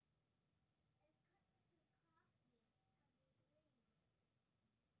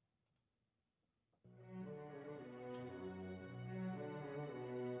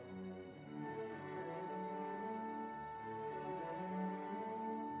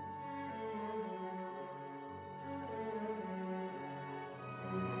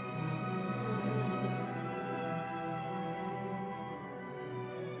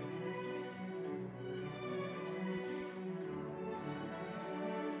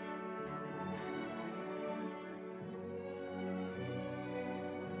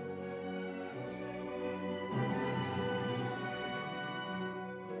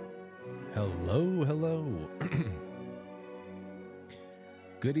Hello, hello.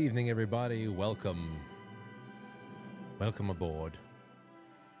 Good evening, everybody. Welcome. Welcome aboard.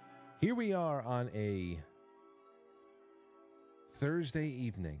 Here we are on a Thursday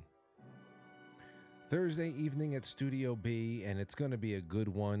evening. Thursday evening at Studio B, and it's going to be a good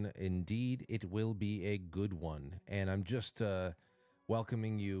one. Indeed, it will be a good one. And I'm just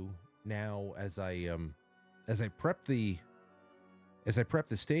welcoming you now as I prep the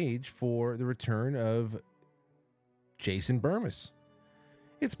stage for the return of Jason Bermas.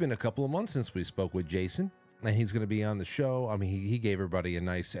 It's been a couple of months since we spoke with Jason, and he's going to be on the show. I mean, he gave everybody a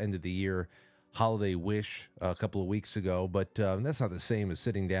nice end of the year holiday wish a couple of weeks ago, but that's not the same as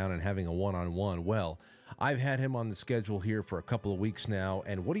sitting down and having a one-on-one. Well, I've had him on the schedule here for a couple of weeks now,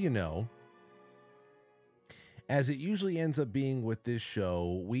 and what do you know? As it usually ends up being with this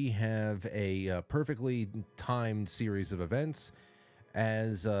show, we have a perfectly timed series of events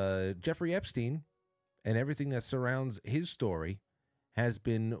as Jeffrey Epstein and everything that surrounds his story has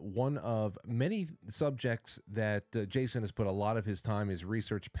been one of many subjects that Jason has put a lot of his time, his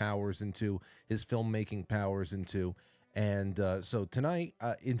research powers into, his filmmaking powers into. And so tonight,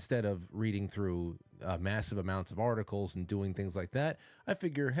 instead of reading through massive amounts of articles and doing things like that, I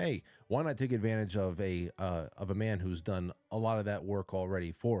figure, hey, why not take advantage of a man who's done a lot of that work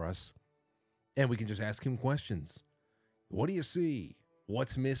already for us, and we can just ask him questions. What do you see?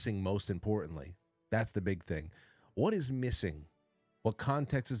 What's missing, most importantly? That's the big thing. What is missing? What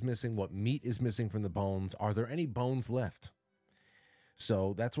context is missing? What meat is missing from the bones? Are there any bones left?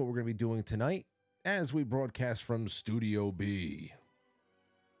 So that's what we're going to be doing tonight as we broadcast from Studio B.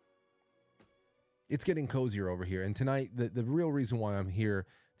 It's getting cozier over here. And tonight, the real reason why I'm here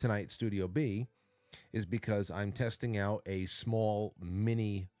tonight at Studio B is because I'm testing out a small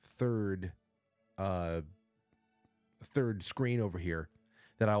mini third screen over here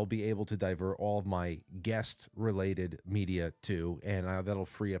that I will be able to divert all of my guest-related media to, and that'll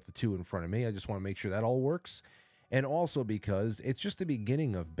free up the two in front of me. I just want to make sure that all works. And also because it's just the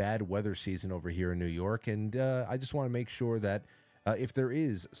beginning of bad weather season over here in New York, and I just want to make sure that if there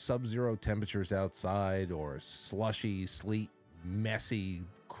is sub-zero temperatures outside or slushy, sleet, messy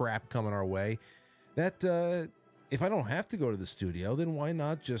crap coming our way, that if I don't have to go to the studio, then why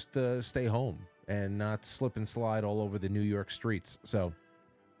not just stay home and not slip and slide all over the New York streets? So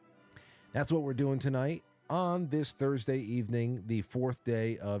that's what we're doing tonight on this Thursday evening, the 4th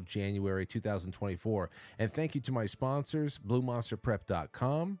day of January 2024. And thank you to my sponsors,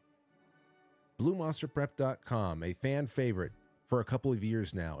 BlueMonsterPrep.com. BlueMonsterPrep.com, a fan favorite for a couple of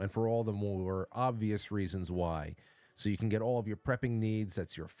years now, and for all the more obvious reasons why. So you can get all of your prepping needs.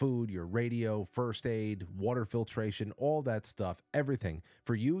 That's your food, your radio, first aid, water filtration, all that stuff, everything.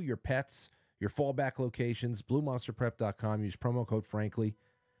 For you, your pets, your fallback locations, BlueMonsterPrep.com. Use promo code Frankly.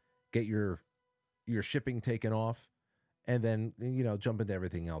 Get your shipping taken off, and then, jump into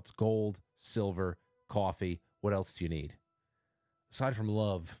everything else. Gold, silver, coffee. What else do you need? Aside from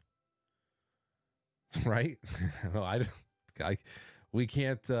love, right? Well, we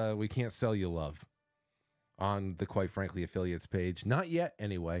can't sell you love on the Quite Frankly affiliates page. Not yet,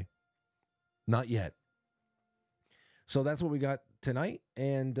 anyway. Not yet. So that's what we got tonight,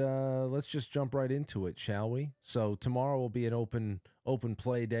 and let's just jump right into it, shall we? So tomorrow will be an open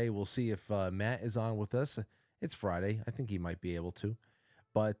play day. We'll see if Matt is on with us. It's Friday. I think he might be able to.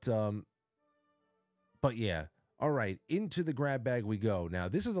 But yeah. All right, into the grab bag we go. Now,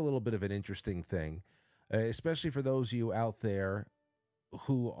 this is a little bit of an interesting thing, especially for those of you out there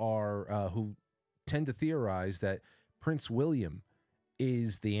who tend to theorize that Prince William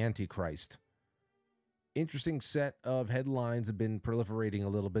is the Antichrist. Interesting set of headlines have been proliferating a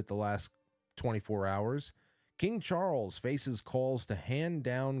little bit the last 24 hours. King Charles faces calls to hand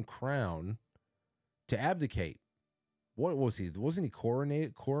down crown to abdicate. What was he? Wasn't he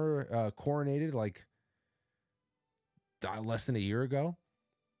coronated like less than a year ago?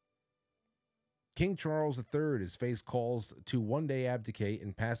 King Charles III has faced calls to one day abdicate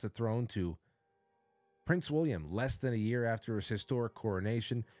and pass the throne to Prince William. Less than a year after his historic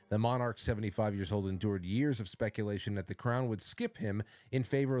coronation, the monarch, 75 years old, endured years of speculation that the crown would skip him in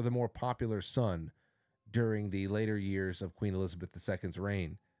favor of the more popular son during the later years of Queen Elizabeth II's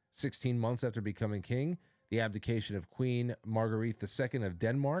reign. 16 months after becoming king, the abdication of Queen Marguerite II of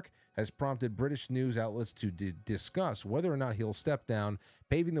Denmark has prompted British news outlets to discuss whether or not he'll step down,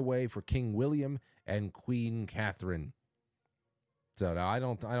 paving the way for King William and Queen Catherine. So now I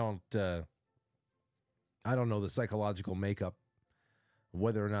don't know the psychological makeup,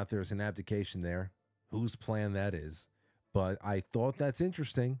 whether or not there's an abdication there, whose plan that is. But I thought that's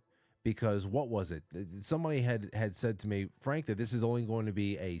interesting because what was it? Somebody had said to me, Frank, that this is only going to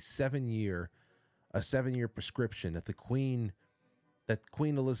be a 7-year prescription that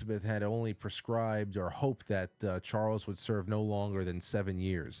Queen Elizabeth had only prescribed or hoped that Charles would serve no longer than 7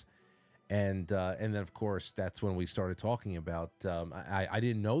 years. And then, of course, that's when we started talking about, I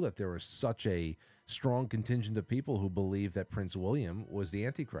didn't know that there was such a strong contingent of people who believed that Prince William was the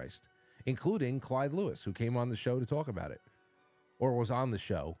Antichrist, including Clyde Lewis, who came on the show to talk about it, or was on the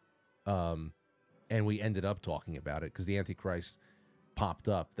show, and we ended up talking about it because the Antichrist popped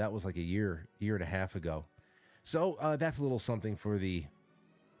up. That was like a year and a half ago. So that's a little something for the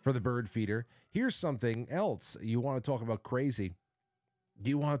bird feeder. Here's something else. You want to talk about crazy? Do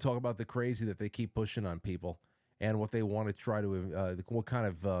you want to talk about the crazy that they keep pushing on people and what they want to try to what kind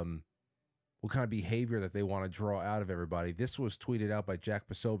of behavior that they want to draw out of everybody? This was tweeted out by Jack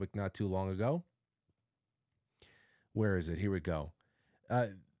Posobiec not too long ago. Where is it? Here we go.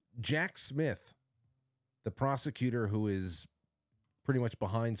 Jack Smith, the prosecutor who is pretty much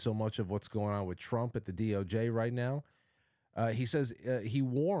behind so much of what's going on with Trump at the DOJ right now, he says he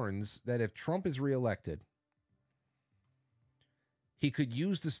warns that if Trump is reelected, he could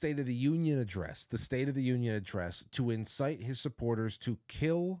use the State of the Union address, to incite his supporters to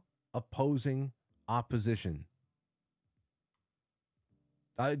kill opposing opposition.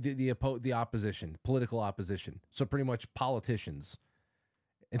 The opposition, political opposition. So pretty much politicians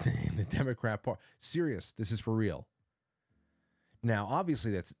in the Democrat Party. Serious, this is for real. Now,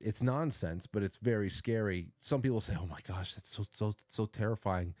 obviously, it's nonsense, but it's very scary. Some people say, "Oh my gosh, that's so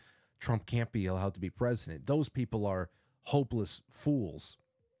terrifying. Trump can't be allowed to be president." Those people are hopeless fools.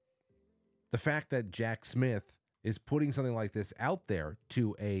 The fact that Jack Smith is putting something like this out there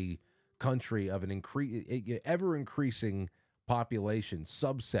to a country of an ever-increasing population,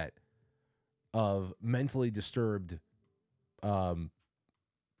 subset of mentally disturbed,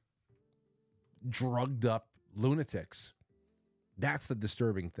 drugged-up lunatics, that's the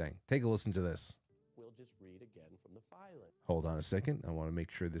disturbing thing. Take a listen to this. We'll just read again from the filing. Hold on a second. I want to make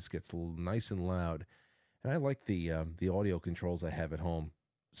sure this gets nice and loud. And I like the audio controls I have at home.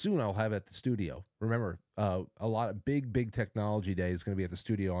 Soon I'll have it at the studio. Remember, a lot of big technology day is going to be at the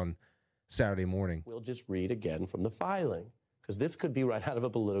studio on Saturday morning. We'll just read again from the filing, because this could be right out of a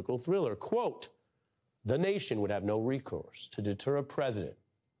political thriller. Quote, "The nation would have no recourse to deter a president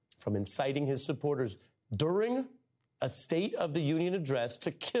from inciting his supporters during a State of the Union address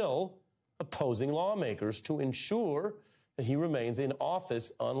to kill opposing lawmakers to ensure that he remains in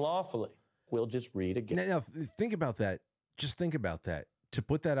office unlawfully." We'll just read again. Now think about that. Just think about that. To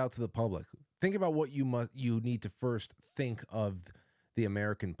put that out to the public, think about what you need to first think of the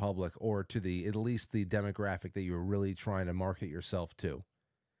American public, or to at least the demographic that you're really trying to market yourself to.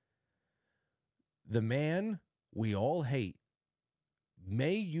 The man we all hate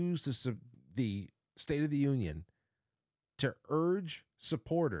may use the State of the Union to urge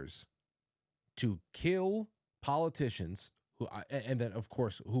supporters to kill politicians and then, of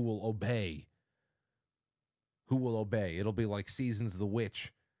course, who will obey. It'll be like Seasons of the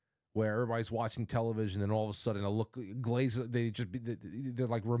Witch, where everybody's watching television and all of a sudden they're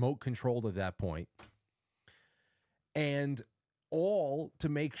like remote controlled at that point. And all to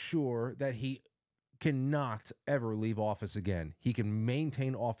make sure that he cannot ever leave office again. He can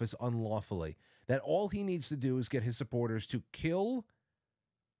maintain office unlawfully. That all he needs to do is get his supporters to kill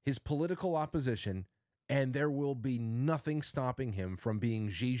his political opposition, and there will be nothing stopping him from being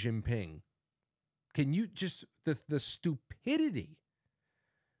Xi Jinping. Can you just, the stupidity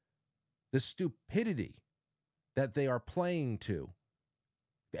that they are playing to,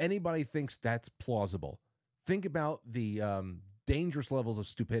 if anybody thinks that's plausible, think about the dangerous levels of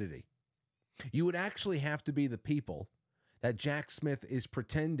stupidity. You would actually have to be the people that Jack Smith is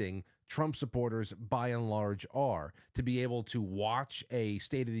pretending Trump supporters by and large are, to be able to watch a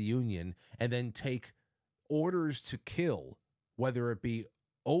State of the Union and then take orders to kill, whether it be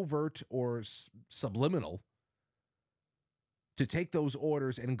overt or subliminal, to take those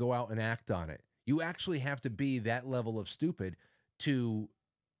orders and go out and act on it. You actually have to be that level of stupid to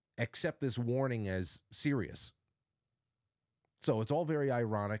accept this warning as serious. So it's all very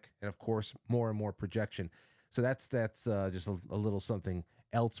ironic, and of course, more and more projection. So that's just a little something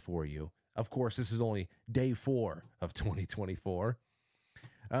else for you. Of course, this is only day 4 of 2024,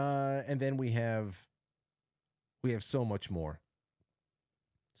 and then we have so much more.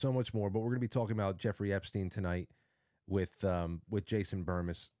 But we're going to be talking about Jeffrey Epstein tonight with Jason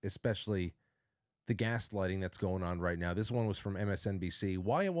Bermas, especially the gaslighting that's going on right now. This one was from MSNBC.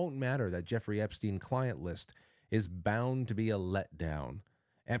 Why it won't matter that Jeffrey Epstein client list is bound to be a letdown.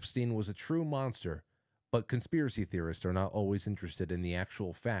 Epstein was a true monster, But conspiracy theorists are not always interested in the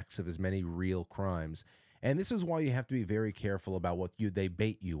actual facts of as many real crimes. And this is why you have to be very careful about what they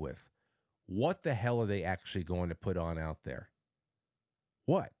bait you with. What the hell are they actually going to put on out there?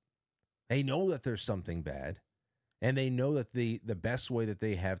 What? They know that there's something bad, and they know that the best way that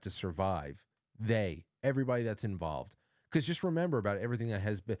they have to survive, everybody that's involved. Because just remember about everything that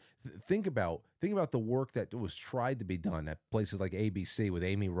has been. Think about the work that was tried to be done at places like ABC with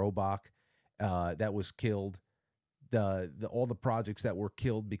Amy Robach, that was killed. All the projects that were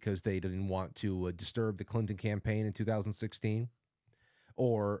killed because they didn't want to disturb the Clinton campaign in 2016,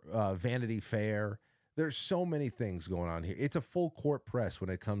 or Vanity Fair. There's so many things going on here. It's a full court press when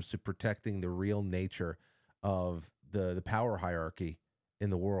it comes to protecting the real nature of the power hierarchy in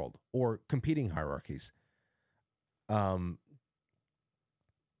the world, or competing hierarchies. And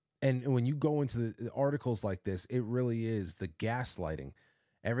when you go into the articles like this, it really is the gaslighting.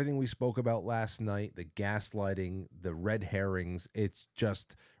 Everything we spoke about last night, the gaslighting, the red herrings, it's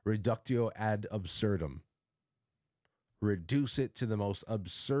just reductio ad absurdum. Reduce it to the most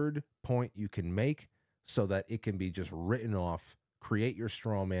absurd point you can make so that it can be just written off, create your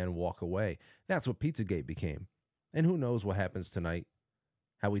straw man, walk away. That's what Pizzagate became. And who knows what happens tonight,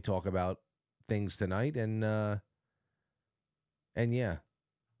 how we talk about things tonight, and yeah,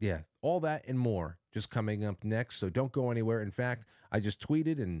 all that and more just coming up next. So don't go anywhere. In fact, I just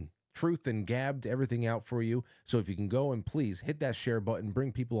tweeted and truthed and gabbed everything out for you. So if you can go and please hit that share button,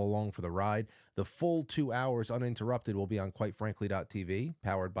 bring people along for the ride. The full 2 hours uninterrupted will be on quitefrankly.tv,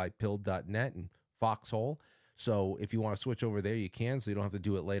 powered by pilled.net and Foxhole. So if you want to switch over there, you can, so you don't have to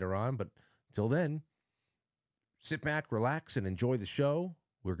do it later on. But till then, sit back, relax, and enjoy the show.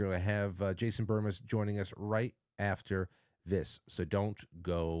 We're going to have Jason Bermas joining us right after this, so don't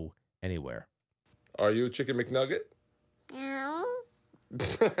go anywhere. Are you a chicken McNugget? No.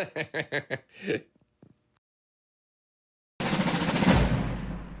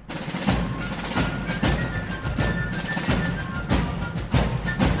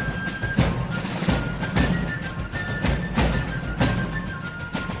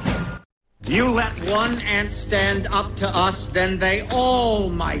 You let one ant stand up to us, then they all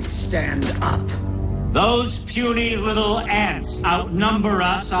might stand up. Those puny little ants outnumber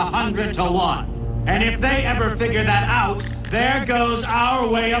us 100 to 1. And if they ever figure that out, there goes our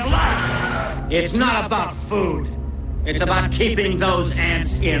way of life. It's not about food. It's about keeping those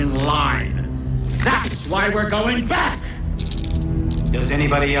ants in line. That's why we're going back. Does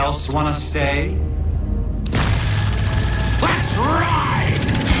anybody else want to stay? Let's ride!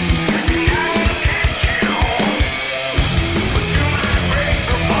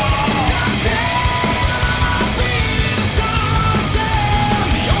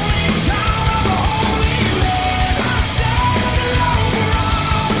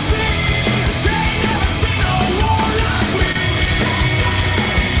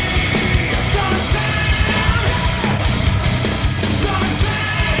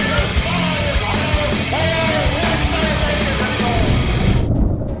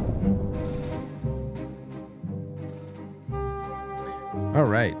 All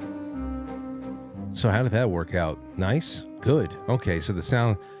right. So how did that work out? Nice? Good. Okay, so the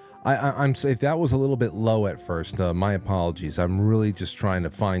sound, I'm if that was a little bit low at first, my apologies. I'm really just trying to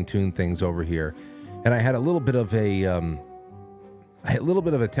fine tune things over here, and I had a little bit of a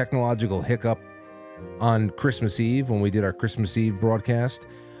technological hiccup on Christmas Eve when we did our Christmas Eve broadcast.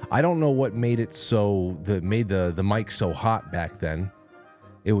 I don't know what made it so made the mic so hot back then.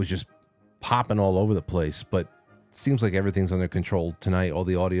 It was just popping all over the place, but it seems like everything's under control tonight. All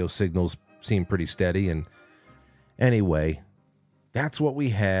the audio signals seem pretty steady, and anyway, that's what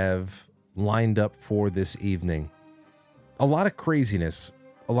we have lined up for this evening. A lot of craziness,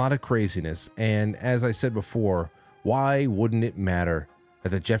 and as I said before, why wouldn't it matter that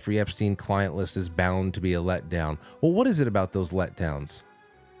the Jeffrey Epstein client list is bound to be a letdown? Well, what is it about those letdowns?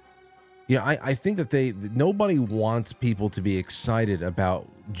 Yeah, I think that nobody wants people to be excited about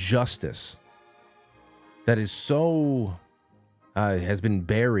justice that is so has been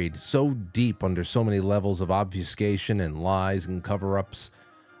buried so deep under so many levels of obfuscation and lies and cover-ups.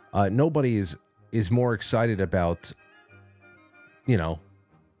 Nobody is more excited about,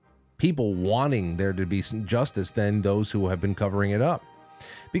 people wanting there to be some justice than those who have been covering it up.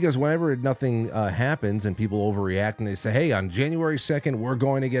 Because whenever nothing happens and people overreact and they say, hey, on January 2nd, we're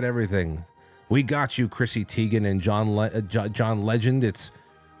going to get everything. We got you, Chrissy Teigen and John Legend.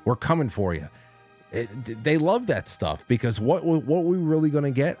 We're coming for you. They love that stuff because what we really going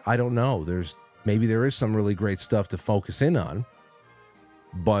to get, I don't know. Maybe there is some really great stuff to focus in on,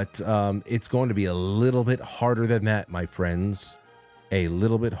 but it's going to be a little bit harder than that, my friends. A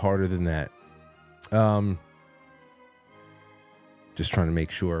little bit harder than that. Just trying to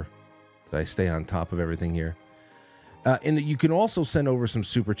make sure that I stay on top of everything here. And you can also send over some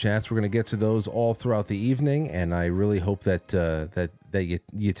super chats. We're going to get to those all throughout the evening, and I really hope that that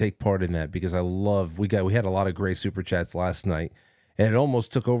you take part in that, because we had a lot of great super chats last night, and it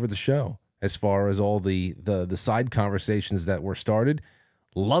almost took over the show as far as all the side conversations that were started.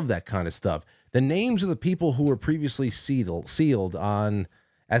 Love that kind of stuff. The names of the people who were previously sealed on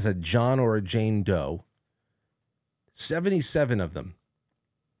as a John or a Jane Doe, 77 of them.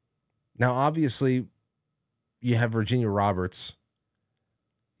 Now, obviously, you have Virginia Roberts,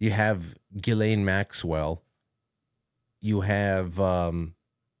 you have Ghislaine Maxwell, you have a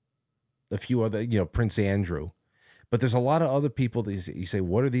few other, Prince Andrew. But there's a lot of other people that you say,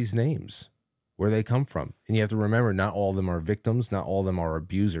 what are these names? Where they come from? And you have to remember, not all of them are victims, not all of them are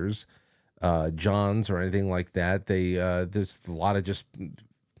abusers, Johns or anything like that. There's a lot of just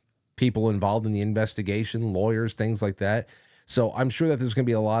people involved in the investigation, lawyers, things like that. So I'm sure that there's going to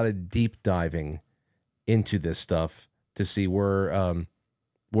be a lot of deep diving into this stuff to see where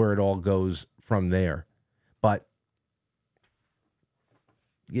it all goes from there. But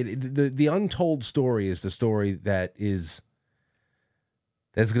the untold story is the story that's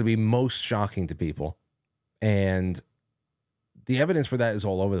going to be most shocking to people, and the evidence for that is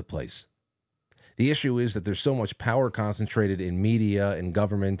all over the place. The issue is that there's so much power concentrated in media and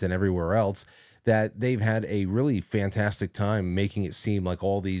government and everywhere else that they've had a really fantastic time making it seem like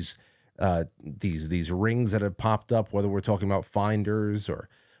all these rings that have popped up, whether we're talking about Finders or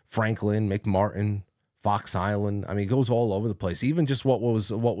Franklin, McMartin, Fox Island. I mean, it goes all over the place. Even just what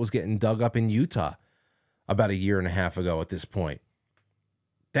was getting dug up in Utah about a year and a half ago at this point.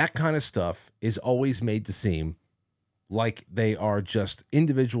 That kind of stuff is always made to seem like they are just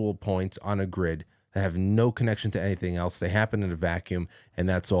individual points on a grid that have no connection to anything else. They happen in a vacuum, and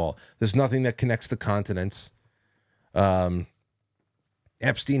that's all. There's nothing that connects the continents. Epstein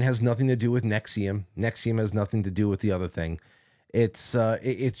has nothing to do with Nexium. Nexium has nothing to do with the other thing. It's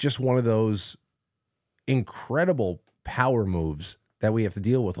just one of those incredible power moves that we have to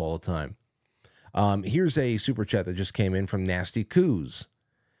deal with all the time. Here's a super chat that just came in from Nasty Coos.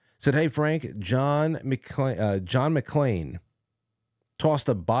 Said, hey, Frank, John McClane tossed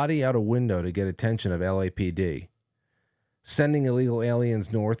a body out a window to get attention of LAPD. Sending illegal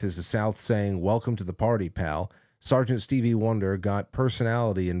aliens north is the South saying, welcome to the party, pal. Sergeant Stevie Wonder got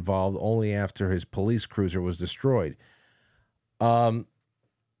personality involved only after his police cruiser was destroyed.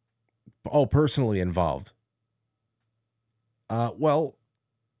 Personally involved. Well,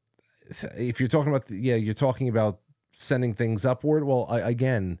 if you're talking about, you're talking about sending things upward. Well,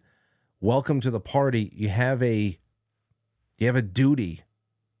 again, welcome to the party. You have a duty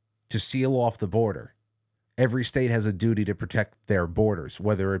to seal off the border. Every state has a duty to protect their borders,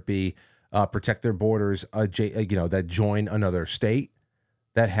 whether it be protect their borders, that join another state,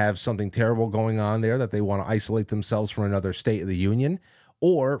 that have something terrible going on there, that they want to isolate themselves from another state of the union,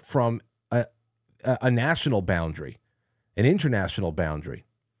 or from a national boundary, an international boundary.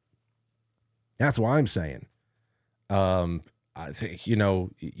 That's what I'm saying. I think,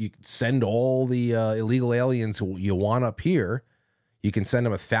 you send all the illegal aliens who you want up here. You can send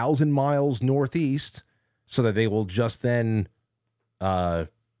them 1,000 miles northeast so that they will just then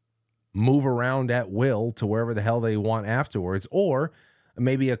move around at will to wherever the hell they want afterwards, or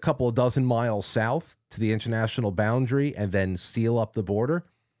maybe a couple of dozen miles south to the international boundary and then seal up the border.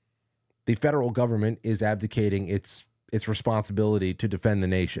 The federal government is abdicating its responsibility to defend the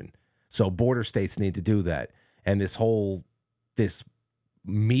nation. So border states need to do that. And this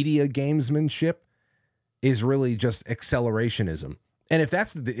media gamesmanship is really just accelerationism. And if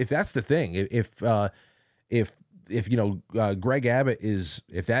that's the thing, if Greg Abbott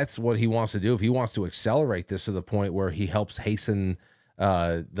if that's what he wants to do, if he wants to accelerate this to the point where he helps hasten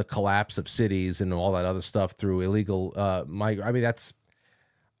the collapse of cities and all that other stuff through illegal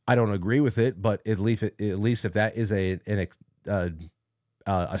I don't agree with it, but at least if that is a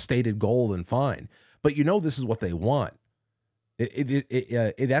stated goal, then fine. But this is what they want.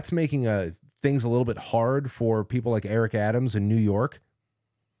 That's making things a little bit hard for people like Eric Adams in New York,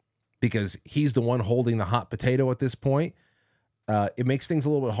 because he's the one holding the hot potato at this point. It makes things a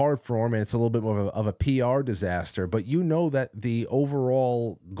little bit hard for him, and it's a little bit more of a PR disaster. But that the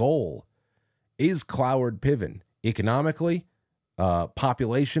overall goal is Cloward Piven economically,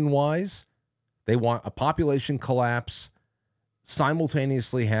 population-wise. They want a population collapse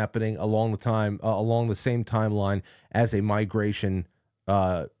simultaneously happening along the same timeline as a migration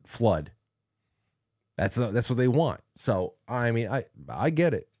flood. That's what they want. So I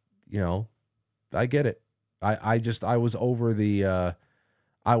get it. I get it. I was over the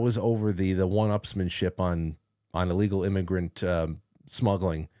I was over the one-upsmanship on illegal immigrant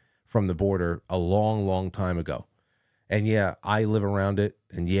smuggling from the border a long, long time ago. And yeah, I live around it.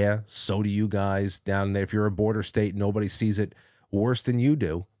 And yeah, so do you guys down there. If you're a border state, nobody sees it worse than you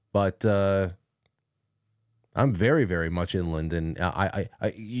do. But I'm very, very much inland. And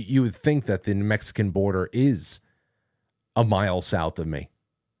you would think that the Mexican border is a mile south of me.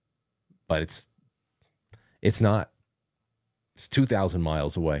 But it's not. It's 2,000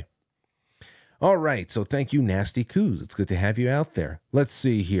 miles away. All right, so thank you, Nasty Coos. It's good to have you out there. Let's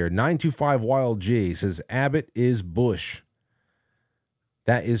see here. 925 Wild G says, Abbott is Bush.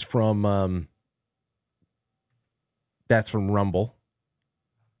 That is from, that's from Rumble.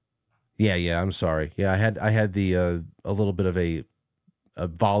 Yeah, I'm sorry. Yeah, I had the, a little bit of a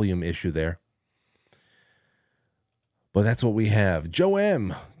volume issue there. But that's what we have. Joe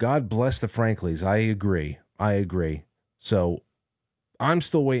M., God bless the Franklies. I agree. So I'm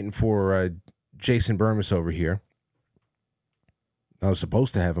still waiting for Jason Bermas over here. I was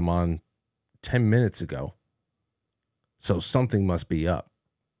supposed to have him on 10 minutes ago. So something must be up,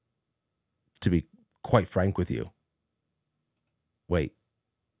 to be quite frank with you. Wait.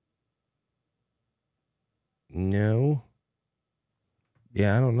 No.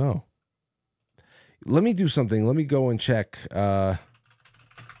 Yeah, I don't know. Let me do something. Let me go and check.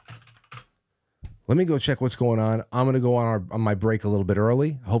 Let me go check what's going on. I'm going to go on my break a little bit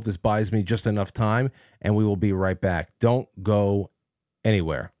early. I hope this buys me just enough time, and we will be right back. Don't go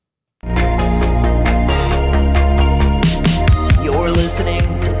anywhere. You're listening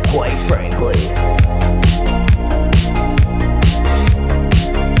to Quite Frankly.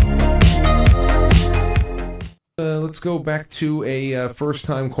 Let's go back to a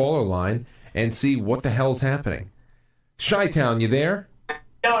first-time caller line and see what the hell's happening. Chi-Town, you there?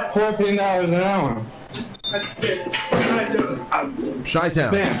 $14 an hour.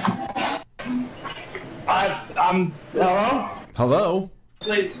 Chi-Town. I'm hello? Hello?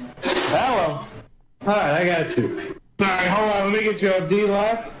 Please. Hello. All right, I got you. All right, hold on. Let me get you a D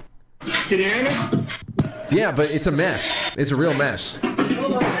live. Can you hear me? Yeah, but it's a mess. It's a real mess.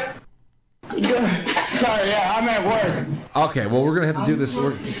 Sorry, yeah, I'm at work. Okay, well, we're gonna have to do this.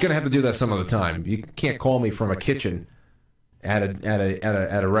 We're gonna have to do that some other time. You can't call me from a kitchen at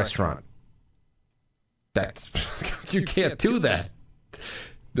a restaurant. That's you can't do that.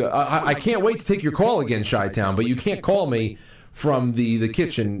 I can't wait to take your call again, Chi-Town, but you can't call me from the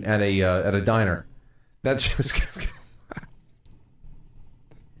kitchen at a diner. That's just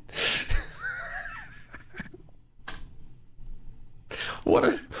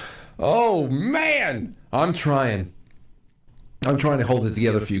oh man, I'm trying to hold it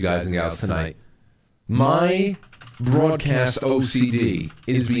together for you guys and gals tonight. My broadcast OCD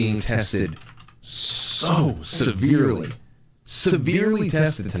is being tested so severely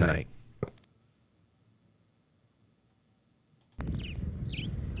tested tonight.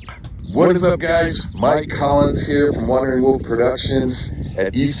 What is up, guys? Mike Collins here from Wandering Wolf Productions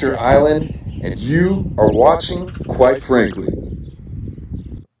at Easter Island, and you are watching Quite Frankly.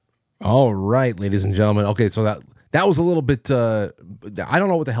 All right, ladies and gentlemen. Okay, so that was a little bit, I don't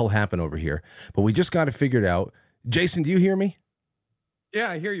know what the hell happened over here, but we just got it figured out. Jason, do you hear me? Yeah,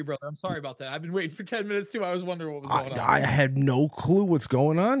 I hear you, brother. I'm sorry about that. I've been waiting for 10 minutes too. I was wondering what was going on. I had no clue what's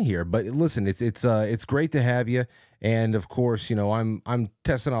going on here, but listen, it's great to have you. And of course, you know, I'm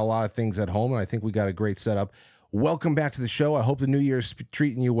testing a lot of things at home, and I think we got a great setup. Welcome back to the show. I hope the new year's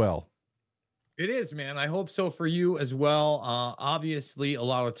treating you well. It is, man. I hope so for you as well. Obviously, a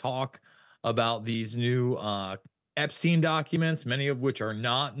lot of talk about these new Epstein documents, many of which are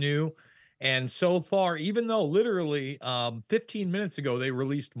not new. And so far, even though literally 15 minutes ago, they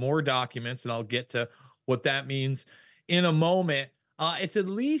released more documents, and I'll get to what that means in a moment. It's at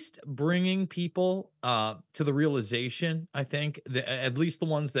least bringing people to the realization, I think, that at least the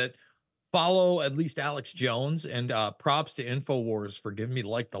ones that follow at least Alex Jones, and props to InfoWars for giving me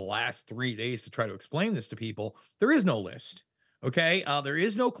like the last 3 days to try to explain this to people. There is no list. Okay. There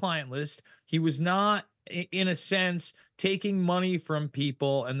is no client list. He was not, in a sense, taking money from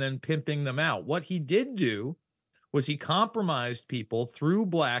people and then pimping them out. What he did do was he compromised people through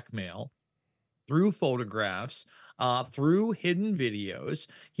blackmail, through photographs, through hidden videos.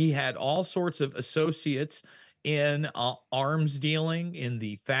 He had all sorts of associates in arms dealing, in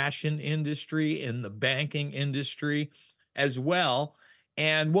the fashion industry, in the banking industry as well.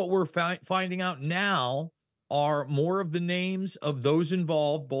 And what we're finding out now are more of the names of those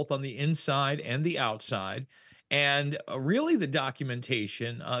involved, both on the inside and the outside. And really the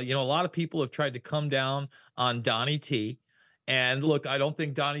documentation, a lot of people have tried to come down on Donnie T. And look, I don't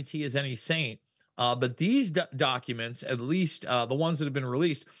think Donnie T is any saint, But these documents, at least the ones that have been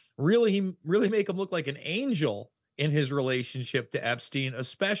released, really make him look like an angel in his relationship to Epstein,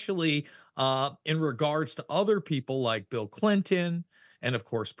 especially in regards to other people like Bill Clinton and, of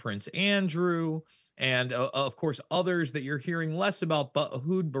course, Prince Andrew. And of course, others that you're hearing less about. But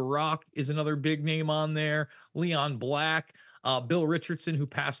Ehud Barak is another big name on there. Leon Black, Bill Richardson, who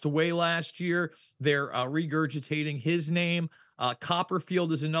passed away last year. They're regurgitating his name.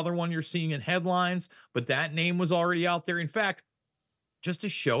 Copperfield is another one you're seeing in headlines, but that name was already out there. In fact, just to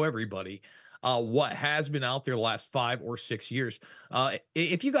show everybody what has been out there the last 5 or 6 years,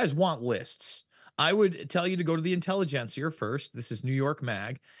 if you guys want lists, I would tell you to go to the Intelligencer first. This is New York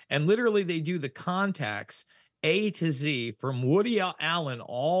Mag. And literally, they do the contacts A to Z from Woody Allen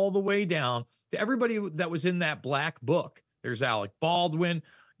all the way down to everybody that was in that black book. There's Alec Baldwin.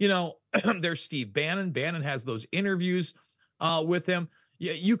 There's Steve Bannon. Bannon has those interviews with him.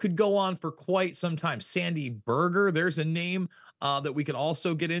 You could go on for quite some time. Sandy Berger, there's a name that we could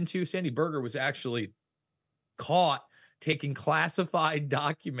also get into. Sandy Berger was actually caught taking classified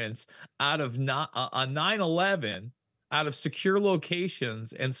documents out of a 9/11 out of secure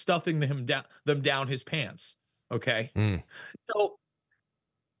locations and stuffing them down his pants. Okay. So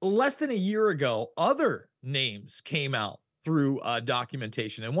less than a year ago, other names came out through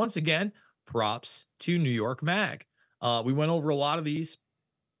documentation. And once again, props to New York Mag. We went over a lot of these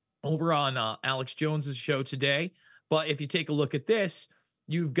over on Alex Jones's show today. But if you take a look at this,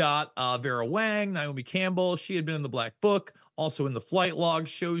 you've got Vera Wang, Naomi Campbell. She had been in the Black Book, also in the flight log,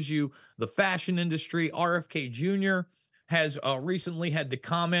 shows you the fashion industry. RFK Jr. has recently had to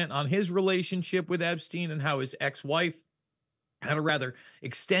comment on his relationship with Epstein and how his ex-wife had a rather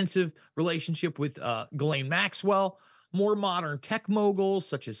extensive relationship with Ghislaine Maxwell. More modern tech moguls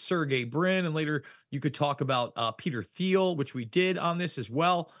such as Sergey Brin, and later you could talk about Peter Thiel, which we did on this as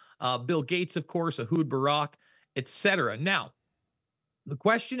well. Bill Gates, of course, Ehud Barak, etc. Now, the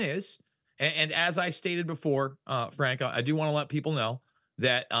question is, and as I stated before, Frank, I do want to let people know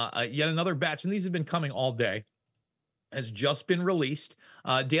that yet another batch, and these have been coming all day, has just been released.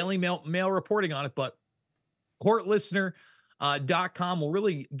 Daily Mail reporting on it, but courtlistener.com will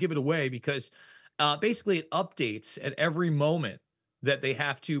really give it away because basically it updates at every moment that they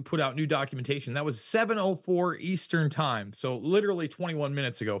have to put out new documentation. That was 7:04 Eastern time. So literally 21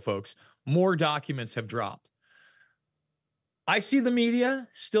 minutes ago, folks, more documents have dropped. I see the media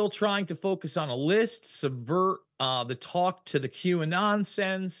still trying to focus on a list, subvert the talk to the QAnon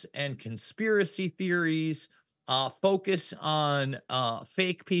sense and conspiracy theories, focus on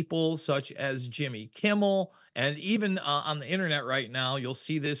fake people such as Jimmy Kimmel. And even on the internet right now, you'll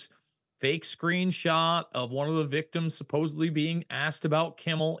see this fake screenshot of one of the victims supposedly being asked about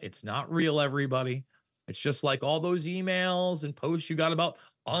Kimmel. It's not real, everybody. It's just like all those emails and posts you got about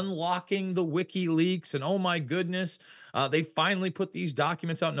unlocking the WikiLeaks. And oh my goodness, they finally put these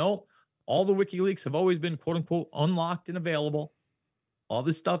documents out. No, all the WikiLeaks have always been quote unquote unlocked and available. All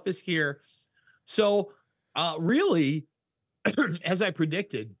this stuff is here. So really, as I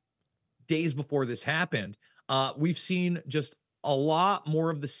predicted days before this happened, we've seen just a lot more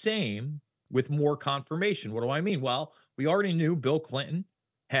of the same with more confirmation. What do I mean? Well, we already knew Bill Clinton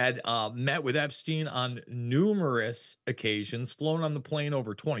had met with Epstein on numerous occasions, flown on the plane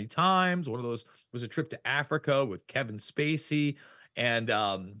over 20 times. One of those was a trip to Africa with Kevin Spacey. And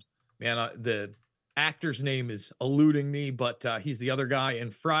the actor's name is eluding me, but he's the other guy in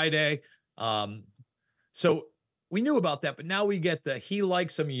Friday. So we knew about that, but now we get the he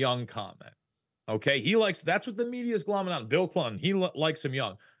likes him young comment. Okay, that's what the media is glomming on. Bill Clinton, he likes him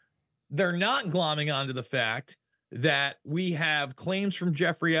young. They're not glomming onto the fact that we have claims from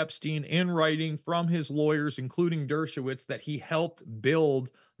Jeffrey Epstein in writing from his lawyers, including Dershowitz, that he helped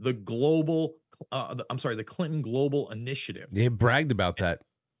build the the Clinton Global Initiative. They bragged about that.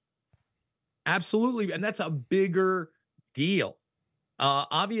 Absolutely, and that's a bigger deal.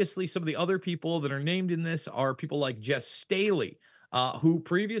 Obviously, some of the other people that are named in this are people like Jess Staley, who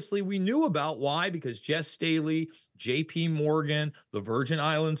previously we knew about. Why? Because Jess Staley, J.P. Morgan, the Virgin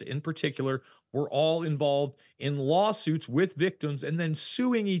Islands in particular, were all involved in lawsuits with victims and then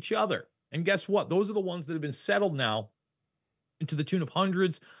suing each other. And guess what? Those are the ones that have been settled now to the tune of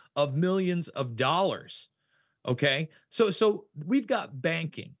hundreds of millions of dollars. Okay, so we've got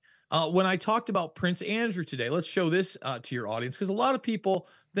banking. When I talked about Prince Andrew today, let's show this to your audience, because a lot of people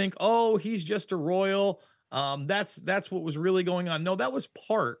think, oh, he's just a royal. That's what was really going on. No, that was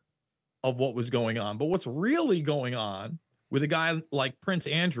part of what was going on. But what's really going on with a guy like Prince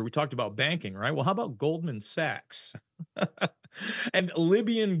Andrew, we talked about banking, right? Well, how about Goldman Sachs and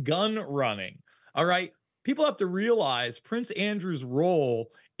Libyan gun running? All right. People have to realize Prince Andrew's role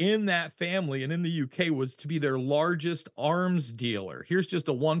in that family and in the UK was to be their largest arms dealer. Here's just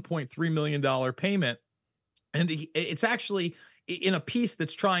a $1.3 million payment. And it's actually in a piece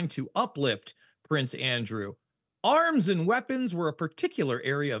that's trying to uplift Prince Andrew. Arms and weapons were a particular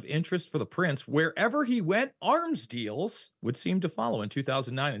area of interest for the prince. Wherever he went, arms deals would seem to follow. In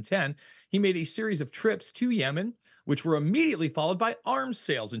 2009 and 10, he made a series of trips to Yemen, which were immediately followed by arms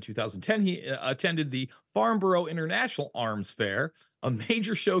sales. In 2010, he attended the Farnborough International Arms Fair, a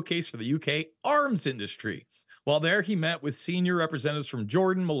major showcase for the UK arms industry. While there, he met with senior representatives from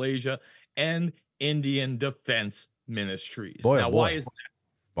Jordan, Malaysia, and Indian Defense Ministries. Why is that?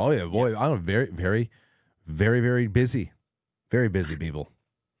 Oh, yeah, boy. Yes. I'm very busy. Very busy people.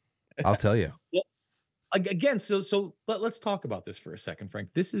 I'll tell you. Well, again, so let's talk about this for a second, Frank.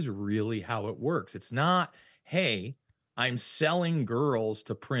 This is really how it works. It's not, hey, I'm selling girls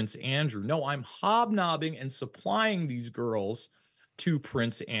to Prince Andrew. No, I'm hobnobbing and supplying these girls to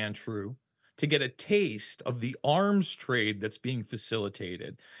Prince Andrew to get a taste of the arms trade that's being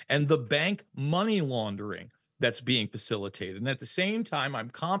facilitated and the bank money laundering that's being facilitated. And at the same time, I'm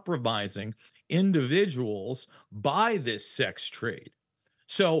compromising individuals by this sex trade.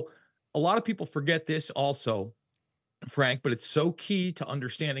 So a lot of people forget this also, Frank, but it's so key to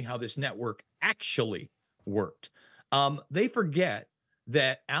understanding how this network actually worked. They forget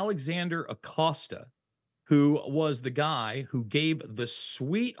that Alexander Acosta, who was the guy who gave the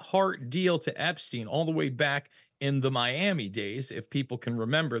sweetheart deal to Epstein all the way back in the Miami days, if people can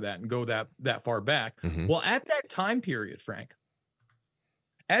remember that and go that far back. Mm-hmm. Well, at that time period, Frank,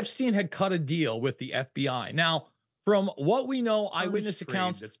 Epstein had cut a deal with the FBI. Now, from what we know, eyewitness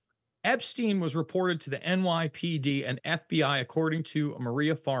accounts, Epstein was reported to the NYPD and FBI, according to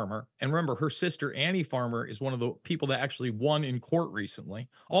Maria Farmer. And remember, her sister, Annie Farmer, is one of the people that actually won in court recently,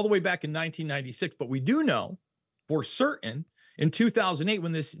 all the way back in 1996. But we do know for certain in 2008,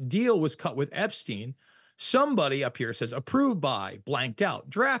 when this deal was cut with Epstein, somebody up here says approved by, blanked out,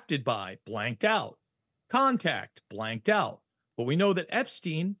 drafted by, blanked out, contact, blanked out. But we know that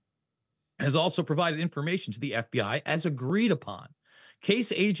Epstein has also provided information to the FBI as agreed upon.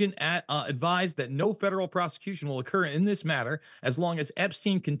 Case agent advised that no federal prosecution will occur in this matter as long as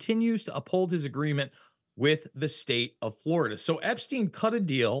Epstein continues to uphold his agreement with the state of Florida. So Epstein cut a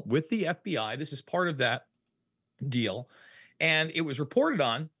deal with the FBI. This is part of that deal. And it was reported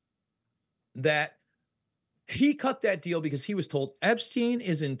on that he cut that deal because he was told Epstein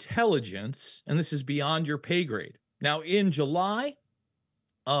is intelligence, and this is beyond your pay grade. Now, in July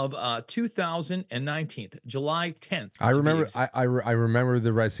of 2019, July 10th. I remember. I remember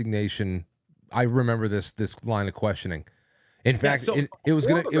the resignation. I remember this line of questioning. In fact, it was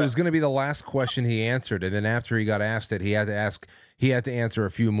gonna be the last question he answered, and then after he got asked it, he had to answer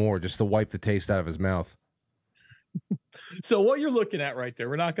a few more just to wipe the taste out of his mouth. So what you're looking at right there,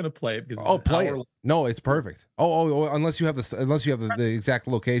 we're not going to play it because play it. No, it's perfect. Unless you have the exact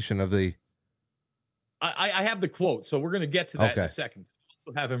location of the. I have the quote, so we're going to get to that in a second.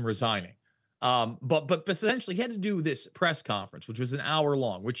 Also have him resigning, but essentially he had to do this press conference, which was an hour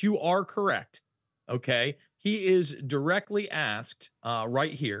long. Which you are correct. Okay, he is directly asked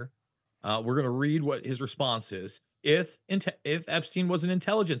right here. We're going to read what his response is. If Epstein was an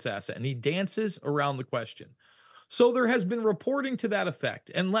intelligence asset, and he dances around the question. So there has been reporting to that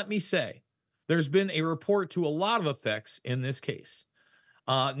effect. And let me say, there's been a report to a lot of effects in this case.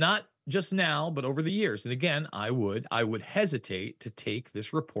 Not just now, but over the years. And again, I would hesitate to take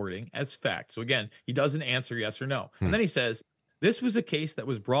this reporting as fact. So again, he doesn't answer yes or no. And then he says, this was a case that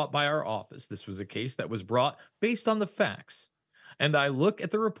was brought by our office. This was a case that was brought based on the facts. And I look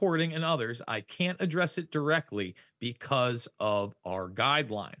at the reporting and others, I can't address it directly because of our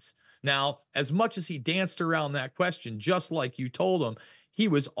guidelines. Now, as much as he danced around that question, just like you told him, he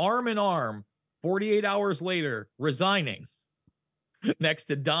was arm in arm 48 hours later resigning next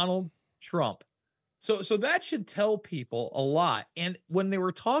to Donald Trump. So that should tell people a lot. And when they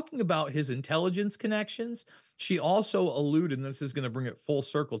were talking about his intelligence connections, she also alluded, and this is going to bring it full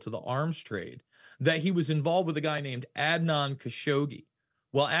circle to the arms trade, that he was involved with a guy named Adnan Khashoggi.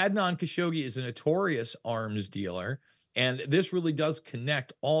 Well, Adnan Khashoggi is a notorious arms dealer. And this really does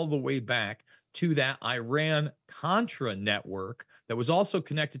connect all the way back to that Iran-Contra network that was also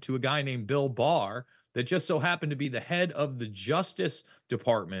connected to a guy named Bill Barr that just so happened to be the head of the Justice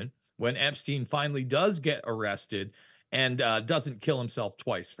Department when Epstein finally does get arrested and doesn't kill himself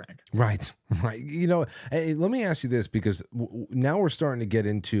twice, Frank. Right. You know, hey, let me ask you this, because now we're starting to get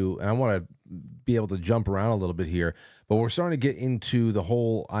into, and I want to be able to jump around a little bit here, but we're starting to get into the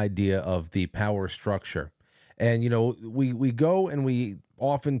whole idea of the power structure. And, you know, we go and we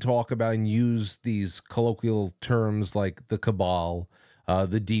often talk about and use these colloquial terms like the cabal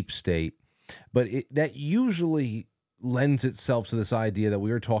the deep state. But that usually lends itself to this idea that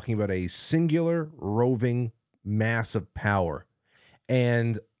we are talking about a singular roving mass of power.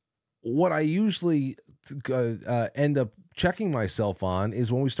 And what I usually end up checking myself on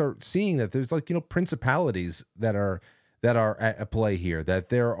is when we start seeing that there's principalities that are at play here, that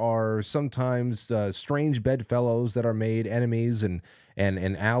there are sometimes strange bedfellows that are made enemies and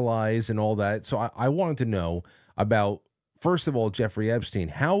allies and all that. So I wanted to know about, first of all, Jeffrey Epstein.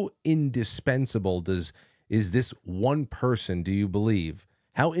 How indispensable is this one person, do you believe?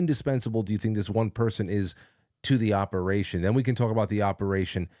 How indispensable do you think this one person is to the operation? Then we can talk about the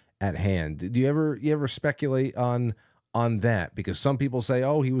operation at hand. Do you ever speculate on that? Because some people say,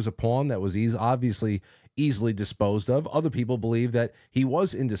 oh, he was a pawn that was obviously easily disposed of. Other people believe that he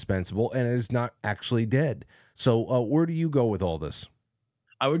was indispensable and is not actually dead. So where do you go with all this?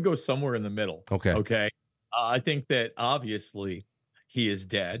 I would go somewhere in the middle. Okay. I think that obviously he is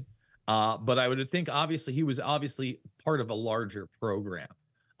dead, but I would think obviously he was part of a larger program.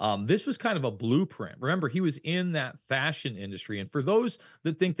 This was kind of a blueprint. Remember, he was in that fashion industry. And for those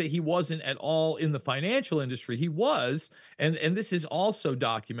that think that he wasn't at all in the financial industry, he was. And this is also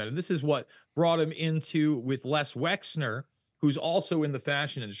documented. This is what brought him into with Les Wexner, who's also in the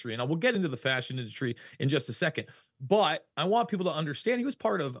fashion industry. And I will get into the fashion industry in just a second. But I want people to understand he was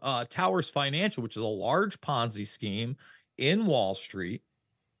part of Towers Financial, which is a large Ponzi scheme in Wall Street.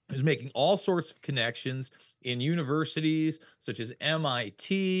 He was making all sorts of connections in universities such as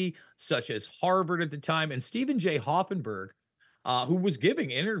MIT, such as Harvard at the time. And Stephen J. Hoffenberg, who was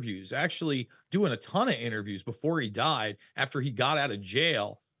giving interviews, actually doing a ton of interviews before he died, after he got out of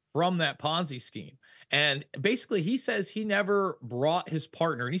jail from that Ponzi scheme. And basically, he says he never brought his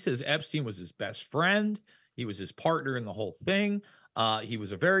partner. And he says Epstein was his best friend. He was his partner in the whole thing. He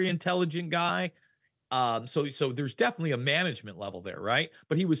was a very intelligent guy. So there's definitely a management level there, right?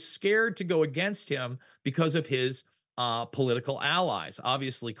 But he was scared to go against him because of his political allies.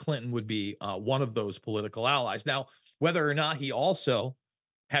 Obviously, Clinton would be one of those political allies. Now, whether or not he also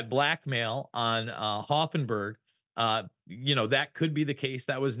had blackmail on Hoffenberg, that could be the case.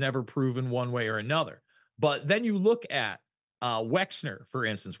 That was never proven one way or another. But then you look at Wexner, for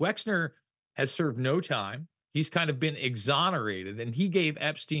instance. Wexner has served no time. He's kind of been exonerated, and he gave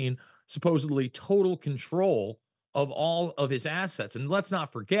Epstein supposedly total control of all of his assets. And let's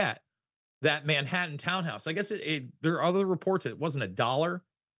not forget that Manhattan townhouse. I guess there are other reports that it wasn't $1,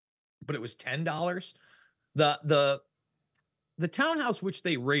 but it was $10. The townhouse which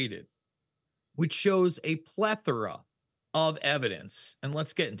they raided, which shows a plethora of evidence, and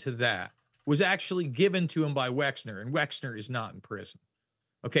let's get into that, was actually given to him by Wexner, and Wexner is not in prison.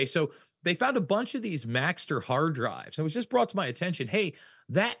 Okay, so they found a bunch of these Maxter hard drives. And it was just brought to my attention, hey,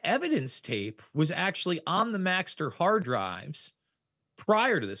 that evidence tape was actually on the Maxter hard drives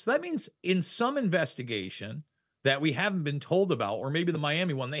prior to this. So that means in some investigation that we haven't been told about, or maybe the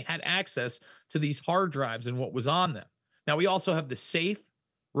Miami one, they had access to these hard drives and what was on them. Now, we also have the safe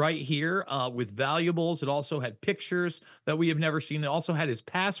right here with valuables. It also had pictures that we have never seen. It also had his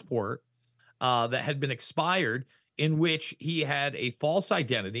passport that had been expired, in which he had a false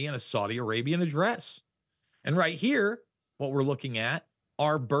identity and a Saudi Arabian address. And right here, what we're looking at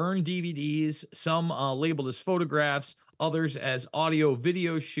are burned DVDs, some labeled as photographs, others as audio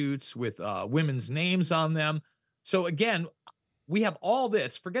video shoots with women's names on them. So again, we have all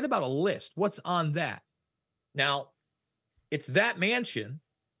this. Forget about a list. What's on that? Now, it's that mansion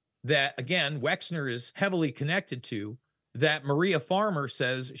that, again, Wexner is heavily connected to, that Maria Farmer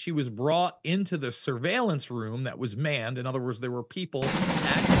says she was brought into the surveillance room that was manned. In other words, there were people in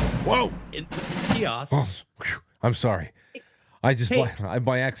the kiosks. Oh, I'm sorry.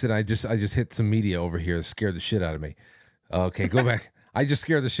 By accident, I just hit some media over here that scared the shit out of me. Okay, go back. I just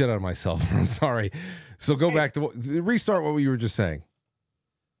scared the shit out of myself. I'm sorry. So go back to restart what you were just saying.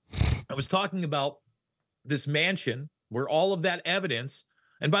 I was talking about this mansion where all of that evidence,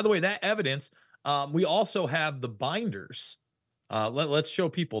 and by the way, that evidence, we also have the binders. Let's show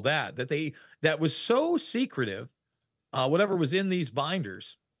people that was so secretive, whatever was in these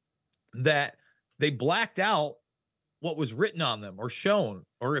binders, that they blacked out what was written on them or shown,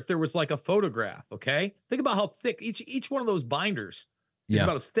 or if there was like a photograph. Okay, think about how thick each one of those binders is.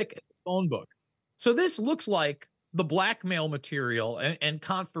 About as thick as a phone book. So this looks like the blackmail material and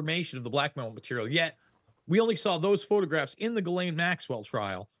confirmation of the blackmail material. Yet we only saw those photographs in the Ghislaine Maxwell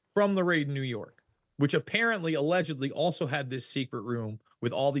trial from the raid in New York, which apparently allegedly also had this secret room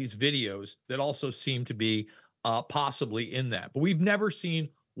with all these videos that also seem to be possibly in that. But we've never seen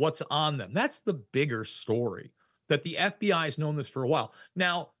what's on them. That's the bigger story, that the FBI has known this for a while.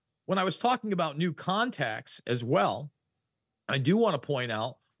 Now, when I was talking about new contacts as well, I do want to point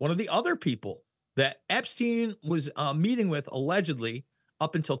out one of the other people that Epstein was meeting with allegedly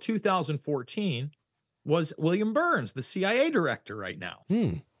up until 2014 was William Burns, the CIA director right now.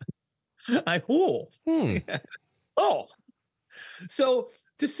 Oh, so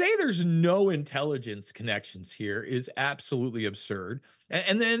to say there's no intelligence connections here is absolutely absurd.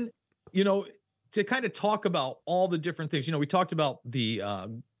 And then, to kind of talk about all the different things, we talked about the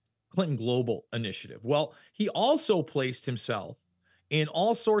Clinton Global Initiative. Well, he also placed himself in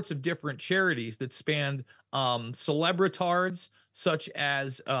all sorts of different charities that spanned celebritards, such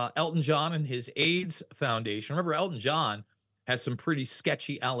as Elton John and his AIDS Foundation. Remember, Elton John has some pretty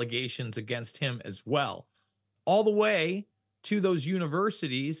sketchy allegations against him as well, all the way to those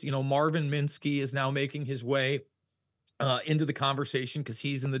universities. Marvin Minsky is now making his way into the conversation because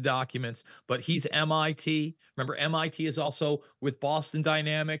he's in the documents, but he's MIT. Remember, MIT is also with Boston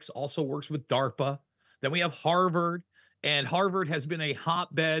Dynamics, also works with DARPA. Then we have Harvard, and Harvard has been a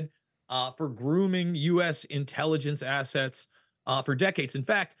hotbed for grooming U.S. intelligence assets for decades. In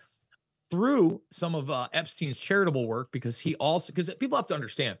fact, through some of Epstein's charitable work, because people have to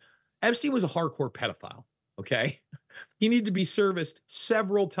understand, Epstein was a hardcore pedophile. Okay. He needed to be serviced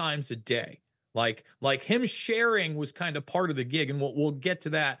several times a day. Like him sharing was kind of part of the gig. And we'll get to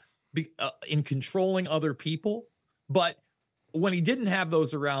that in controlling other people. But when he didn't have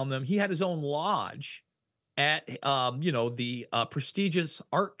those around them, he had his own lodge at, the prestigious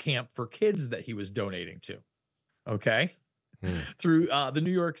art camp for kids that he was donating to. Okay. Through the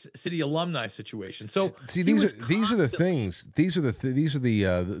New York City alumni situation. So see, these are the things. These are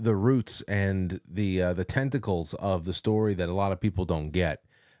the roots and the tentacles of the story that a lot of people don't get.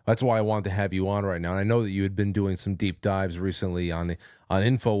 That's why I wanted to have you on right now. And I know that you had been doing some deep dives recently on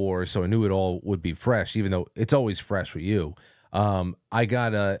InfoWars, so I knew it all would be fresh, even though it's always fresh with you.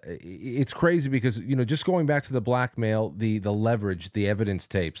 It's crazy because just going back to the blackmail, the leverage, the evidence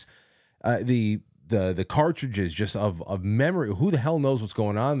tapes, the cartridges just of memory. Who the hell knows what's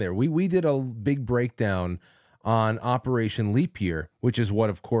going on there? We did a big breakdown on Operation Leap Year, which is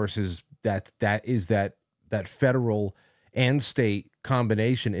what, of course, is that federal and state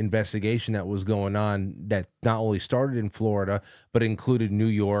combination investigation that was going on that not only started in Florida but included New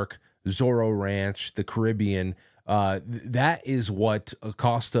York, Zorro Ranch, the Caribbean. That is what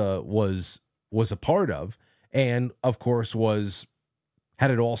Acosta was a part of, and of course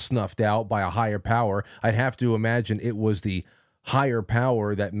had it all snuffed out by a higher power. I'd have to imagine it was the higher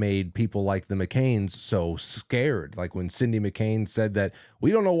power that made people like the McCains so scared. Like when Cindy McCain said that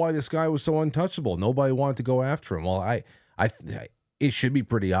we don't know why this guy was so untouchable. Nobody wanted to go after him. Well, it should be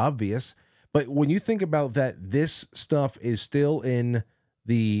pretty obvious. But when you think about that, this stuff is still in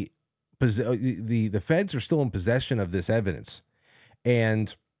the feds are still in possession of this evidence.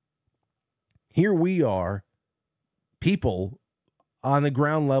 And here we are, people on the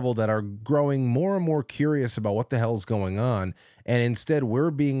ground level that are growing more and more curious about what the hell's going on, and instead we're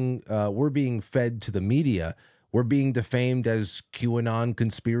being fed to the media. We're being defamed as QAnon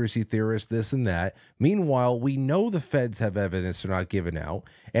conspiracy theorists, this and that. Meanwhile, we know the feds have evidence they're not giving out,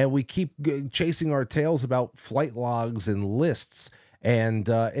 and we keep chasing our tails about flight logs and lists. And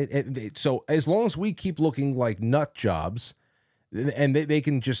so as long as we keep looking like nut jobs, and they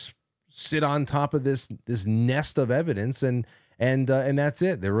can just sit on top of this nest of evidence and that's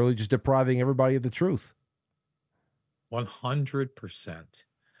it. They're really just depriving everybody of the truth. 100%.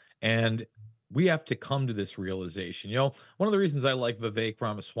 And we have to come to this realization. One of the reasons I like Vivek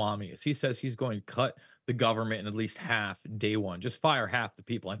Ramaswamy is he says he's going to cut the government in at least half day one. Just fire half the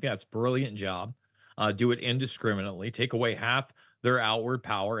people. I think that's a brilliant job. Do it indiscriminately. Take away half their outward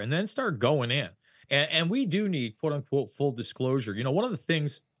power and then start going in. And we do need, quote unquote, full disclosure. One of the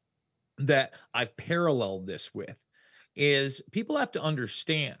things that I've paralleled this with is people have to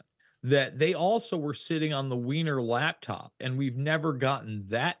understand that they also were sitting on the Wiener laptop, and we've never gotten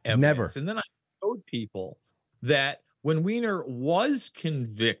that evidence. Never. And then I showed people that when Wiener was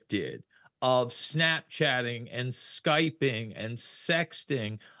convicted of Snapchatting and Skyping and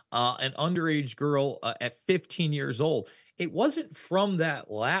sexting an underage girl at 15 years old, it wasn't from that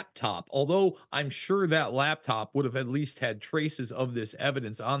laptop, although I'm sure that laptop would have at least had traces of this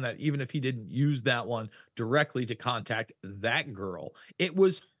evidence on that, even if he didn't use that one directly to contact that girl. It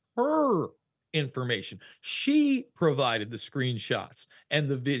was her information. She provided the screenshots and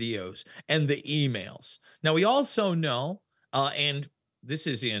the videos and the emails. Now, we also know, and this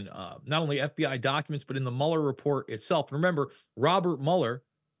is in not only FBI documents, but in the Mueller report itself. Remember, Robert Mueller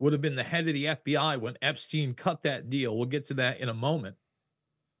would have been the head of the FBI when Epstein cut that deal. We'll get to that in a moment.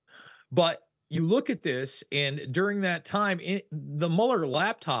 But you look at this, and during that time, the Mueller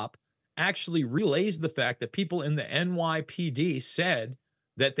laptop actually relays the fact that people in the NYPD said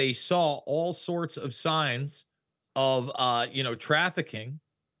that they saw all sorts of signs of, trafficking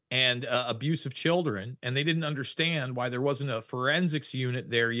and abuse of children, and they didn't understand why there wasn't a forensics unit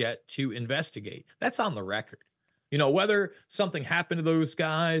there yet to investigate. That's on the record. Whether something happened to those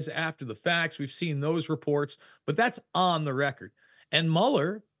guys after the facts, we've seen those reports, but that's on the record. And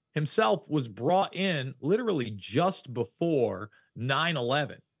Mueller himself was brought in literally just before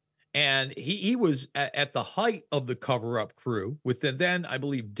 9/11. And he was at the height of the cover-up crew with the then, I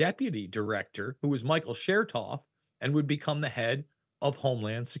believe, deputy director, who was Michael Chertoff, and would become the head of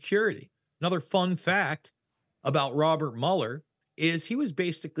Homeland Security. Another fun fact about Robert Mueller is he was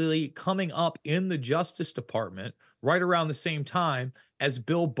basically coming up in the Justice Department right around the same time as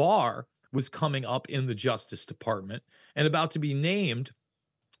Bill Barr was coming up in the Justice Department and about to be named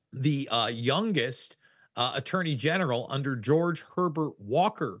the youngest attorney general under George Herbert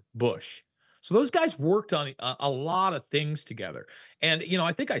Walker Bush. So those guys worked on a lot of things together. And,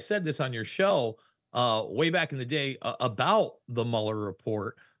 I think I said this on your show way back in the day about the Mueller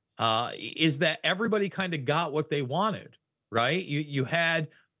report, is that everybody kind of got what they wanted, right? You had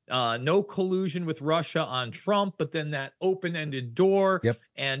no collusion with Russia on Trump, but then that open-ended door. Yep.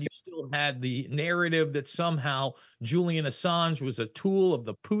 And you still had the narrative that somehow Julian Assange was a tool of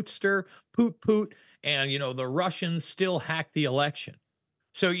the pootster, poot, and the Russians still hacked the election.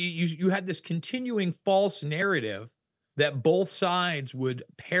 So you had this continuing false narrative that both sides would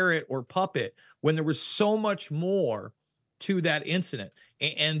parrot or puppet when there was so much more to that incident.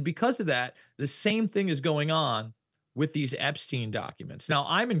 And because of that, the same thing is going on with these Epstein documents. Now,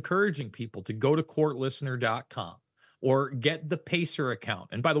 I'm encouraging people to go to courtlistener.com or get the Pacer account.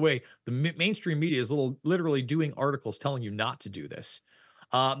 And by the way, the mainstream media is literally doing articles telling you not to do this.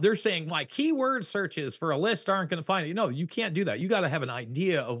 They're saying my keyword searches for a list aren't going to find it. No, you can't do that. You got to have an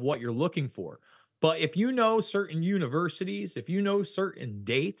idea of what you're looking for. But if you know certain universities, if you know certain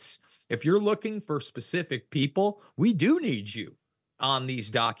dates, if you're looking for specific people, we do need you on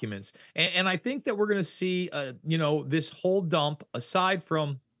these documents. And I think that we're going to see, this whole dump, aside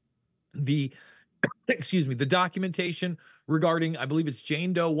from the, the documentation regarding, I believe it's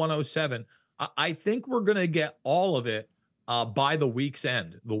Jane Doe 107. I think we're going to get all of it by the week's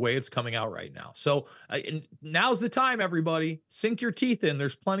end, the way it's coming out right now. So now's the time, everybody. Sink your teeth in.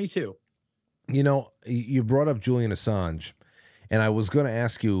 There's plenty too. You brought up Julian Assange, and I was going to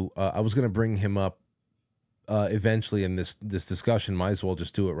ask you, I was going to bring him up eventually in this discussion. Might as well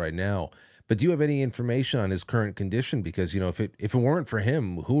just do it right now. But do you have any information on his current condition? Because, if it weren't for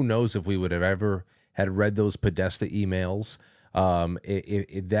him, who knows if we would have ever had read those Podesta emails.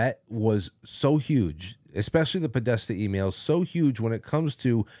 That was so huge, especially the Podesta emails, so huge when it comes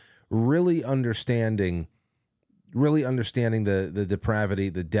to really understanding the depravity,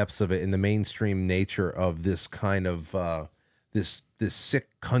 the depths of it, and the mainstream nature of this kind of this sick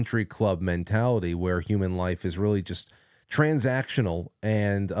country club mentality where human life is really just transactional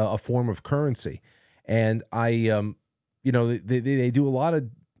and a form of currency. And they do a lot of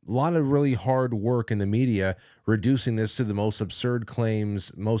really hard work in the media, reducing this to the most absurd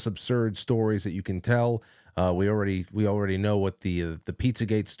claims, most absurd stories that you can tell. We already know what the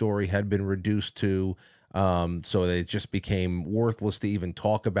Pizzagate story had been reduced to. So it just became worthless to even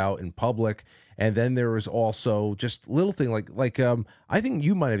talk about in public. And then there was also just little thing like I think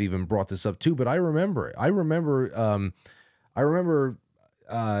you might have even brought this up too, but I remember it. I remember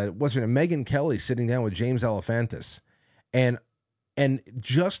what's her name, Megyn Kelly sitting down with James Alefantis, and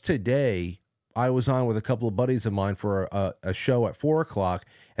just today I was on with a couple of buddies of mine for a show at 4:00,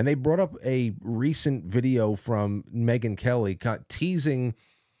 and they brought up a recent video from Megyn Kelly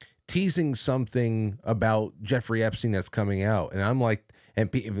teasing something about Jeffrey Epstein that's coming out. And I'm like, and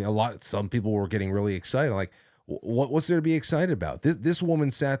some people were getting really excited. Like, what's there to be excited about? This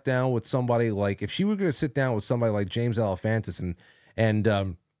woman sat down with somebody, like, if she were going to sit down with somebody like James Alefantis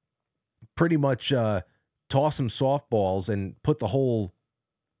and pretty much toss some softballs and put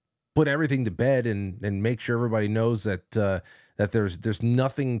everything to bed and make sure everybody knows that there's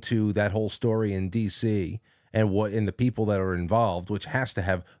nothing to that whole story in DC and the people that are involved, which has to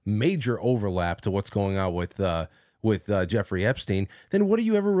have major overlap to what's going on with Jeffrey Epstein, then what are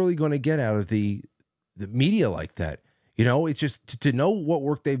you ever really going to get out of the media like that? It's just to know what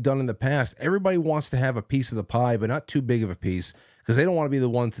work they've done in the past. Everybody wants to have a piece of the pie, but not too big of a piece, because they don't want to be the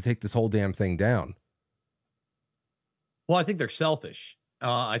ones to take this whole damn thing down. Well, I think they're selfish.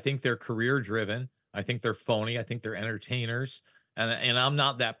 I think they're career driven. I think they're phony. I think they're entertainers. And I'm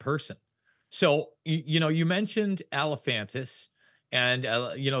not that person. So, you mentioned Alefantis and,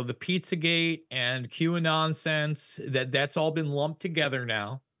 the Pizzagate and QAnon nonsense, that's all been lumped together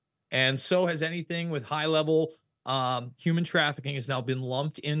now. And so has anything with high level human trafficking has now been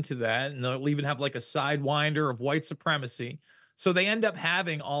lumped into that. And they'll even have like a sidewinder of white supremacy. So they end up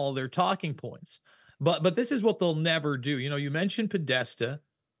having all of their talking points. But this is what they'll never do. You know, you mentioned Podesta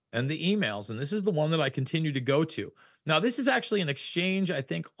and the emails, and this is the one that I continue to go to. Now, this is actually an exchange, I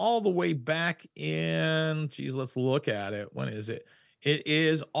think, all the way back in, geez, let's look at it. When is it? It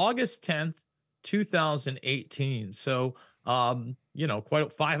is August 10th, 2018. So, you know,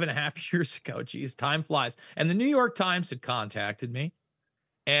 quite 5.5 years ago. Geez, time flies. And the New York Times had contacted me,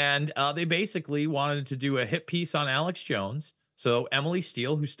 and they basically wanted to do a hit piece on Alex Jones. So Emily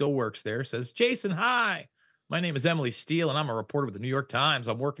Steele, who still works there, says, Jason, hi. My name is Emily Steele, and I'm a reporter with the New York Times.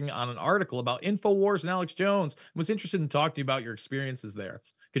 I'm working on an article about InfoWars and Alex Jones. I was interested in talking to you about your experiences there.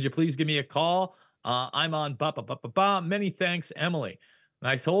 Could you please give me a call? I'm on Many thanks, Emily. And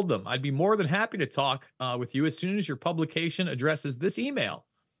I told them I'd be more than happy to talk with you as soon as your publication addresses this email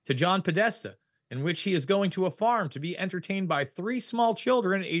to John Podesta, in which he is going to a farm to be entertained by 3 small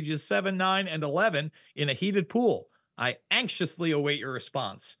children, ages 7, 9, and 11, in a heated pool. I anxiously await your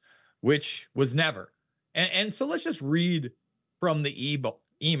response, which was never. And so let's just read from the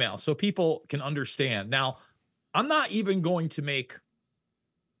email so people can understand. Now, I'm not even going to make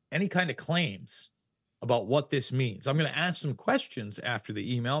any kind of claims about what this means. I'm going to ask some questions after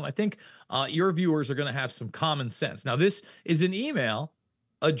the email, and I think your viewers are going to have some common sense. Now, this is an email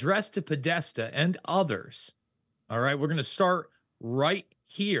addressed to Podesta and others. All right, we're going to start right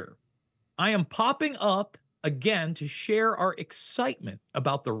here. I am popping up again to share our excitement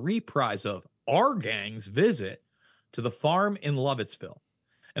about the reprise of our gang's visit to the farm in Lovettsville.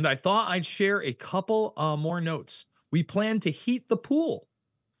 And I thought I'd share a couple more notes. We plan to heat the pool,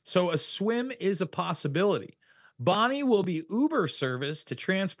 so a swim is a possibility. Bonnie will be Uber service to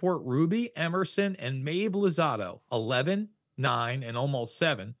transport Ruby, Emerson, and Maeve Lozado, 11, 9, and almost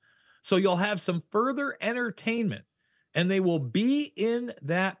 7. So you'll have some further entertainment, and they will be in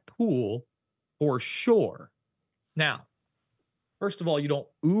that pool for sure. Now, first of all, you don't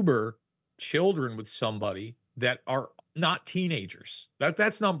Uber children with somebody that are not teenagers.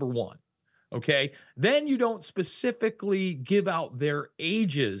 That's number one. Okay. Then you don't specifically give out their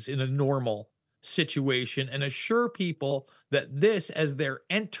ages in a normal situation and assure people that this, as their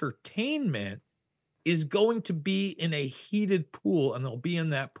entertainment, is going to be in a heated pool, and they'll be in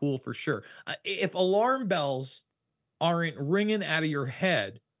that pool for sure. If alarm bells aren't ringing out of your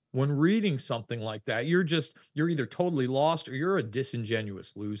head when reading something like that, you're either totally lost or you're a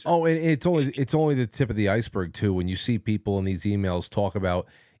disingenuous loser. Oh, and it's only the tip of the iceberg too. When you see people in these emails talk about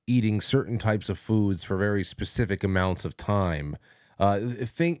eating certain types of foods for very specific amounts of time,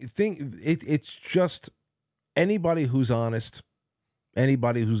 it's just anybody who's honest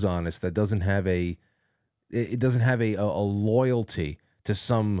that doesn't have a loyalty to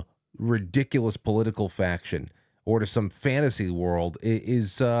some ridiculous political faction or to some fantasy world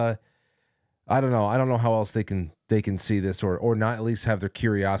is I don't know how else they can see this or not at least have their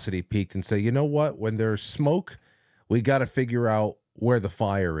curiosity piqued and say, you know what, when there's smoke, we got to figure out where the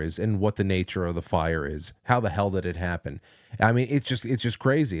fire is and what the nature of the fire is. How the hell did it happen? I mean, it's just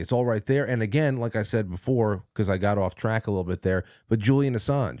crazy. It's all right there. And again, like I said before, because I got off track a little bit there, but Julian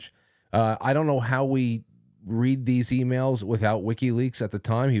Assange, I don't know how we read these emails without WikiLeaks at the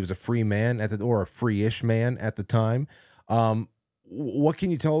time. He was a free man or a free-ish man at the time. What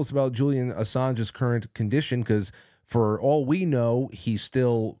can you tell us about Julian Assange's current condition? Because for all we know, he's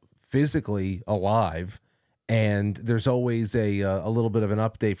still physically alive, and there's always a little bit of an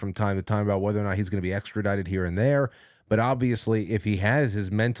update from time to time about whether or not he's going to be extradited here and there. But obviously, if he has his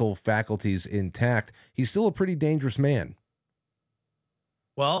mental faculties intact, he's still a pretty dangerous man.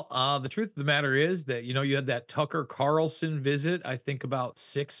 Well, the truth of the matter is that, you had that Tucker Carlson visit, I think about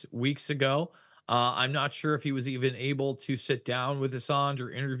 6 weeks ago. I'm not sure if he was even able to sit down with Assange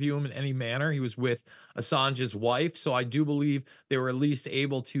or interview him in any manner. He was with Assange's wife, so I do believe they were at least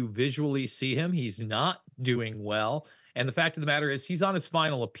able to visually see him. He's not doing well. And the fact of the matter is he's on his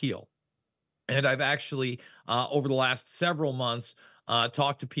final appeal. And I've actually, over the last several months,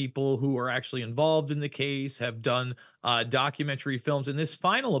 talked to people who are actually involved in the case, have done documentary films. And this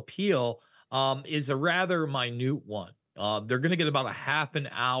final appeal is a rather minute one. They're going to get about a half an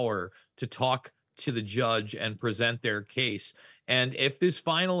hour to talk to the judge and present their case. And if this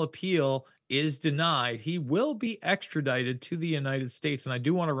final appeal is denied, he will be extradited to the United States. And I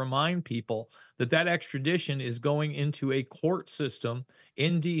do want to remind people that extradition is going into a court system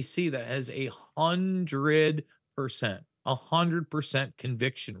in D.C. that has 100%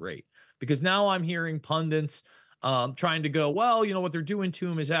 conviction rate. Because now I'm hearing pundits trying to go, well, what they're doing to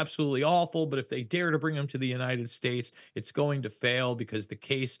him is absolutely awful, but if they dare to bring him to the United States, it's going to fail because the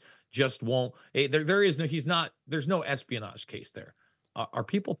case just won't. There's no espionage case there. Are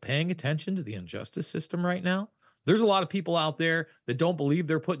people paying attention to the injustice system right now? There's a lot of people out there that don't believe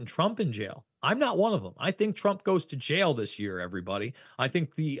they're putting Trump in jail. I'm not one of them. I think Trump goes to jail this year, everybody. I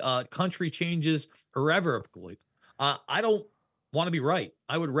think the country changes irrevocably. I don't want to be right.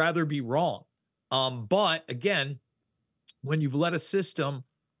 I would rather be wrong. But again, when you've let a system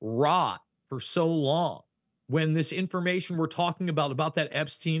rot for so long, when this information we're talking about that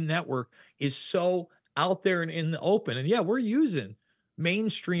Epstein network is so out there and in the open, and yeah, we're using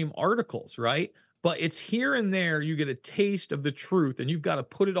mainstream articles, right? But it's here and there you get a taste of the truth, and you've got to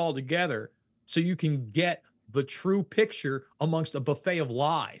put it all together so you can get the true picture amongst a buffet of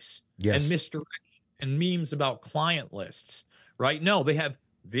lies and misdirection and memes about client lists, right? No, they have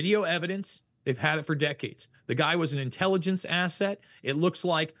video evidence. They've had it for decades. The guy was an intelligence asset. It looks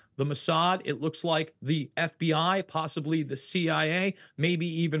like the Mossad. It looks like the FBI, possibly the CIA, maybe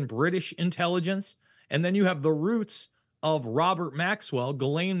even British intelligence. And then you have the roots of Robert Maxwell,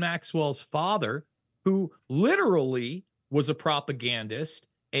 Ghislaine Maxwell's father, who literally was a propagandist,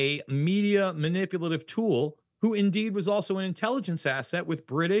 a media manipulative tool, who indeed was also an intelligence asset with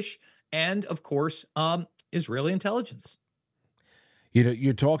British and, of course, Israeli intelligence.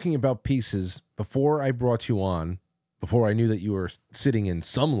 You're talking about pieces. Before I brought you on, before I knew that you were sitting in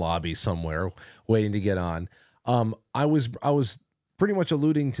some lobby somewhere waiting to get on, I was pretty much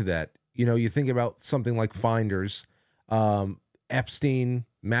alluding to that. You think about something like Finders, Epstein,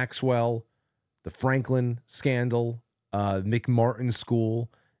 Maxwell, the Franklin scandal, McMartin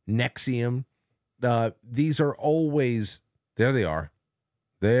School, Nexium. These are always, there they are.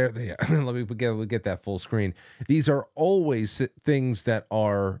 There they are. Let me get that full screen. These are always things that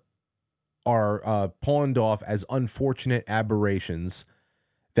are pawned off as unfortunate aberrations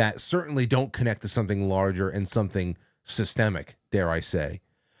that certainly don't connect to something larger and something systemic, dare I say.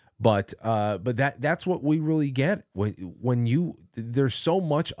 But that's what we really get when there's so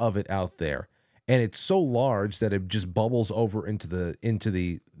much of it out there, and it's so large that it just bubbles over into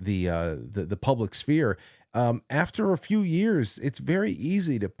the public sphere. After a few years, it's very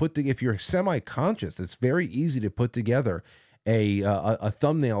easy to if you're semi-conscious, it's very easy to put together a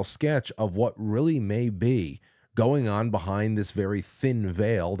thumbnail sketch of what really may be going on behind this very thin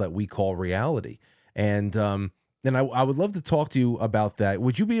veil that we call reality. And I would love to talk to you about that.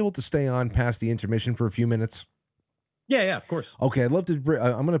 Would you be able to stay on past the intermission for a few minutes? Yeah, of course. Okay, I'd love to.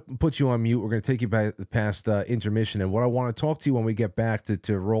 I'm going to put you on mute. We're going to take you past intermission, and what I want to talk to you when we get back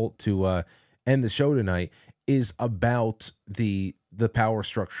to end the show tonight is about the power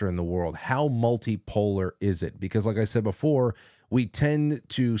structure in the world. How multipolar is it? Because, like I said before, we tend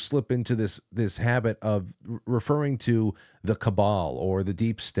to slip into this habit of referring to the cabal or the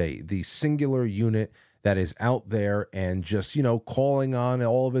deep state, the singular unit that is out there, and just calling on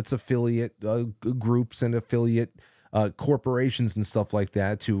all of its affiliate groups and affiliate corporations and stuff like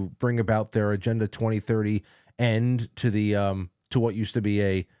that to bring about their Agenda 2030 end to what used to be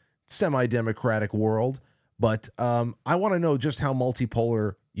a semi-democratic world. But I want to know just how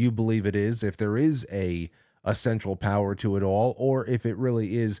multipolar you believe it is, if there is a central power to it all, or if it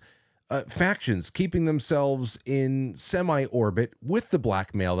really is factions keeping themselves in semi-orbit with the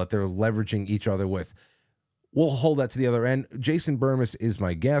blackmail that they're leveraging each other with. We'll hold that to the other end. Jason Bermas is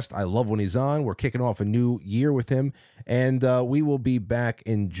my guest. I love when he's on. We're kicking off a new year with him, and we will be back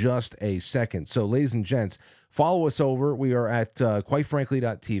in just a second. So, ladies and gents, follow us over. We are at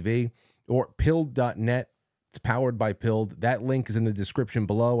quitefrankly.tv or pilled.net. It's powered by Pilled. That link is in the description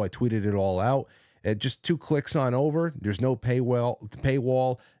below. I tweeted it all out. Just 2 clicks on over. There's no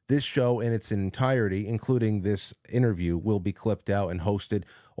paywall. This show in its entirety, including this interview, will be clipped out and hosted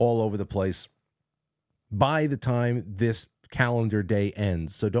all over the place by the time this calendar day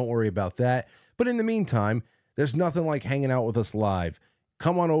ends. So don't worry about that. But in the meantime, there's nothing like hanging out with us live.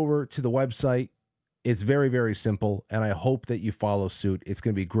 Come on over to the website. It's very, very simple, and I hope that you follow suit. It's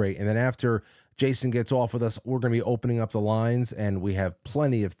going to be great. And then after Jason gets off with us, we're going to be opening up the lines, and we have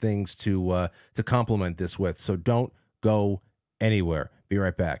plenty of things to complement this with. So don't go anywhere. Be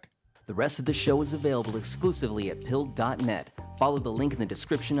right back. The rest of the show is available exclusively at pilled.net. Follow the link in the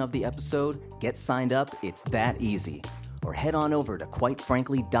description of the episode, get signed up, it's that easy. Or head on over to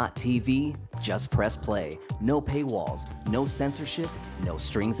quitefrankly.tv, just press play. No paywalls, no censorship, no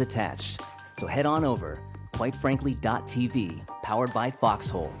strings attached. So head on over, quitefrankly.tv, powered by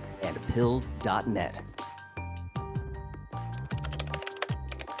Foxhole, and pilled.net.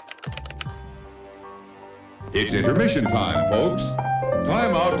 It's intermission time, folks.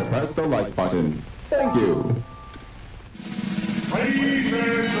 Time out to press the like button. Thank you. Ladies and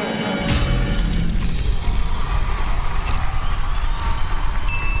gentlemen.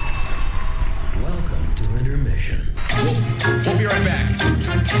 Welcome to intermission. We'll be right back.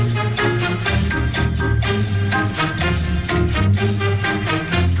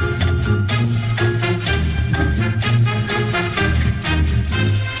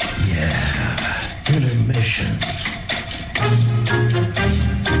 Yeah, intermission.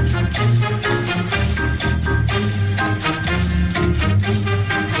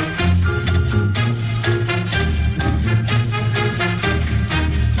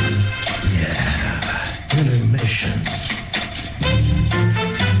 Yeah, intermission.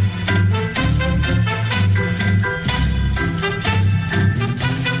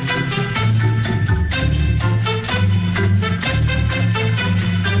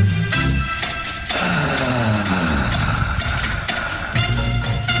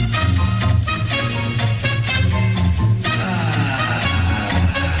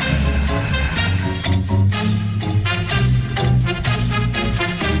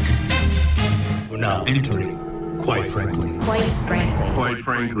 We're now entering, quite frankly. Quite frankly. Quite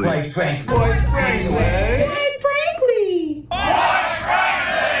frankly. Quite frankly. Quite frankly.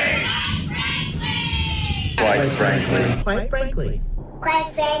 Quite frankly. Quite frankly. Quite frankly.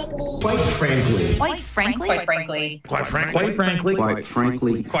 Quite frankly. Quite frankly. Quite frankly. Quite frankly. Quite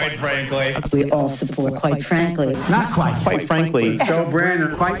frankly. Quite frankly. We all support quite frankly. Not quite. Quite frankly, Joe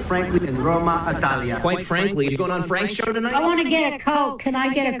Brandon. quite frankly, in Roma, Italia. Quite frankly, you going on Frank's show tonight? I want to get a Coke. Can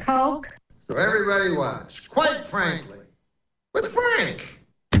I get a Coke? So everybody watch, quite frankly, with Frank.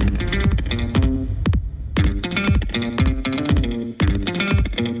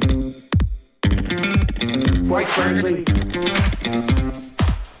 Quite frankly.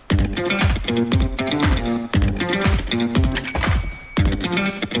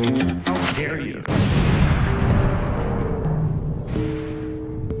 How dare you?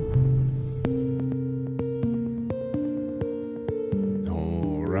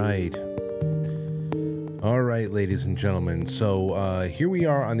 All right, ladies and gentlemen. So here we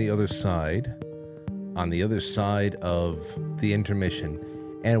are on the other side of the intermission.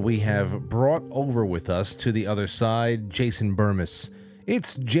 And we have brought over with us to the other side, Jason Bermas.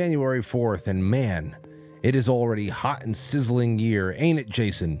 It's January 4th, and man, it is already hot and sizzling year, ain't it,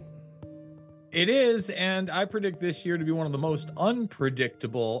 Jason? It is, and I predict this year to be one of the most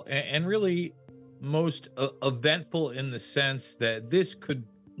unpredictable and really most eventful in the sense that this could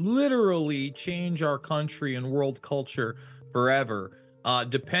literally change our country and world culture forever,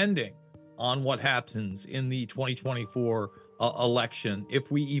 depending on what happens in the 2024 election,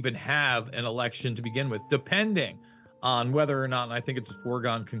 if we even have an election to begin with, depending on whether or not, and I think it's a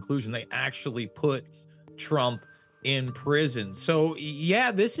foregone conclusion, they actually put Trump in prison. So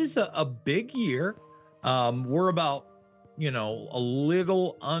yeah, this is a big year. We're about, a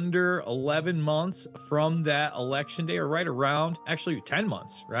little under 11 months from that election day, or right around, actually 10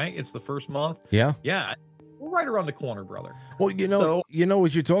 months, right? It's the first month. Yeah. Yeah. We're right around the corner, brother. Well, you know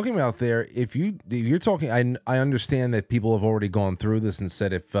what you're talking about there. If you're talking, I understand that people have already gone through this and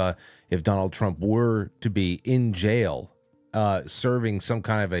said if Donald Trump were to be in jail, serving some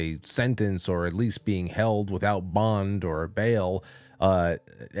kind of a sentence, or at least being held without bond or bail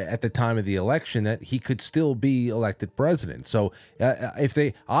at the time of the election, that he could still be elected president. So if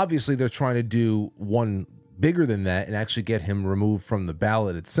they're trying to do one bigger than that and actually get him removed from the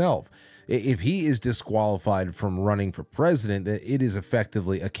ballot itself. If he is disqualified from running for president, it is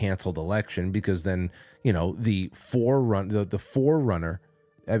effectively a canceled election, because then, the forerunner,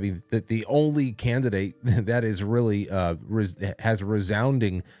 I mean, the only candidate that is really has a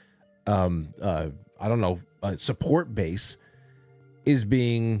resounding, support base, is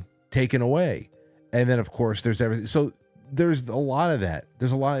being taken away. And then, of course, there's everything. So there's a lot of that.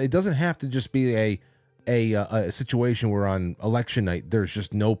 There's a lot. It doesn't have to just be a situation where on election night there's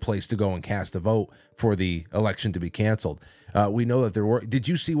just no place to go and cast a vote for the election to be canceled. We know that there were. Did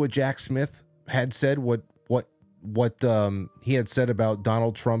you see what Jack Smith had said? What he had said about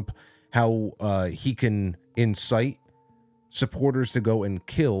Donald Trump? How he can incite supporters to go and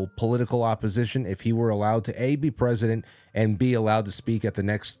kill political opposition if he were allowed to A, be president, and B, allowed to speak at the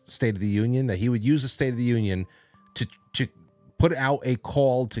next State of the Union. That he would use the State of the Union to put out a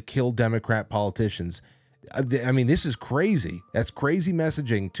call to kill Democrat politicians. I mean, this is crazy. That's crazy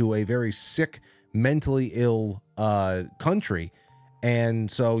messaging to a very sick, mentally ill country. And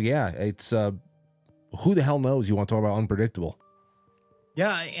so, yeah, it's who the hell knows? You want to talk about unpredictable.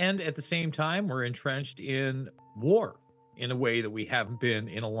 Yeah, and at the same time, we're entrenched in war in a way that we haven't been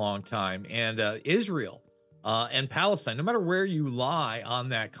in a long time. And Israel and Palestine, no matter where you lie on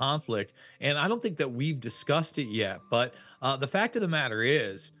that conflict. And I don't think that we've discussed it yet, but the fact of the matter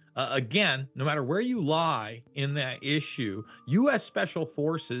is, again, no matter where you lie in that issue, U.S. Special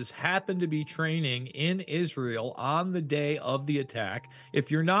Forces happen to be training in Israel on the day of the attack.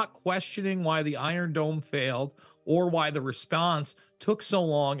 If you're not questioning why the Iron Dome failed or why the response took so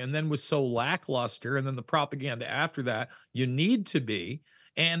long and then was so lackluster, and then the propaganda after that, you need to be.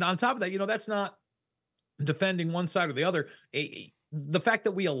 And on top of that, that's not defending one side or the other. The fact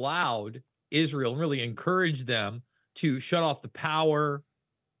that we allowed Israel and really encouraged them to shut off the power,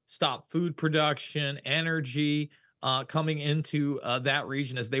 stop food production, energy coming into that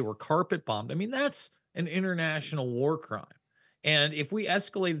region as they were carpet bombed. I mean, that's an international war crime. And if we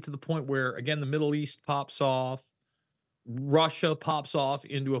escalate it to the point where, again, the Middle East pops off, Russia pops off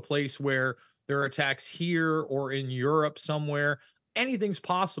into a place where there are attacks here or in Europe somewhere, anything's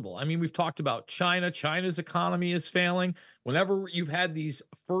possible. I mean, we've talked about China. China's economy is failing. Whenever you've had these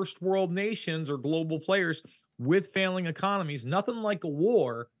first world nations or global players with failing economies, nothing like a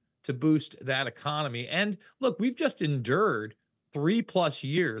war to boost that economy. And look, we've just endured 3+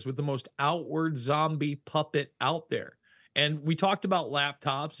 years with the most outward zombie puppet out there. And we talked about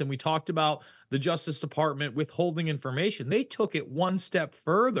laptops, and we talked about the Justice Department withholding information. They took it one step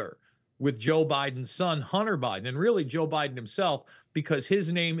further with Joe Biden's son, Hunter Biden, and really Joe Biden himself, because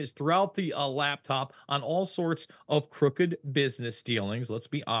his name is throughout the laptop on all sorts of crooked business dealings. Let's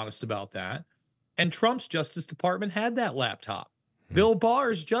be honest about that. And Trump's Justice Department had that laptop. Bill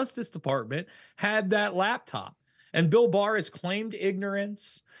Barr's Justice Department had that laptop. And Bill Barr has claimed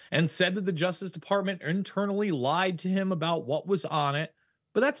ignorance and said that the Justice Department internally lied to him about what was on it.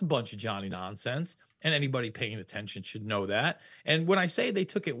 But that's a bunch of Johnny nonsense. And anybody paying attention should know that. And when I say they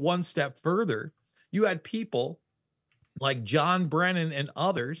took it one step further, you had people like John Brennan and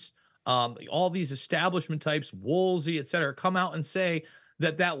others, all these establishment types, Woolsey, et cetera, come out and say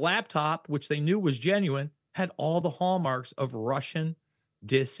that that laptop, which they knew was genuine, had all the hallmarks of Russian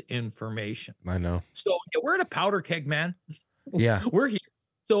disinformation. I know. So we're at a powder keg, man. Yeah. We're here.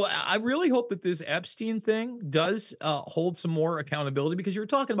 So I really hope that this Epstein thing does hold some more accountability, because you're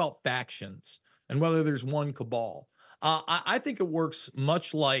talking about factions and whether there's one cabal. I think it works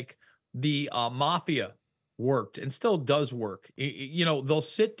much like the mafia worked and still does work. They'll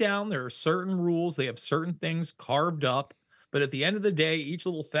sit down. There are certain rules. They have certain things carved up. But at the end of the day, each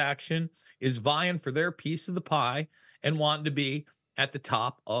little faction is vying for their piece of the pie and wanting to be at the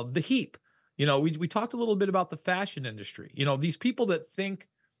top of the heap. We talked a little bit about the fashion industry. These people that think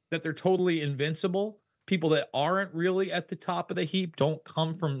that they're totally invincible, people that aren't really at the top of the heap, don't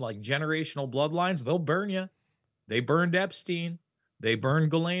come from like generational bloodlines, they'll burn you. They burned Epstein. They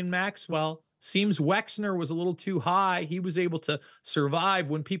burned Ghislaine Maxwell. Seems Wexner was a little too high. He was able to survive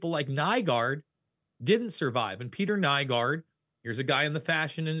when people like Nygaard didn't survive. And Peter Nygaard, here's a guy in the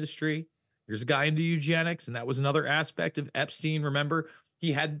fashion industry. Here's a guy into eugenics. And that was another aspect of Epstein. Remember,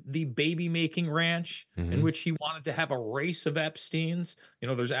 he had the baby making ranch in which he wanted to have a race of Epsteins.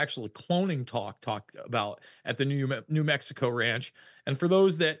 There's actually cloning talked about at the New Mexico ranch. And for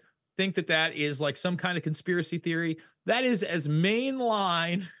those that think that that is like some kind of conspiracy theory, that is as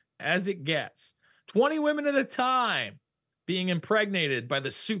mainline as it gets. 20 women at a time being impregnated by the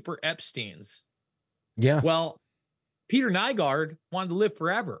super Epsteins. Yeah. Well, Peter Nygaard wanted to live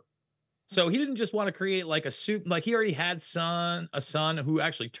forever. So he didn't just want to create like a soup. Like he already had a son who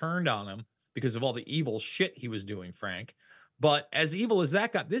actually turned on him because of all the evil shit he was doing, Frank. But as evil as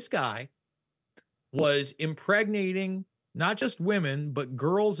that got, this guy was impregnating not just women, but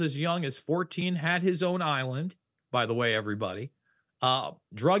girls as young as 14, had his own island, by the way, everybody,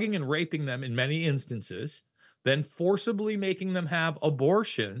 drugging and raping them in many instances, then forcibly making them have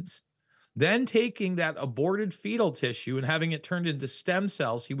abortions, then taking that aborted fetal tissue and having it turned into stem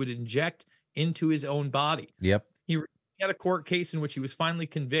cells he would inject into his own body. Yep. He had a court case in which he was finally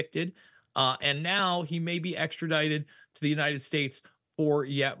convicted, and now he may be extradited to the United States for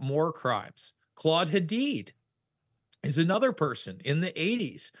yet more crimes. Claude Hadid is another person in the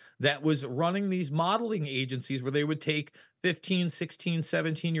 80s that was running these modeling agencies where they would take 15, 16,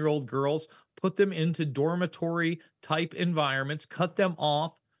 17-year-old girls, put them into dormitory type environments, cut them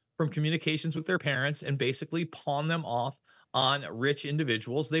off from communications with their parents, and basically pawn them off on rich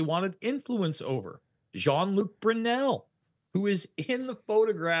individuals they wanted influence over. Jean-Luc Brunel, who is in the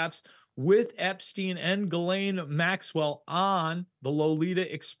photographs with Epstein and Ghislaine Maxwell on the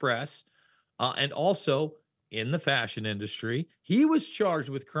Lolita Express, and also in the fashion industry. He was charged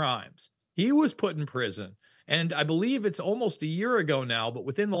with crimes. He was put in prison. And I believe it's almost a year ago now, but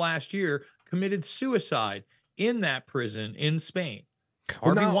within the last year, committed suicide in that prison in Spain.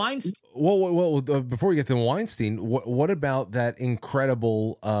 Harvey Weinstein. Well, before we get to Weinstein, what about that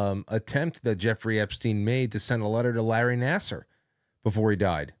incredible attempt that Jeffrey Epstein made to send a letter to Larry Nassar before he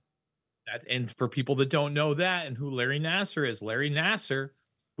died? And for people that don't know that and who Larry Nassar is, Larry Nassar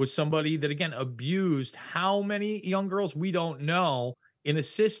was somebody that, again, abused how many young girls we don't know in a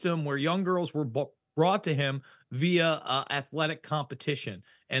system where young girls were brought to him via athletic competition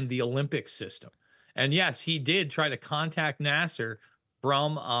and the Olympic system. And yes, he did try to contact Nassar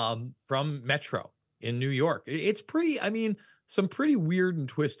from Metro in New York. It's pretty, I mean, some pretty weird and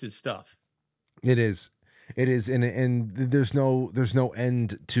twisted stuff. It is. It is, and there's no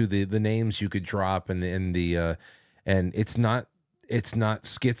end to the names you could drop, and it's not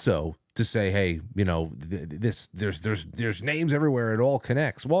schizo to say, hey, you know, there's names everywhere. It all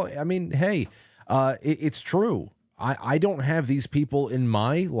connects. Well, I mean, hey, it's true. I don't have these people in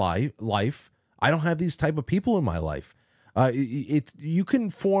my life. I don't have these type of people in my life. You can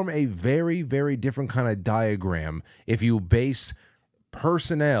form a very, very different kind of diagram if you base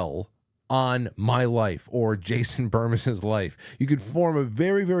personnel on my life or Jason Bermas's life. You could form a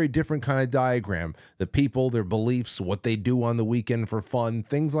very, very different kind of diagram. The people, their beliefs, what they do on the weekend for fun,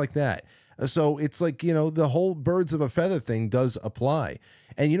 things like that. So it's like, you know, the whole birds of a feather thing does apply.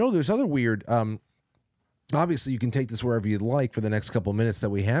 And, you know, there's other weird, obviously you can take this wherever you'd like for the next couple of minutes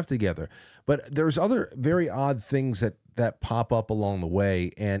that we have together, but there's other very odd things that pop up along the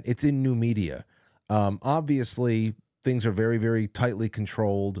way, and it's in new media. Obviously, things are very, very tightly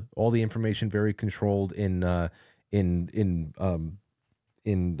controlled. All the information very controlled in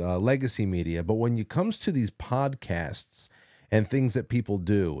legacy media. But when it comes to these podcasts and things that people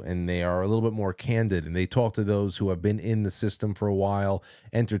do, and they are a little bit more candid, and they talk to those who have been in the system for a while,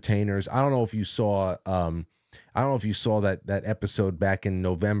 entertainers. I don't know if you saw that episode back in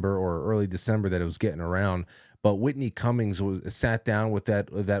November or early December that it was getting around. But Whitney Cummings sat down with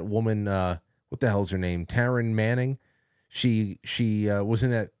that woman. What the hell's her name? Taryn Manning. She was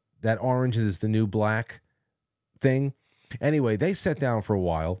in that Orange is the New Black thing. Anyway, they sat down for a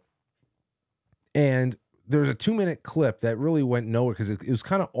while, and there's a 2-minute clip that really went nowhere because it was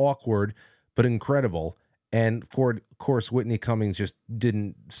kind of awkward but incredible. And of course, Whitney Cummings just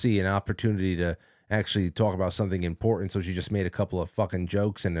didn't see an opportunity to actually talk about something important, so she just made a couple of fucking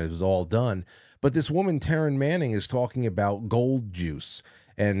jokes and it was all done. But this woman, Taryn Manning, is talking about gold juice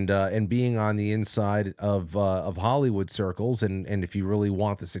and being on the inside of Hollywood circles, and if you really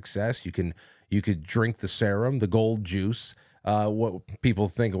want the success, you could drink the serum, the gold juice. What people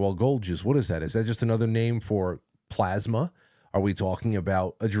think, well, gold juice, what is that? Is that just another name for plasma? Are we talking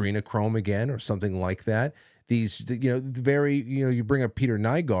about adrenochrome again or something like that? These, you bring up Peter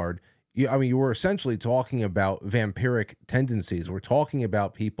Nygard. You were essentially talking about vampiric tendencies. We're talking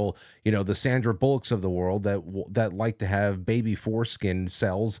about people, the Sandra Bullocks of the world that like to have baby foreskin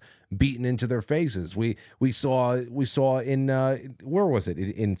cells beaten into their faces. We saw in where was it,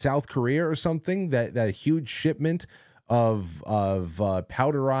 in South Korea or something, that huge shipment of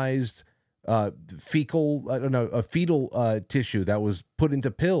powderized fetal tissue that was put into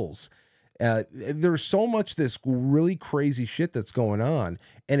pills. There's so much this really crazy shit that's going on,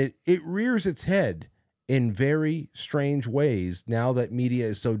 and it rears its head in very strange ways now that media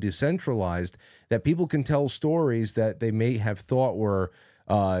is so decentralized that people can tell stories that they may have thought were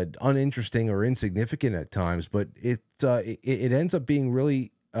uninteresting or insignificant at times, but it ends up being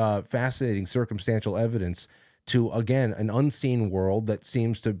really fascinating circumstantial evidence to, again, an unseen world that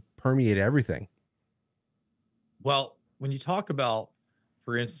seems to permeate everything. Well, when you talk about,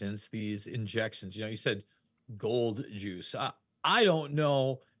 for instance, these injections, you said gold juice. I don't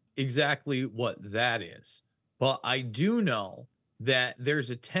know exactly what that is, but I do know that there's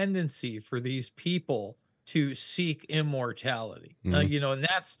a tendency for these people to seek immortality, and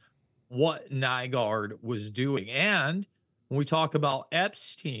that's what Nygaard was doing. And when we talk about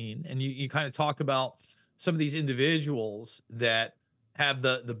Epstein, and you kind of talk about some of these individuals that have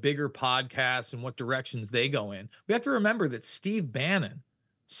the bigger podcasts and what directions they go in, we have to remember that Steve Bannon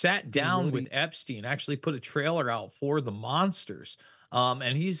sat down with Epstein, actually put a trailer out for The Monsters.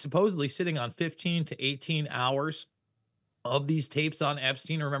 And he's supposedly sitting on 15 to 18 hours of these tapes on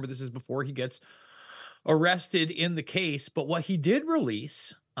Epstein. Remember, this is before he gets arrested in the case. But what he did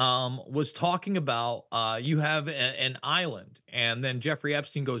release was talking about you have an island, and then Jeffrey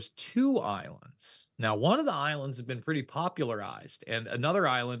Epstein goes 2 islands. Now, one of the islands has been pretty popularized, and another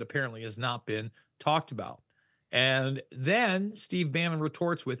island apparently has not been talked about. And then Steve Bannon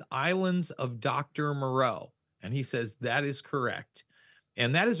retorts with Islands of Dr. Moreau. And he says that is correct.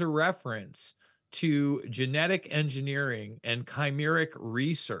 And that is a reference to genetic engineering and chimeric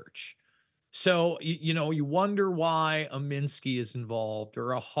research. So, you wonder why a Minsky is involved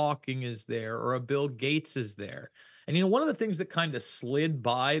or a Hawking is there or a Bill Gates is there. And, one of the things that kind of slid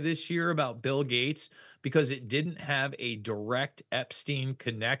by this year about Bill Gates, because it didn't have a direct Epstein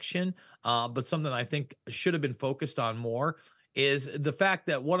connection, but something I think should have been focused on more, is the fact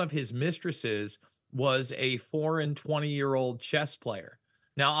that one of his mistresses was a foreign 20-year-old chess player.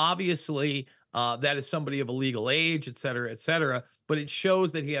 Now, obviously, that is somebody of a legal age, et cetera, et cetera. But it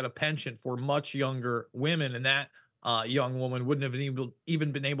shows that he had a penchant for much younger women, and that young woman wouldn't have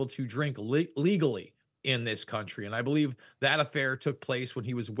even been able to drink legally in this country. And I believe that affair took place when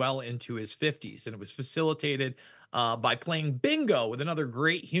he was well into his 50s, and it was facilitated by playing bingo with another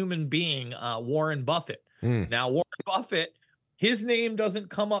great human being, Warren Buffett. Now, Warren Buffett, his name doesn't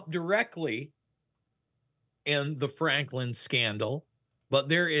come up directly in the Franklin scandal. But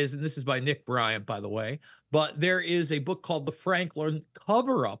there is, and this is by Nick Bryant, by the way, but there is a book called The Franklin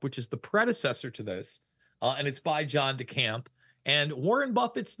Cover-Up, which is the predecessor to this, and it's by John DeCamp. And Warren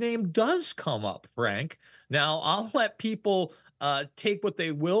Buffett's name does come up, Frank. Now, I'll let people take what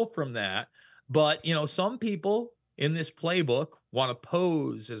they will from that. But, some people in this playbook want to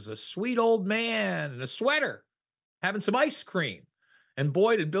pose as a sweet old man in a sweater, having some ice cream. And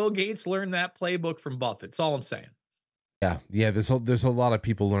boy, did Bill Gates learn that playbook from Buffett. That's all I'm saying. Yeah. There's a lot of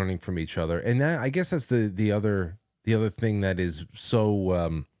people learning from each other, and that, I guess that's the other thing that is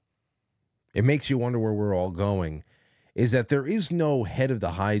so it makes you wonder where we're all going, is that there is no head of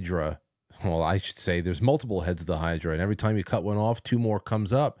the Hydra. Well, I should say there's multiple heads of the Hydra, and every time you cut one off, two more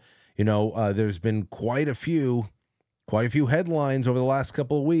comes up. There's been quite a few headlines over the last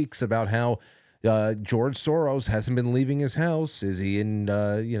couple of weeks about how George Soros hasn't been leaving his house. Is he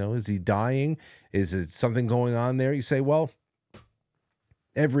is he dying? Is it something going on there? You say, well,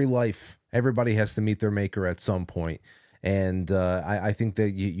 everybody has to meet their maker at some point. And I think that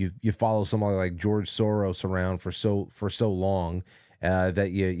you follow somebody like George Soros around for so long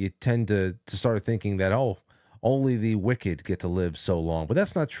that you tend to start thinking that, only the wicked get to live so long. But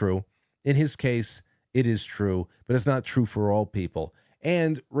that's not true. In his case, it is true, but it's not true for all people.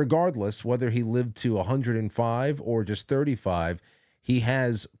 And regardless, whether he lived to 105 or just 35, he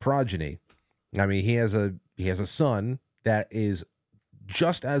has progeny. I mean, he has a son that is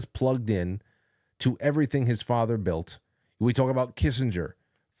just as plugged in to everything his father built. We talk about Kissinger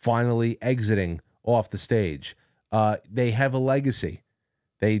finally exiting off the stage. They have a legacy.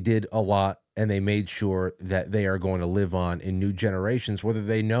 They did a lot, and they made sure that they are going to live on in new generations, whether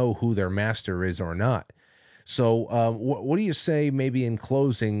they know who their master is or not. So what do you say, maybe in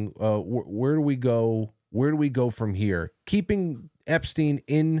closing, where do we go? Where do we go from here? Keeping Epstein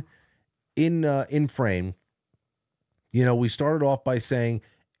in frame. We started off by saying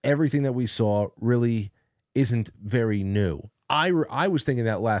everything that we saw really isn't very new. I was thinking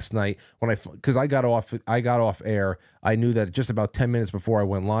that last night because I got off air. I knew that just about 10 minutes before I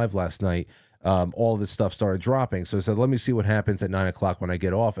went live last night, all this stuff started dropping. So I said, let me see what happens at 9:00 when I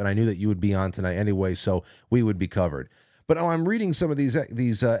get off. And I knew that you would be on tonight anyway, so we would be covered. But I'm reading some of these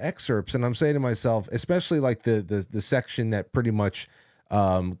excerpts, and I'm saying to myself, especially like the section that pretty much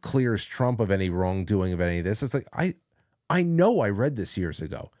clears Trump of any wrongdoing of any of this. It's like, I know I read this years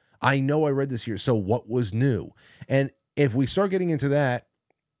ago. So what was new? And if we start getting into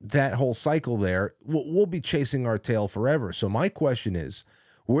that whole cycle there, we'll be chasing our tail forever. So my question is,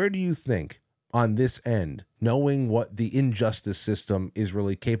 where do you think on this end, knowing what the injustice system is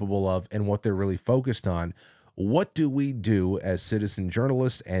really capable of and what they're really focused on, what do we do as citizen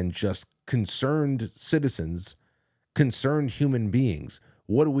journalists and just concerned citizens, concerned human beings?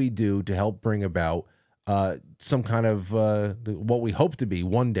 What do we do to help bring about some kind of what we hope to be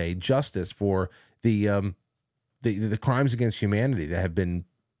one day justice for the crimes against humanity that have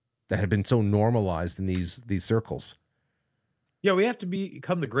been so normalized in these circles? Yeah, we have to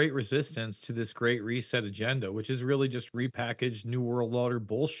become the great resistance to this great reset agenda, which is really just repackaged New World Order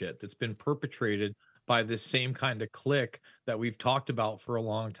bullshit that's been perpetrated by this same kind of clique that we've talked about for a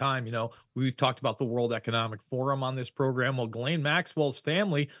long time. We've talked about the World Economic Forum on this program. Well, Ghislaine Maxwell's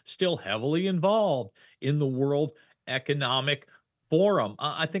family still heavily involved in the World Economic Forum.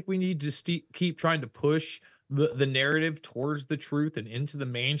 I think we need to keep trying to push the narrative towards the truth and into the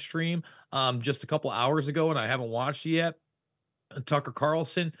mainstream. Just a couple hours ago, and I haven't watched it yet, Tucker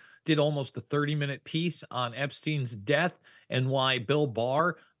Carlson did almost a 30-minute piece on Epstein's death and why Bill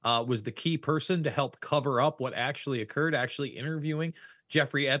Barr was the key person to help cover up what actually occurred, actually interviewing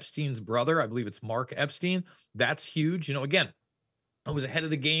Jeffrey Epstein's brother. I believe it's Mark Epstein. That's huge. Again, I was ahead of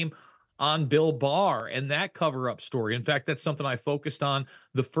the game on Bill Barr and that cover-up story. In fact, that's something I focused on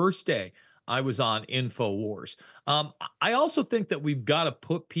the first day I was on InfoWars. I also think that we've got to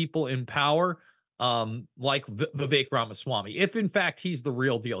put people in power like Vivek Ramaswamy, if in fact he's the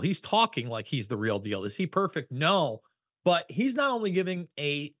real deal. He's talking like he's the real deal. Is he perfect? No. But he's not only giving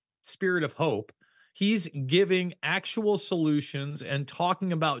a spirit of hope, he's giving actual solutions and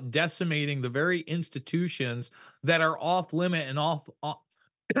talking about decimating the very institutions that are off limit and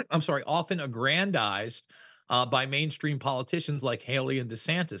often aggrandized by mainstream politicians like Haley and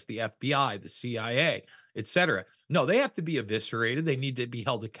DeSantis, the FBI, the CIA, etc. No, they have to be eviscerated. They need to be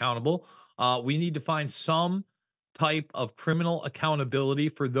held accountable. We need to find some type of criminal accountability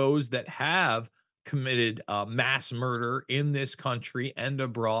for those that have committed mass murder in this country and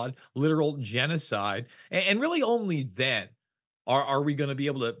abroad, literal genocide. And really only then are we going to be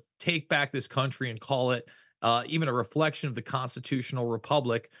able to take back this country and call it even a reflection of the constitutional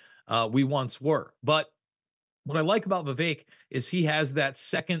republic we once were. But what I like about Vivek is he has that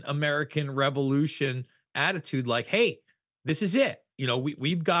second American Revolution attitude, like, hey, this is it.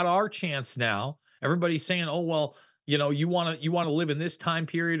 We've got our chance now. Everybody's saying, oh, well, you want to live in this time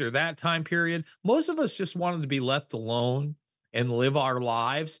period or that time period. Most of us just wanted to be left alone and live our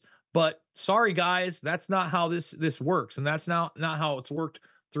lives. But sorry, guys, that's not how this works. And that's not how it's worked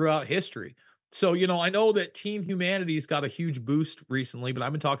throughout history. So, I know that Team Humanity's got a huge boost recently, but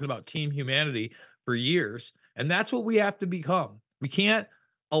I've been talking about Team Humanity for years. And that's what we have to become. We can't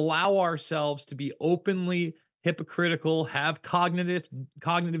allow ourselves to be openly hypocritical, have cognitive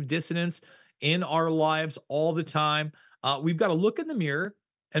dissonance in our lives all the time. We've got to look in the mirror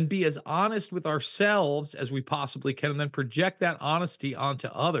and be as honest with ourselves as we possibly can, and then project that honesty onto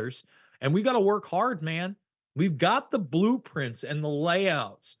others. And we've got to work hard, man. We've got the blueprints and the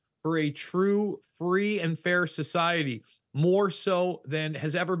layouts for a true, free, and fair society, more so than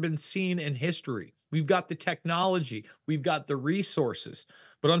has ever been seen in history. We've got the technology, we've got the resources.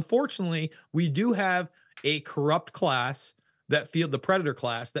 But unfortunately, we do have a corrupt class the predator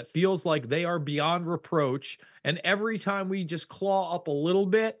class that feels like they are beyond reproach. And every time we just claw up a little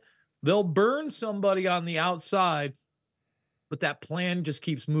bit, they'll burn somebody on the outside. But that plan just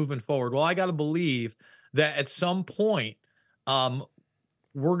keeps moving forward. Well, I got to believe that at some point,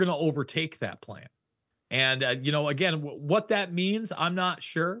 we're going to overtake that plan. And, again, what that means, I'm not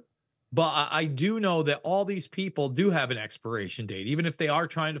sure. But I do know that all these people do have an expiration date, even if they are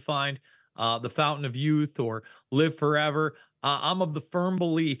trying to find the fountain of youth or live forever. I'm of the firm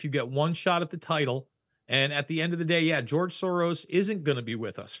belief you get one shot at the title. And at the end of the day, yeah, George Soros isn't going to be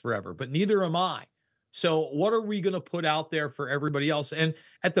with us forever, but neither am I. So what are we going to put out there for everybody else? And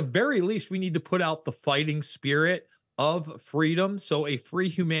at the very least, we need to put out the fighting spirit of freedom. So a free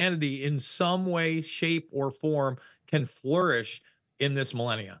humanity in some way, shape, or form can flourish in this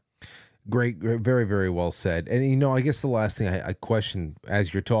millennia. Great, very, very well said. And, I guess the last thing I question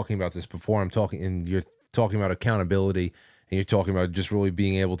as you're talking about this before, you're talking about accountability, and you're talking about just really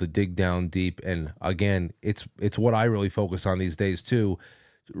being able to dig down deep. And again, it's what I really focus on these days too,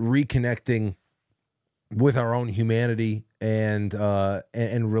 reconnecting with our own humanity and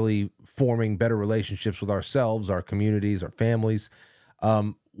really forming better relationships with ourselves, our communities, our families.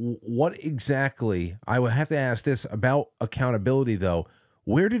 What exactly, I would have to ask this about accountability though,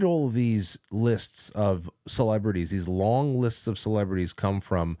 where did all of these lists of celebrities, these long lists of celebrities come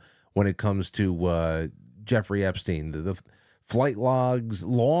from when it comes to Jeffrey Epstein, the flight logs,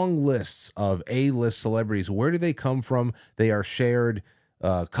 long lists of A-list celebrities? Where do they come from? They are shared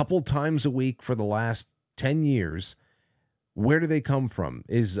a couple times a week for the last 10 years. Where do they come from?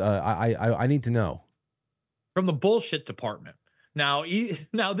 I need to know. From the bullshit department. Now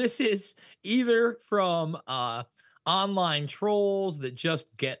this is either from online trolls that just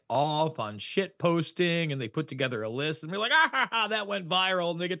get off on shit posting and they put together a list and we're like, that went viral,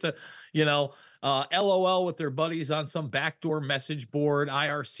 and they get to, LOL with their buddies on some backdoor message board,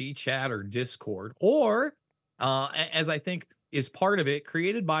 IRC chat or Discord, or as I think is part of it,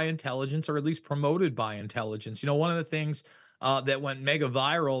 created by intelligence, or at least promoted by intelligence. One of the things that went mega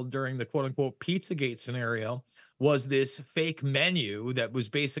viral during the quote unquote Pizzagate scenario was this fake menu that was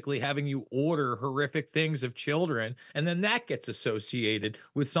basically having you order horrific things of children. And then that gets associated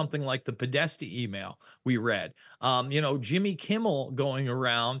with something like the Podesta email we read. Jimmy Kimmel going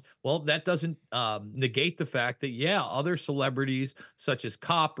around. Well, that doesn't negate the fact that, yeah, other celebrities such as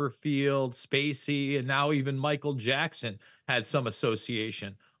Copperfield, Spacey, and now even Michael Jackson had some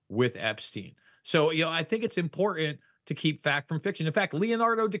association with Epstein. So, I think it's important to keep fact from fiction. In fact,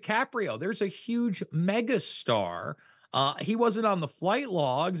 Leonardo DiCaprio, there's a huge mega star. He wasn't on the flight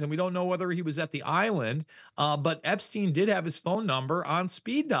logs, and we don't know whether he was at the island, but Epstein did have his phone number on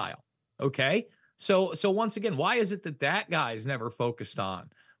speed dial. Okay. So once again, why is it that guy is never focused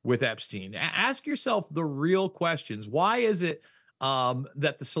on? with Epstein. Ask yourself the real questions. Why is it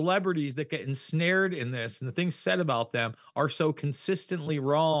that the celebrities that get ensnared in this and the things said about them are so consistently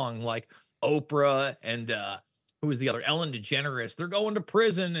wrong? Like Oprah and who was the other? Ellen DeGeneres. They're going to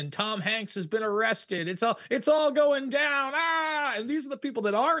prison, and Tom Hanks has been arrested. It's all going down. And these are the people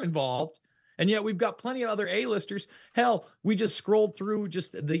that are involved. And yet we've got plenty of other A-listers. Hell, we just scrolled through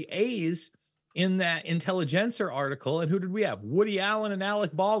just the A's in that Intelligencer article. And who did we have? Woody Allen and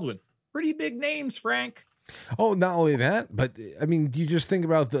Alec Baldwin. Pretty big names, Frank. Oh, not only that, but I mean, do you just think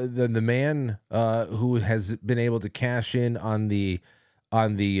about the man who has been able to cash in on the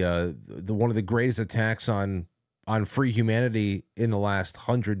one of the greatest attacks on free humanity in the last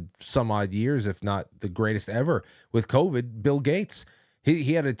 100 some odd years, if not the greatest ever, with COVID? Bill Gates.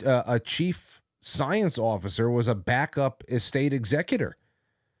 He had a chief science officer, was a backup estate executor.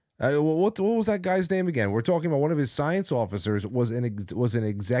 What was that guy's name again? We're talking about one of his science officers was an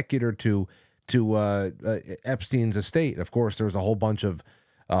executor to Epstein's estate. Of course, there was a whole bunch of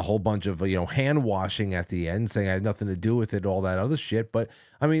hand washing at the end, saying I had nothing to do with it, all that other shit. But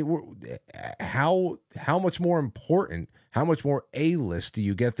I mean, how much more important, how much more A-list do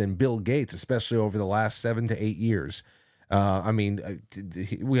you get than Bill Gates, especially over the last 7 to 8 years? I mean,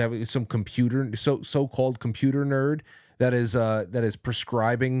 we have some so-called computer nerd that is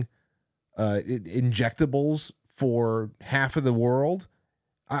prescribing injectables for half of the world.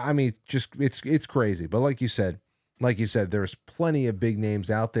 I mean, just it's crazy. But like you said, there's plenty of big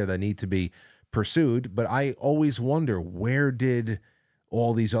names out there that need to be pursued. But I always wonder, where did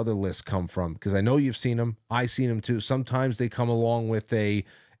all these other lists come from? Because I know you've seen them. I've seen them too. Sometimes they come along with a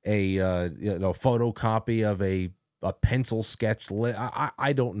photocopy of a pencil sketch list.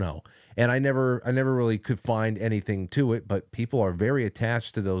 I don't know. And I never really could find anything to it, but people are very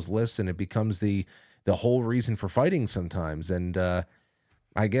attached to those lists, and it becomes the whole reason for fighting sometimes. And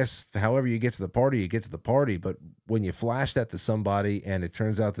I guess however you get to the party, you get to the party. But when you flash that to somebody and it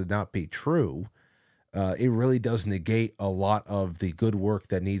turns out to not be true, it really does negate a lot of the good work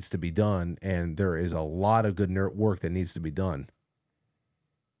that needs to be done. And there is a lot of good work that needs to be done.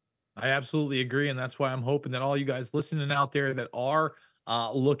 I absolutely agree. And that's why I'm hoping that all you guys listening out there that are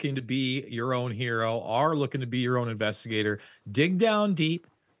looking to be your own hero, are looking to be your own investigator, dig down deep,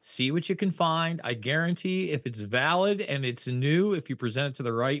 see what you can find. I guarantee if it's valid and it's new, if you present it to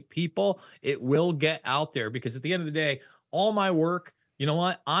the right people, it will get out there. Because at the end of the day, all my work, you know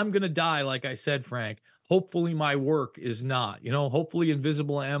what? I'm going to die, like I said, Frank. Hopefully my work is not. Hopefully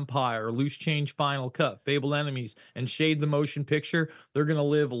Invisible Empire, Loose Change Final Cut, Fabled Enemies, and Shade the Motion Picture, they're going to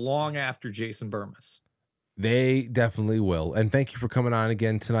live long after Jason Bermas. They definitely will. And thank you for coming on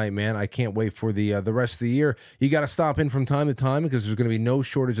again tonight, man. I can't wait for the rest of the year. You got to stop in from time to time because there's going to be no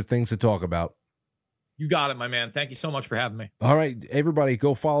shortage of things to talk about. You got it, my man. Thank you so much for having me. All right, everybody,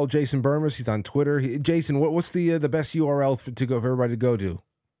 go follow Jason Bermas. He's on Twitter. Jason, what's the best URL for everybody to go to?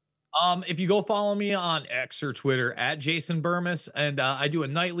 If you go follow me on X or Twitter at Jason Bermas, and I do a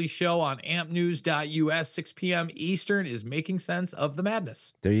nightly show on ampnews.us, 6 p.m. Eastern, is Making Sense of the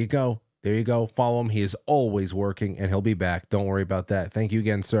Madness. There you go. Follow him. He is always working, and he'll be back. Don't worry about that. Thank you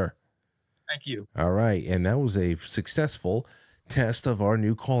again, sir. Thank you. All right, and that was a successful test of our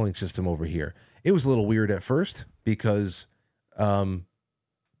new calling system over here. It was a little weird at first because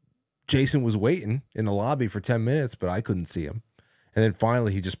Jason was waiting in the lobby for 10 minutes, but I couldn't see him. And then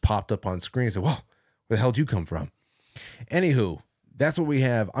finally, he just popped up on screen and said, well, where the hell did you come from? Anywho, that's what we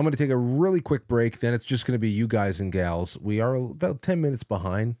have. I'm going to take a really quick break. Then it's just going to be you guys and gals. We are about 10 minutes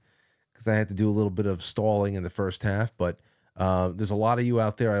behind because I had to do a little bit of stalling in the first half. But there's a lot of you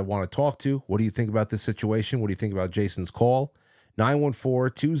out there I want to talk to. What do you think about this situation? What do you think about Jason's call?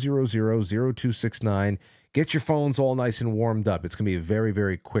 914-200-0269. Get your phones all nice and warmed up. It's going to be a very,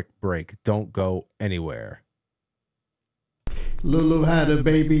 very quick break. Don't go anywhere. Lulu had a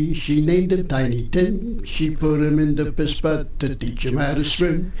baby, she named him Tiny Tim. She put him in the piss butt to teach him how to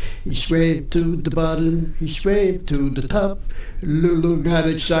swim. He swam to the bottom, he swam to the top. Lulu got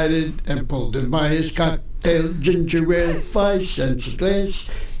excited and pulled him by his cocktail. Ginger ale, 5 cents a glass.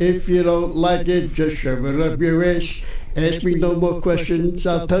 If you don't like it, just shove it up your ass. Ask me no more questions,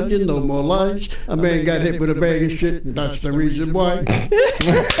 I'll tell you no more lies. A man got hit with a bag of shit, and that's the reason why.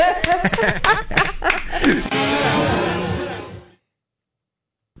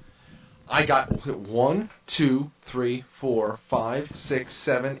 I got 1, 2, 3, 4, 5, 6,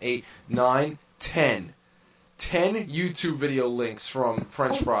 7, 8, 9, 10. 10 YouTube video links from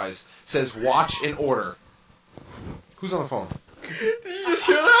French Fries. Says watch in order. Who's on the phone? Did you just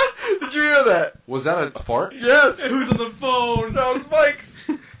hear that? Did you hear that? Was that a fart? Yes. Who's on the phone? That was Mike's.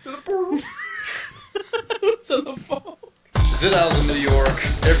 Who's on the phone? Zidell's in New York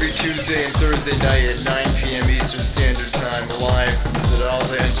every Tuesday and Thursday night at 9 p.m. Eastern Standard Time, live from the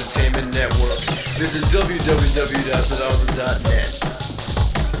Zidell's Entertainment Network. Visit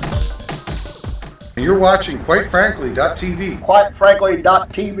www.zidell's.net. You're watching QuiteFrankly.tv.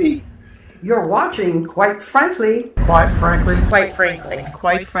 QuiteFrankly.tv. You're watching, quite frankly, Quite frankly. quite frankly,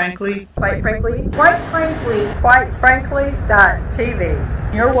 Quite frankly. quite frankly, Quite frankly, quite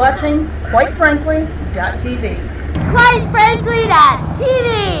frankly.tv. you're watching, quite frankly.tv.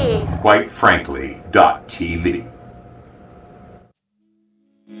 QuiteFrankly.tv. QuiteFrankly.tv.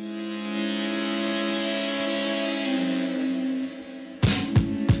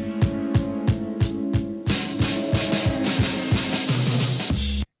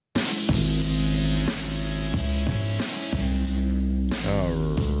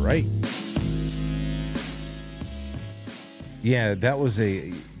 Right. Yeah, that was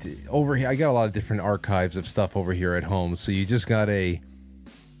over here. I got a lot of different archives of stuff over here at home. So you just got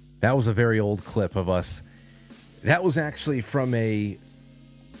that was a very old clip of us. That was actually from oh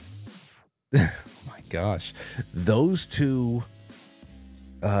my gosh, those two,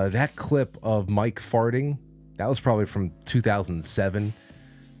 that clip of Mike farting, that was probably from 2007,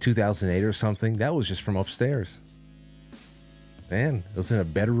 2008 or something. That was just from upstairs. Man, it was in a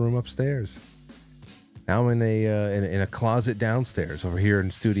bedroom upstairs. Now I'm in a closet downstairs over here in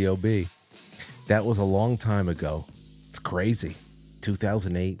Studio B. That was a long time ago. It's crazy.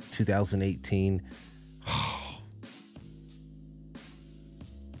 2008, 2018.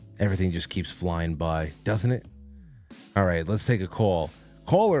 Everything just keeps flying by, doesn't it? All right, let's take a call.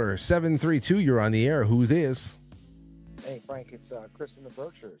 Caller 732, you're on the air. Who's this? Hey, Frank, it's Chris in the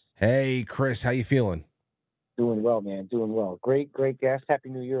Berkshires. Hey, Chris, how you feeling? Doing well, man. Doing well. Great guest. Happy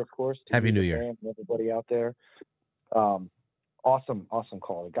New Year, of course. Happy New Year. And everybody out there. Awesome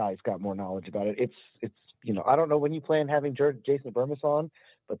call. The guy's got more knowledge about it. It's I don't know when you plan having Jason Bermas on,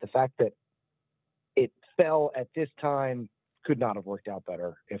 but the fact that it fell at this time could not have worked out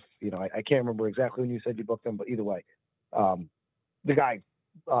better. If I can't remember exactly when you said you booked him, but either way, the guy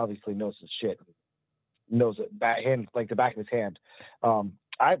obviously knows his shit. Knows it like the back of his hand.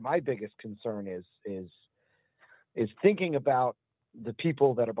 My biggest concern is thinking about the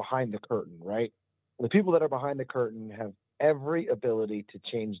people that are behind the curtain, right? The people that are behind the curtain have every ability to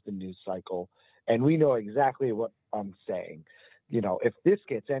change the news cycle. And we know exactly what I'm saying. If this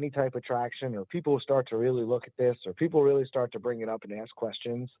gets any type of traction, or people start to really look at this, or people really start to bring it up and ask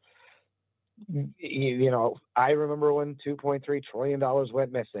questions, I remember when $2.3 trillion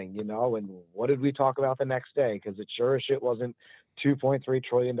went missing, and what did we talk about the next day? Because it sure as shit wasn't $2.3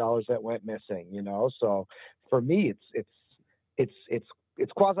 trillion that went missing, So for me, it's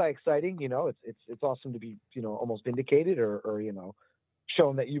quasi exciting, it's awesome to be, almost vindicated or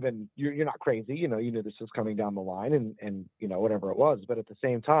shown that you're not crazy, you knew this was coming down the line and whatever it was. But at the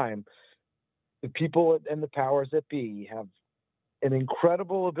same time, the people and the powers that be have an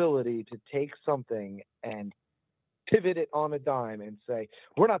incredible ability to take something and pivot it on a dime and say,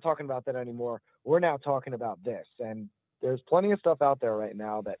 we're not talking about that anymore. We're now talking about this. And there's plenty of stuff out there right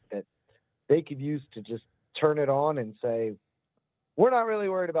now that they could use to just turn it on and say, we're not really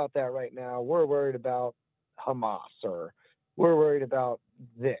worried about that right now. We're worried about Hamas, or we're worried about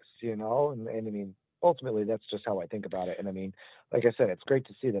this, and I mean, ultimately that's just how I think about it. And I mean, like I said, it's great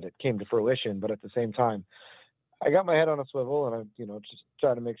to see that it came to fruition, but at the same time, I got my head on a swivel, and I, just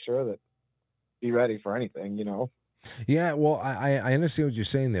try to make sure that be ready for anything, Yeah, well, I understand what you're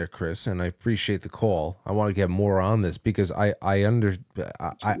saying there, Chris, and I appreciate the call. I want to get more on this because I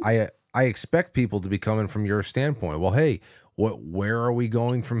expect people to be coming from your standpoint. Well, hey, where are we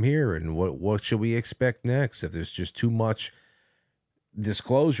going from here, and what should we expect next if there's just too much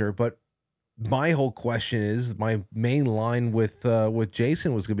disclosure? But my whole question is, my main line with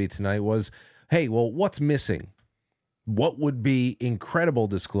Jason was going to be tonight was, hey, well, what's missing? What would be incredible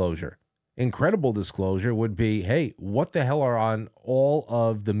disclosure? Incredible disclosure would be, hey, what the hell are on all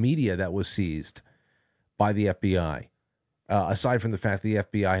of the media that was seized by the FBI? Aside from the fact the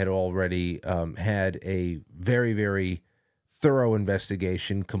FBI had already had a very, very thorough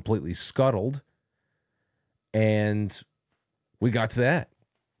investigation completely scuttled, and we got to that.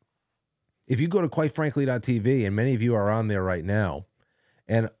 If you go to QuiteFrankly.tv, and many of you are on there right now,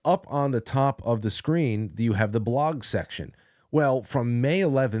 and up on the top of the screen, you have the blog section. Well, from May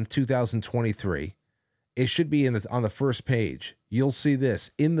 11th, 2023, it should be on the first page. You'll see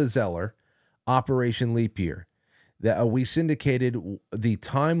this in the Zeller, Operation Leap Year. That we syndicated the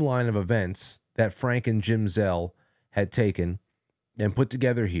timeline of events that Frank and Jim Zell had taken and put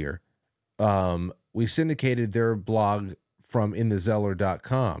together here. We syndicated their blog from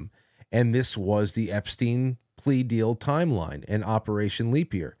inthezeller.com, and this was the Epstein plea deal timeline and Operation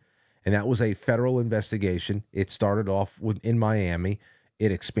Leap Year. And that was a federal investigation. It started off in Miami.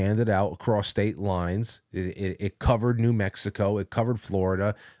 It expanded out across state lines. It covered New Mexico. It covered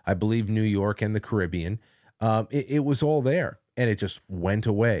Florida, I believe New York, and the Caribbean. It was all there, and it just went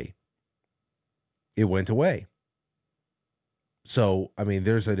away. It went away. So, I mean,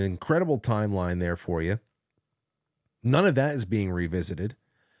 there's an incredible timeline there for you. None of that is being revisited.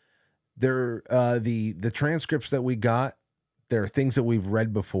 The transcripts that we got, there are things that we've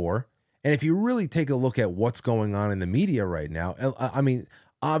read before. And if you really take a look at what's going on in the media right now, I mean,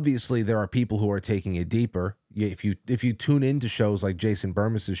 obviously there are people who are taking it deeper. If you tune into shows like Jason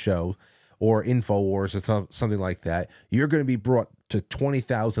Bermas' show or InfoWars or something like that, you're going to be brought to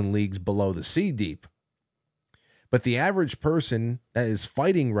 20,000 leagues below the sea deep. But the average person that is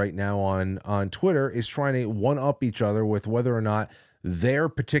fighting right now on Twitter is trying to one-up each other with whether or not their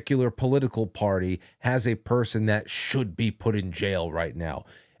particular political party has a person that should be put in jail right now.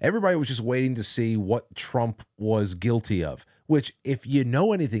 Everybody was just waiting to see what Trump was guilty of, which if you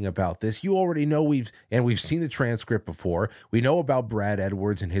know anything about this, you already know we've seen the transcript before. We know about Brad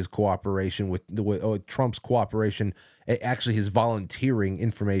Edwards and his cooperation with Trump's cooperation, actually his volunteering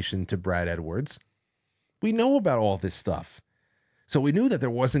information to Brad Edwards. We know about all this stuff. So we knew that there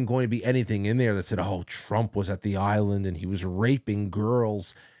wasn't going to be anything in there that said, oh, Trump was at the island and he was raping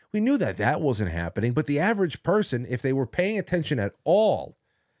girls. We knew that that wasn't happening. But the average person, if they were paying attention at all,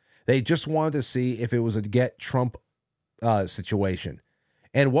 they just wanted to see if it was a get Trump situation.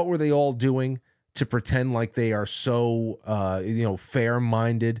 And what were they all doing to pretend like they are so,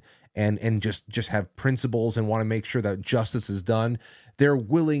 fair-minded and just have principles and want to make sure that justice is done? They're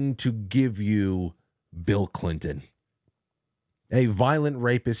willing to give you Bill Clinton. A violent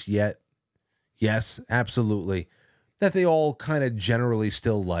rapist yet. Yes, absolutely. That they all kind of generally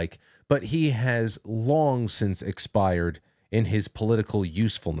still like, but he has long since expired in his political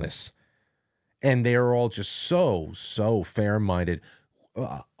usefulness. And they are all just so fair-minded.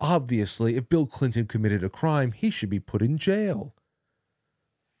 Obviously, if Bill Clinton committed a crime, he should be put in jail.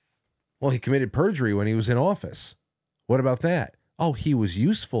 Well, he committed perjury when he was in office. What about that? Oh, he was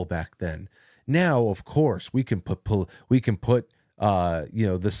useful back then. Now, of course, we can put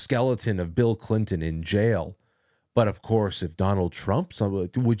the skeleton of Bill Clinton in jail. But of course, if Donald Trump,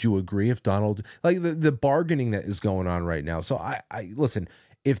 would you agree if Donald, like the bargaining that is going on right now? So I listen,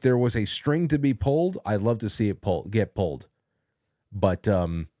 if there was a string to be pulled, I'd love to see it get pulled. But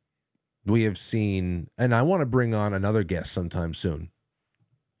we have seen, and I want to bring on another guest sometime soon.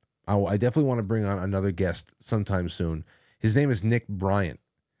 I definitely want to bring on another guest sometime soon. His name is Nick Bryant.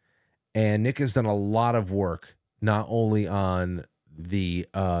 And Nick has done a lot of work, not only on the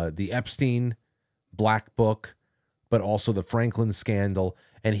Epstein Black Book, but also the Franklin scandal.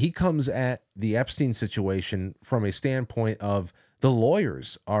 And he comes at the Epstein situation from a standpoint of the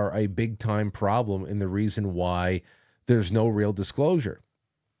lawyers are a big time problem in the reason why there's no real disclosure.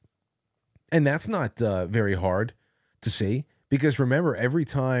 And that's not very hard to see, because remember, every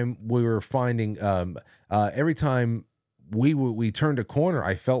time we were finding, every time we turned a corner,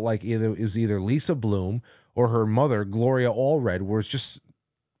 I felt like it was either Lisa Bloom or her mother, Gloria Allred, was just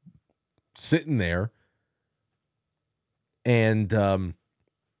sitting there and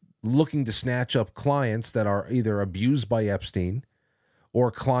looking to snatch up clients that are either abused by Epstein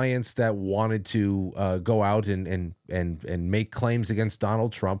or clients that wanted to go out and make claims against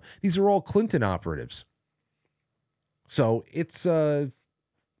Donald Trump. These are all Clinton operatives. So it's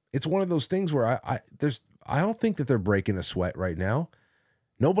one of those things where I don't think that they're breaking a sweat right now.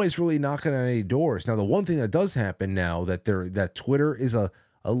 Nobody's really knocking on any doors. Now, the one thing that does happen now that Twitter is a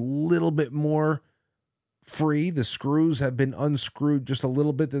little bit more free. The screws have been unscrewed just a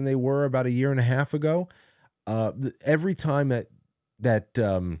little bit than they were about a year and a half ago. Every time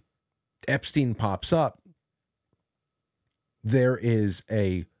that Epstein pops up, there is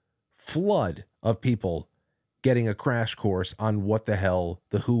a flood of people getting a crash course on what the hell,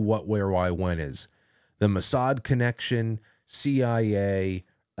 the who, what, where, why, when is. The Mossad connection, CIA,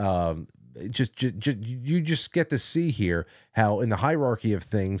 you just get to see here how in the hierarchy of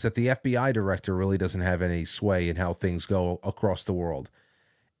things that the FBI director really doesn't have any sway in how things go across the world.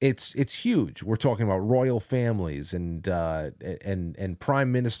 It's huge. We're talking about royal families and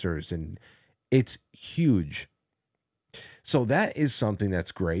prime ministers, and it's huge. So that is something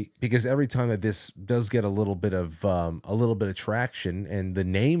that's great, because every time that this does get a little bit of traction and the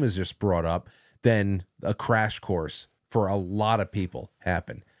name is just brought up, then a crash course for a lot of people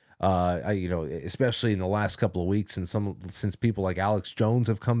happen. Especially in the last couple of weeks, and since people like Alex Jones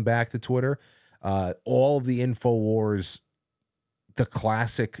have come back to Twitter, all of the InfoWars, the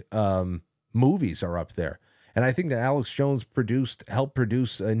classic movies are up there. And I think that Alex Jones helped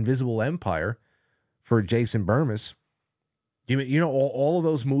produce Invisible Empire for Jason Bermas. You know, all of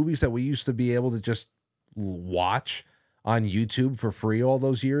those movies that we used to be able to just watch on YouTube for free all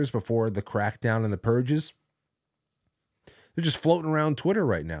those years before the crackdown and the purges, they're just floating around Twitter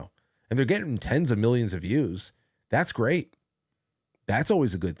right now. And they're getting tens of millions of views. That's great. That's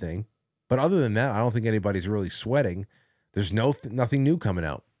always a good thing. But other than that, I don't think anybody's really sweating. There's nothing new coming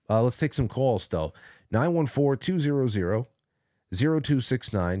out. Let's take some calls, though.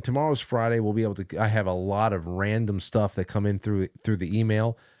 914-200-0269. Tomorrow's Friday. We'll be able to. I have a lot of random stuff that come in through the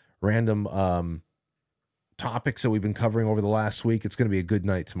email, random topics that we've been covering over the last week. It's going to be a good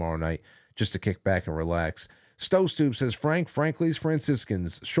night tomorrow night, just to kick back and relax. Stowstube says, Frankly's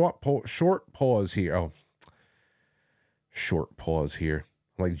Franciscans. Short pause here. Oh, short pause here.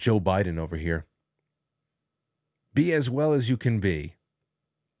 Like Joe Biden over here. Be as well as you can be.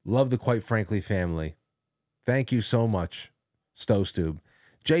 Love the Quite Frankly family. Thank you so much, Stowstube.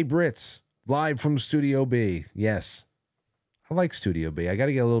 Jay Britz, live from Studio B. Yes, I like Studio B. I got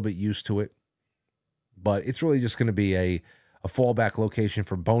to get a little bit used to it. But it's really just going to be a fallback location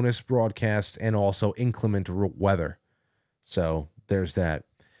for bonus broadcasts and also inclement weather. So there's that.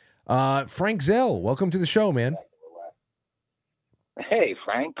 Frank Zell, welcome to the show, man. Hey,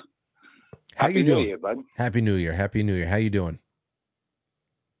 Frank. How you doing? New Year, bud. Happy New Year. Happy New Year. How you doing?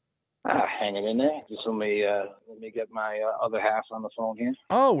 Hanging in there. Just let me get my other half on the phone here.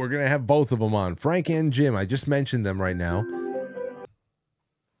 Oh, we're going to have both of them on. Frank and Jim. I just mentioned them right now.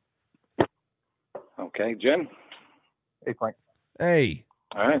 Okay, Jim. Hey, Frank. Hey.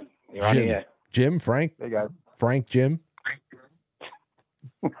 All right. You're on the air. Jim, Frank. Hey, guys. Frank, Jim.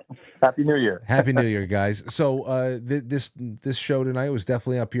 Happy New Year. Happy New Year, guys. So this show tonight was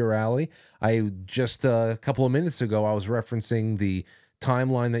definitely up your alley. I just a couple of minutes ago, I was referencing the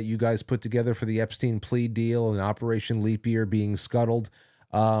timeline that you guys put together for the Epstein plea deal and Operation Leap Year being scuttled.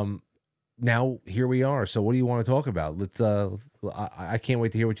 Now here we are. So what do you want to talk about? Let's. I can't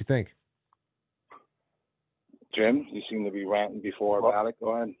wait to hear what you think. Jim, you seem to be ranting before about it.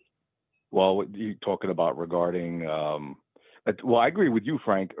 Go ahead. Well, what you talking about regarding? Well, I agree with you,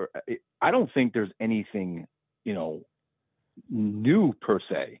 Frank. I don't think there's anything, new per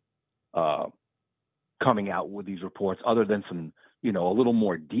se, coming out with these reports, other than some, a little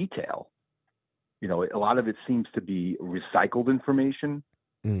more detail. A lot of it seems to be recycled information.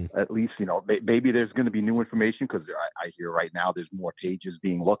 At least, maybe there's going to be new information because I hear right now there's more pages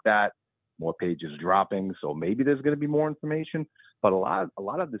being looked at, more pages dropping. So maybe there's going to be more information, but a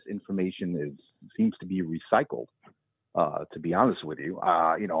lot of this information seems to be recycled. To be honest with you,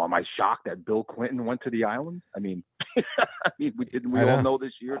 am I shocked that Bill Clinton went to the island? I mean, we all know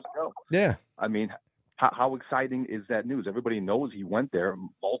this years ago. Yeah. I mean, how exciting is that news? Everybody knows he went there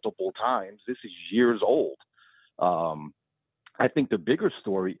multiple times. This is years old. I think the bigger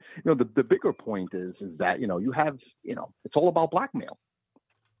story, the bigger point is that, you have, it's all about blackmail.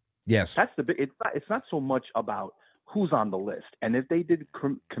 Yes. That's it's not so much about who's on the list. And if they did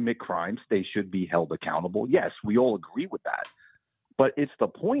commit crimes, they should be held accountable. Yes, we all agree with that. But it's the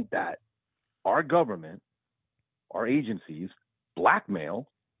point that our government, our agencies, blackmail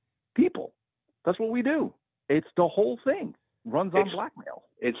people. That's what we do. It's the whole thing runs on blackmail.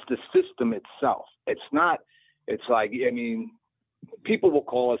 It's the system itself. It's not, it's like, people will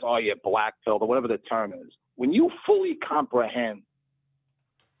call us, oh, you're black-pilled or whatever the term is. When you fully comprehend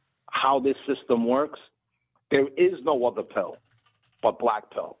how this system works, there is no other pill but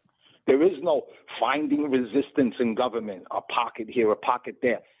black pill. There is no finding resistance in government, a pocket here, a pocket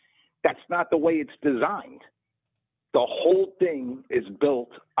there. That's not the way it's designed. The whole thing is built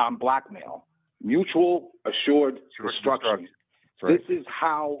on blackmail, mutual assured destruction. Right.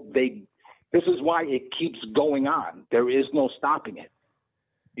 This is why it keeps going on. There is no stopping it.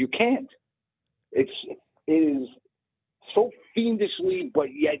 You can't. It is so fiendishly,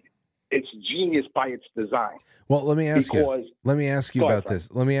 but yet it's genius by its design. Well, let me ask you about Frank. this.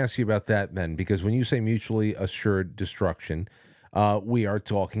 Let me ask you about that then, because when you say mutually assured destruction, we're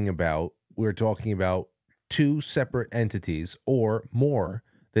talking about two separate entities or more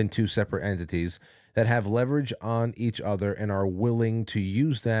than two separate entities that have leverage on each other and are willing to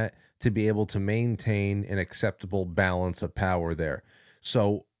use that to be able to maintain an acceptable balance of power there.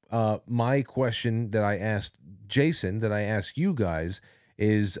 So my question that I asked Jason, that I asked you guys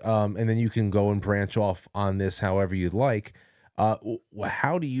is, and then you can go and branch off on this however you'd like.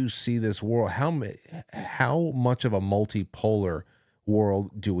 How do you see this world? How much of a multipolar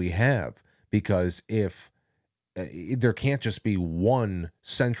world do we have? Because if there can't just be one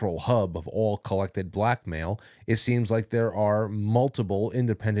central hub of all collected blackmail. It seems like there are multiple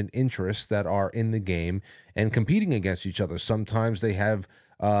independent interests that are in the game and competing against each other. Sometimes they have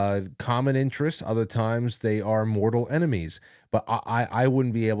common interests, other times they are mortal enemies. But I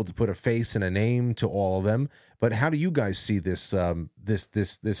wouldn't be able to put a face and a name to all of them. But how do you guys see this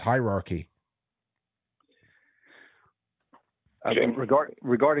this hierarchy?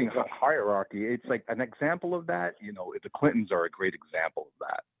 Regarding hierarchy, it's like an example of that. The Clintons are a great example of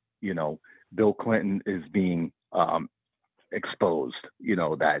that. Bill Clinton is being exposed.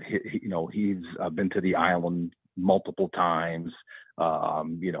 That he's been to the island multiple times.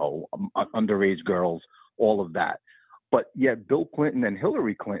 Underage girls, all of that. But yet, Bill Clinton and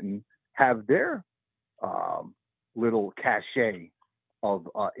Hillary Clinton have their little cachet of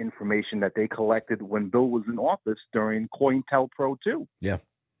information that they collected when Bill was in office during COINTELPRO 2. Yeah.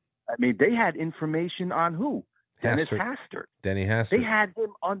 I mean, they had information on who? Dennis Hastert. Hastert. Denny Hastert.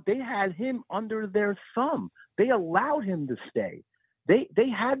 They had him under their thumb. They allowed him to stay. They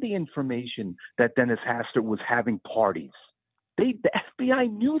had the information that Dennis Hastert was having parties. The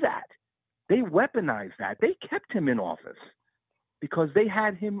FBI knew that. They weaponized that. They kept him in office because they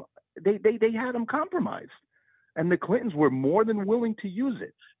had him. They had him compromised. And the Clintons were more than willing to use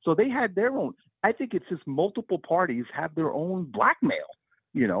it. So they had their own. I think it's just multiple parties have their own blackmail.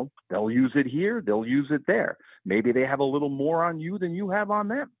 They'll use it here, they'll use it there. Maybe they have a little more on you than you have on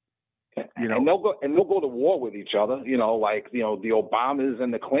them. And they'll go to war with each other. The Obamas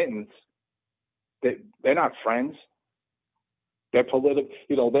and the Clintons. They're not friends. They're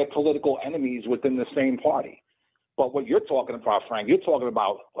political enemies within the same party. But what you're talking about, Frank, you're talking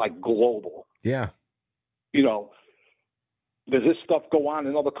about like global. Yeah. Does this stuff go on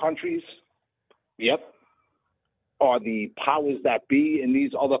in other countries? Yep. Are the powers that be in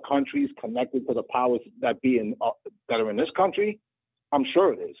these other countries connected to the powers that be that are in this country? I'm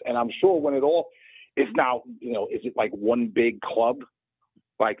sure it is. And I'm sure when it all is now, is it like one big club,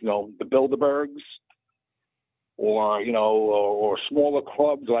 like, the Bilderbergs or, or smaller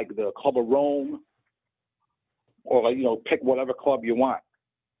clubs like the Club of Rome or, pick whatever club you want.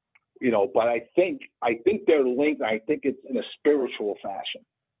 But I think they're linked. I think it's in a spiritual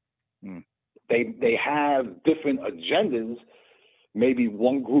fashion. They have different agendas. Maybe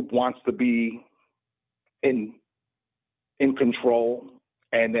one group wants to be in control,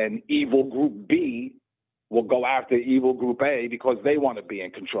 and then evil group B will go after evil group A because they want to be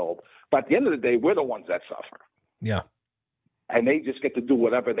in control. But at the end of the day, we're the ones that suffer. Yeah. And they just get to do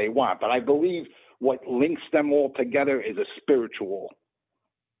whatever they want. But I believe what links them all together is a spiritual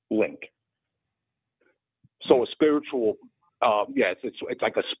link. So a spiritual, it's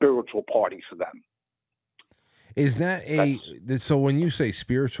like a spiritual party for them. Is that so when you say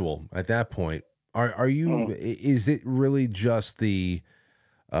spiritual at that point, are you, is it really just a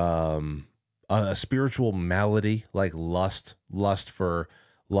spiritual malady like lust for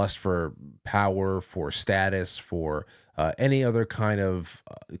power, for status, for any other kind of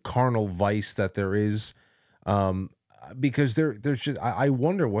carnal vice that there is? Because there's just, I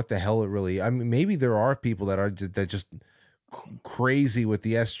wonder what the hell it really, I mean, maybe there are people that just crazy with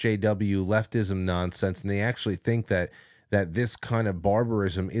the SJW leftism nonsense, and they actually think that this kind of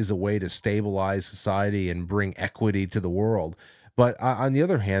barbarism is a way to stabilize society and bring equity to the world. But on the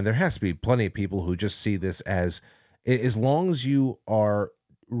other hand, there has to be plenty of people who just see this as long as you are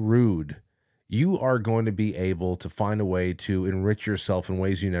rude, you are going to be able to find a way to enrich yourself in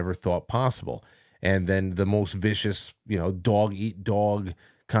ways you never thought possible. And then the most vicious, dog eat dog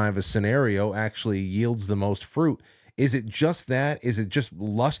kind of a scenario actually yields the most fruit. Is it just that? Is it just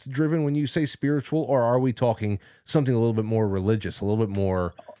lust driven when you say spiritual, or are we talking something a little bit more religious, a little bit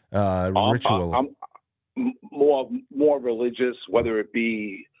more ritual? More religious, whether it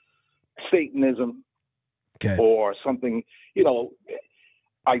be Satanism or something.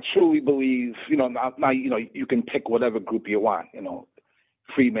 I truly believe. Now you can pick whatever group you want.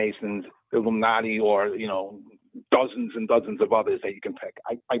 Freemasons, Illuminati, or dozens and dozens of others that you can pick.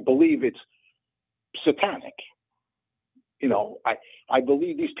 I believe it's satanic. I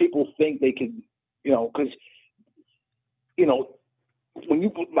believe these people think they can, because when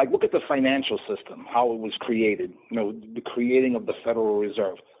you look at the financial system, how it was created, the creating of the Federal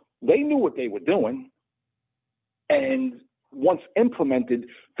Reserve, they knew what they were doing, and once implemented,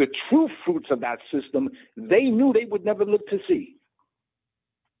 the true fruits of that system, they knew they would never look to see.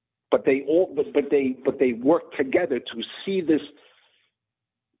 But they work together to see this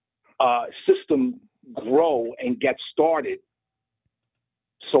system grow and get started,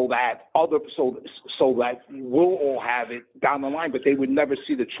 so that we'll all have it down the line. But they would never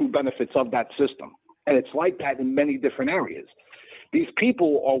see the true benefits of that system. And it's like that in many different areas. These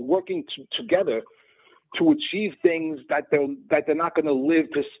people are working together to achieve things that they're not going to live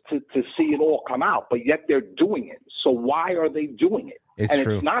to see it all come out, but yet they're doing it. So why are they doing it? It's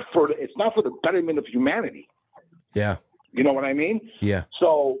true. It's not for the betterment of humanity. Yeah. You know what I mean? Yeah.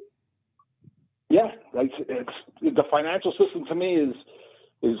 So, yeah, it's the financial system to me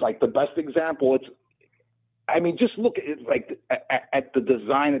is like the best example. Just look at it like at the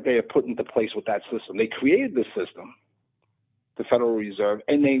design that they have put into place with that system. They created this system, the Federal Reserve,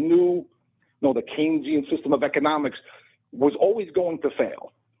 and they knew, the Keynesian system of economics was always going to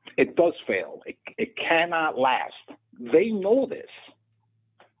fail. It does fail. It cannot last. They know this.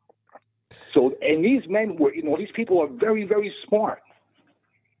 So, and these men were, these people are very, very smart.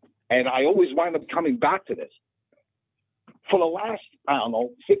 And I always wind up coming back to this. For the last,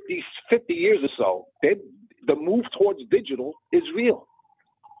 50 years or so, the move towards digital is real.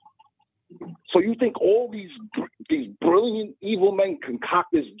 So you think all these brilliant evil men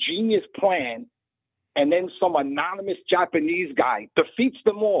concoct this genius plan, and then some anonymous Japanese guy defeats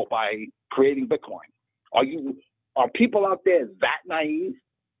them all by creating Bitcoin? Are people out there that naive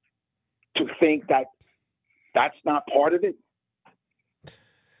to think that that's not part of it?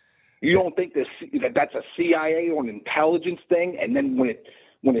 You don't think that that's a CIA or an intelligence thing? And then when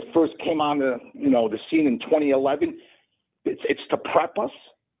it first came on the scene in 2011, it's to prep us.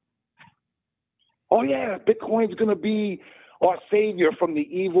 Oh yeah, Bitcoin's going to be our savior from the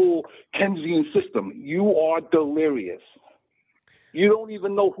evil Keynesian system. You are delirious. You don't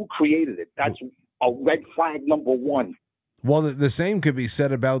even know who created it. That's a red flag number one. Well, the same could be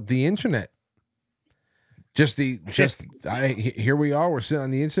said about the internet. Here we are. We're sitting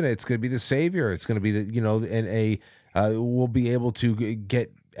on the internet. It's going to be the savior. It's going to be we'll be able to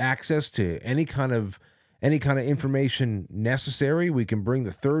get access to any kind of information necessary. We can bring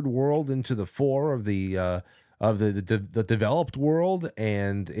the third world into the fore of the developed world,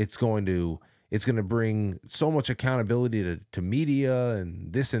 and it's going to bring so much accountability to media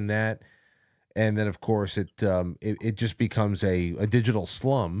and this and that. And then, of course, it just becomes a digital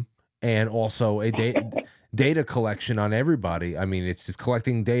slum, and also a data collection on everybody. I mean, it's just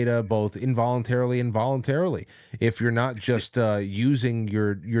collecting data both involuntarily and voluntarily. If you're not just using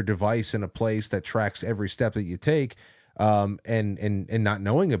your device in a place that tracks every step that you take, and not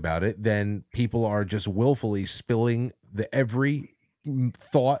knowing about it, then people are just willfully spilling every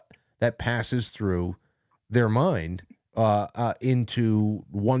thought that passes through their mind into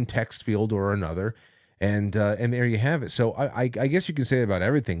one text field or another, and there you have it. So I guess you can say about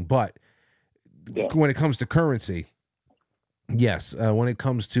everything, but when it comes to currency, yes. When it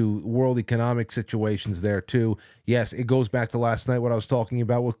comes to world economic situations, there too, yes. It goes back to last night what I was talking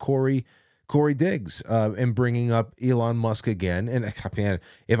about with Corey Diggs and bringing up Elon Musk again. And man,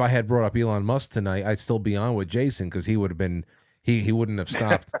 if I had brought up Elon Musk tonight, I'd still be on with Jason because he would have been. He wouldn't have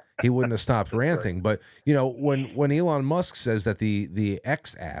stopped. He wouldn't have stopped ranting. But when Elon Musk says that the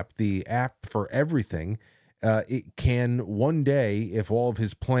X app, the app for everything, it can one day, if all of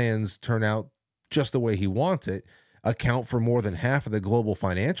his plans turn out just the way he wants it, account for more than half of the global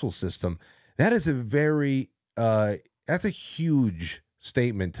financial system. That is that's a huge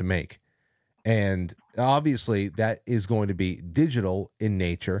statement to make, and obviously that is going to be digital in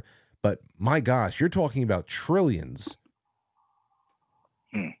nature. But my gosh, you're talking about trillions.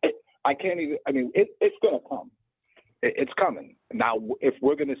 I can't even. I mean, it's going to come. It's coming. Now, if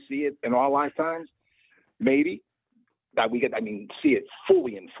we're going to see it in our lifetimes, maybe that we get. See it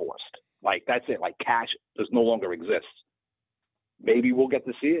fully enforced. Like that's it. Like cash does no longer exist. Maybe we'll get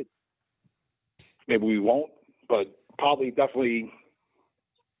to see it. Maybe we won't. But probably, definitely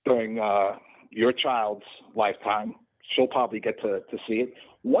during your child's lifetime, she'll probably get to see it.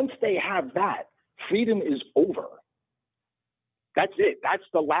 Once they have that, freedom is over. That's it. That's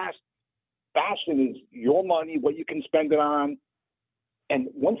the last bastion, is your money, what you can spend it on. And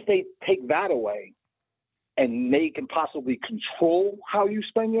once they take that away and they can possibly control how you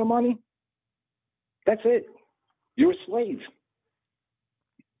spend your money, that's it. You're a slave.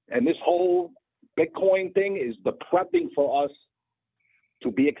 And this whole Bitcoin thing is the prepping for us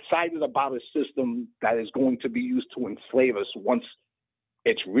to be excited about a system that is going to be used to enslave us once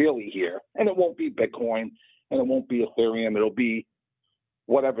it's really here. And it won't be Bitcoin. And it won't be Ethereum. It'll be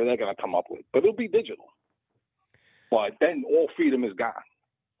whatever they're going to come up with. But it'll be digital. But then all freedom is gone.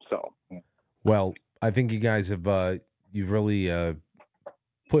 So, well, I think you guys have you've really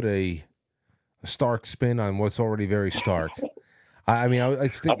put a stark spin on what's already very stark. I mean, I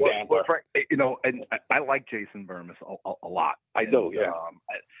think, Frank, and I like Jason Bermas a lot. I do, yeah.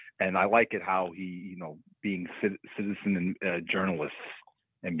 And I like it how he, being citizen and journalist,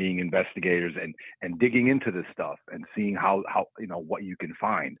 and being investigators and digging into this stuff and seeing how what you can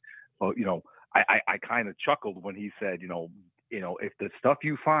find. Well, I kind of chuckled when he said, if the stuff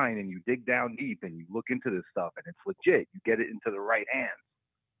you find and you dig down deep and you look into this stuff and it's legit, you get it into the right hands,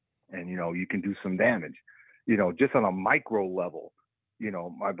 and you can do some damage. Just on a micro level,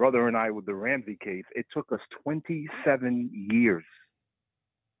 my brother and I with the Ramsey case, it took us 27 years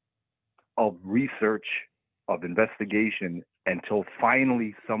of research, of investigation, until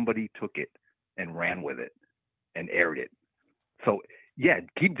finally somebody took it and ran with it and aired it. So yeah,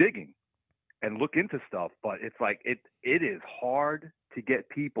 keep digging and look into stuff, but it's like it is hard to get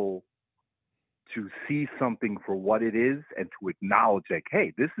people to see something for what it is and to acknowledge, like,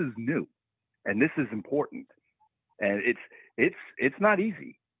 hey, this is new and this is important. And it's not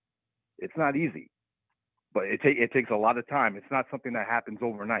easy. It's not easy, but it takes a lot of time. It's not something that happens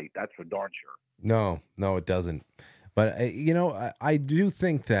overnight. That's for darn sure. No, it doesn't. But I do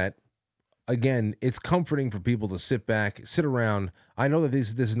think that, again, it's comforting for people to sit around. I know that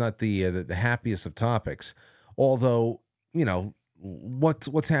this is not the happiest of topics, although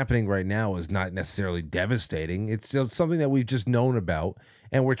what's happening right now is not necessarily devastating. It's still something that we've just known about,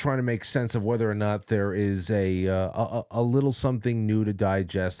 and we're trying to make sense of whether or not there is a little something new to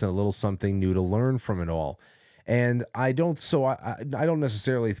digest and a little something new to learn from it all. And I don't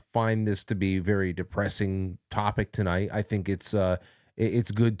necessarily find this to be a very depressing topic tonight. I think it's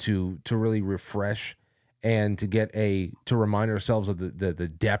good to really refresh and to remind ourselves of the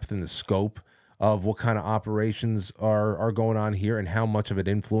depth and the scope of what kind of operations are going on here and how much of an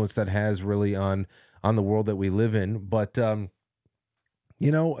influence that has really on the world that we live in. But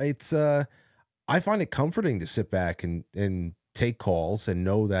it's I find it comforting to sit back and take calls and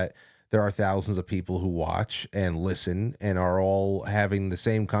know that there are thousands of people who watch and listen and are all having the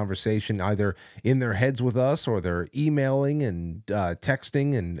same conversation either in their heads with us, or they're emailing and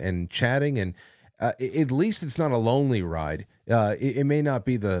texting and chatting. And at least it's not a lonely ride. It may not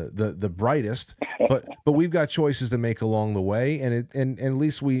be the brightest, but we've got choices to make along the way. And at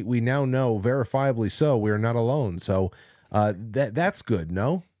least we now know, verifiably so, we're not alone. So that's good.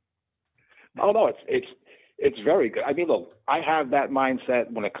 No? Oh, no, it's very good. I mean, look, I have that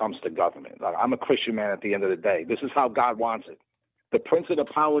mindset when it comes to government. I'm a Christian man at the end of the day. This is how God wants it. The prince of the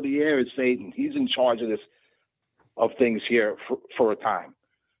power of the air is Satan. He's in charge of things here for a time.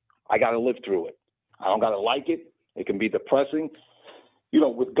 I got to live through it. I don't got to like it. It can be depressing.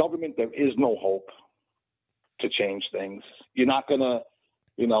 With government, there is no hope to change things. You're not going to,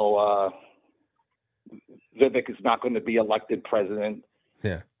 Vivek is not going to be elected president.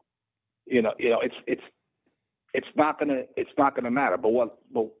 Yeah. It's not gonna matter.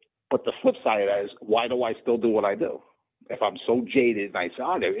 But the flip side of that is, why do I still do what I do? If I'm so jaded and I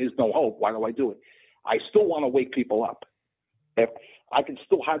say, there is no hope, why do I do it? I still want to wake people up. If I can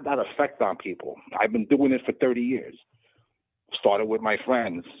still have that effect on people. I've been doing it for 30 years. Started with my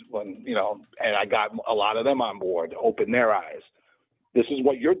friends and I got a lot of them on board, open their eyes. This is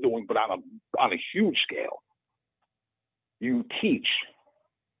what you're doing, but on a huge scale. You teach.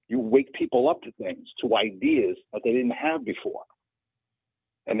 You wake people up to things, to ideas that they didn't have before.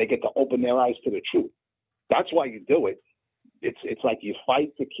 And they get to open their eyes to the truth. That's why you do it. It's like you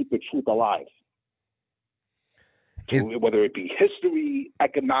fight to keep the truth alive. Whether it be history,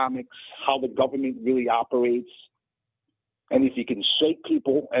 economics, how the government really operates. And if you can shake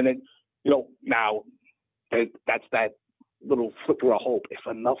people, and then, now that's that little flicker of hope. If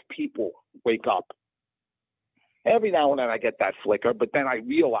enough people wake up, every now and then I get that flicker, but then I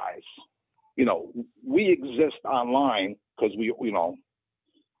realize, we exist online because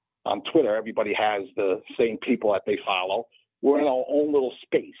on Twitter, everybody has the same people that they follow. We're in our own little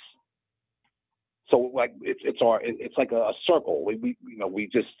space. So like it's like a circle. We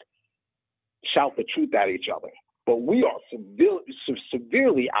just shout the truth at each other, but we are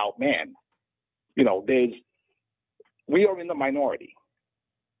severely outmanned. We are in the minority.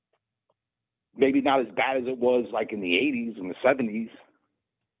 Maybe not as bad as it was like in the 80s and the 70s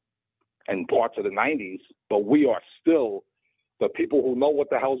and parts of the 90s, but we are still the people who know what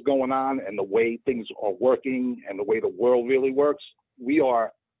the hell's going on and the way things are working and the way the world really works. We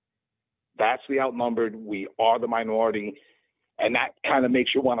are vastly outnumbered. We are the minority. And that kind of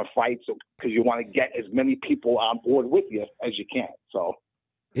makes you want to fight because you want to get as many people on board with you as you can. So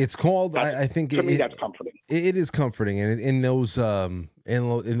it's called, I think to me, that's comforting. It is comforting. And in those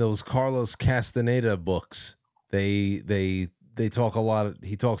Carlos Castaneda books, they talk a lot.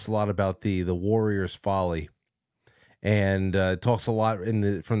 He talks a lot about the warrior's folly, and talks a lot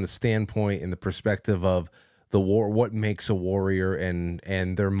from the standpoint and the perspective of what makes a warrior, and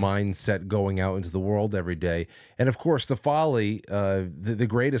their mindset going out into the world every day. And of course, the folly, the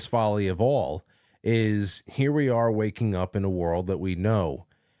greatest folly of all, is here we are waking up in a world that we know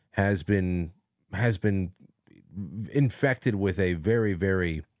has been infected with a very,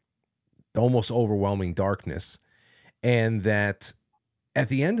 very almost overwhelming darkness, and that at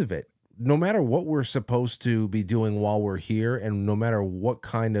the end of it, no matter what we're supposed to be doing while we're here, and no matter what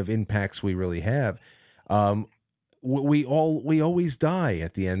kind of impacts we really have, we always die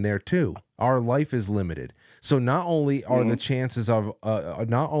at the end there too. Our life is limited. So not only are the chances of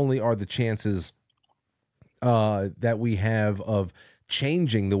that we have of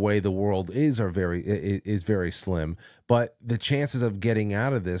changing the way the world is very slim, but the chances of getting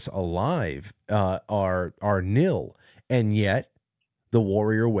out of this alive are nil. And yet the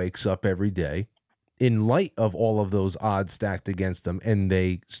warrior wakes up every day in light of all of those odds stacked against them, and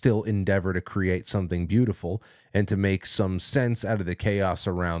they still endeavor to create something beautiful and to make some sense out of the chaos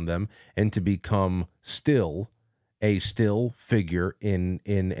around them, and to become a still figure in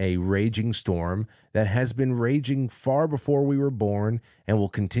a raging storm that has been raging far before we were born and will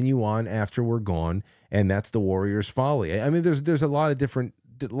continue on after we're gone. And that's the warrior's folly. I mean, there's a lot of different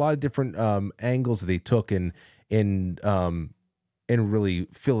angles that they took in really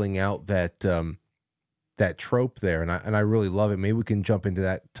filling out that trope there, and I really love it. Maybe we can jump into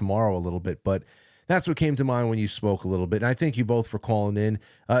that tomorrow a little bit, but that's what came to mind when you spoke a little bit. And I thank you both for calling in.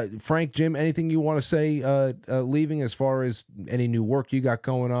 Frank, Jim, anything you want to say leaving, as far as any new work you got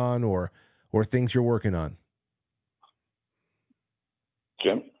going on, or things you're working on?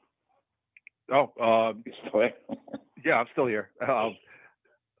 Jim? Oh, yeah, I'm still here.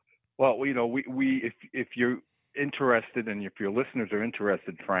 Well, you know, we if you're interested, and if your listeners are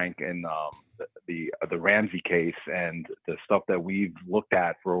interested, Frank, in the Ramsey case and the stuff that we've looked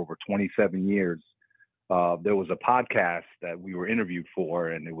at for over 27 years, there was a podcast that we were interviewed for,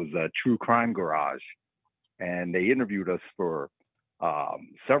 and it was a True Crime Garage, and they interviewed us for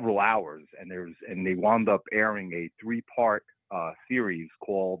several hours, and they wound up airing a 3-part series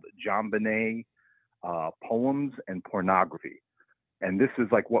called JonBenet Poems and Pornography. And this is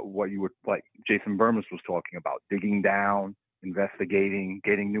like what you would, like Jason Bermas was talking about, digging down, investigating,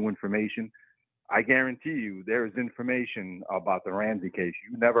 getting new information. I guarantee you there is information about the Ramsey case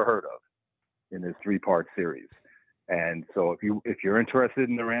you never heard of in this 3-part series. And so if you're interested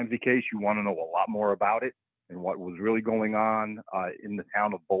in the Ramsey case, you want to know a lot more about it and what was really going on in the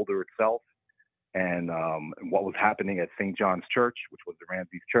town of Boulder itself, and what was happening at St. John's Church, which was the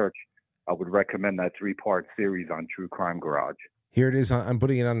Ramsey's church, I would recommend that 3-part series on True Crime Garage. Here it is. I'm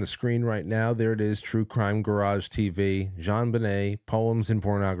putting it on the screen right now. There it is. True Crime Garage TV. JonBenet, Poems and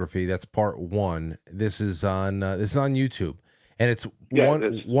Pornography. That's part 1. This is on YouTube, and it's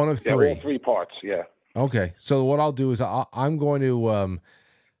one of 3. All 3 parts. Yeah. Okay. So what I'll do is I'm going to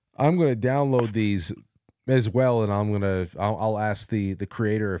download these as well, and I'll ask the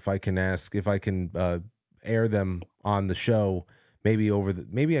creator if I can air them on the show.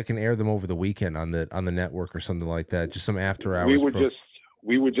 Maybe I can air them over the weekend on the network or something like that. Just some after hours.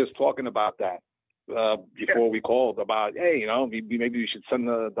 We were just talking about that before we called, about, hey, you know, maybe we should send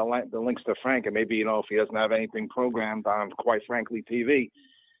the links to Frank, and maybe, you know, if he doesn't have anything programmed on Quite Frankly TV,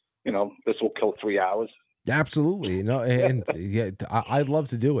 you know, this will kill 3 hours. Absolutely. No, and yeah, I'd love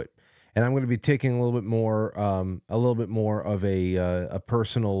to do it. And I'm going to be taking a little bit more of a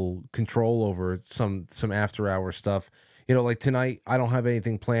personal control over some after hour stuff. You know, like tonight, I don't have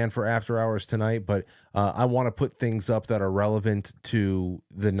anything planned for after hours tonight, but I want to put things up that are relevant to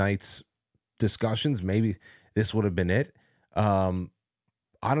the night's discussions. Maybe this would have been it. I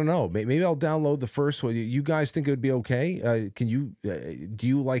don't know. Maybe I'll download the first one. You guys think it would be okay? Do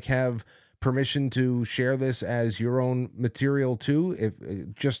you like have permission to share this as your own material too?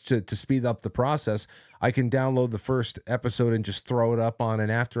 If just to speed up the process, I can download the first episode and just throw it up on an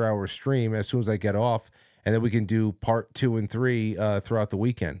after hour stream as soon as I get off. And then we can do part 2 and 3 throughout the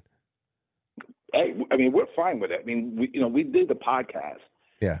weekend. Hey, I mean, we're fine with it. I mean, we did the podcast,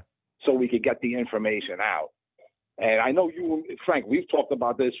 yeah, so we could get the information out. And I know you, Frank, we've talked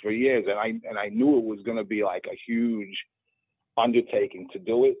about this for years, and I knew it was going to be like a huge undertaking to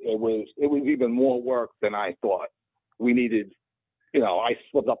do it. It was even more work than I thought we needed. You know, I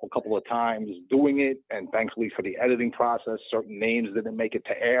slipped up a couple of times doing it, and thankfully for the editing process, certain names didn't make it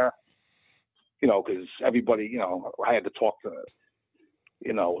to air. You know, because everybody, you know, I had to talk to,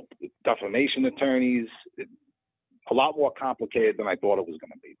 you know, defamation attorneys. A lot more complicated than I thought it was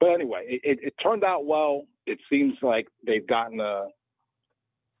going to be. But anyway, it turned out well. It seems like they've gotten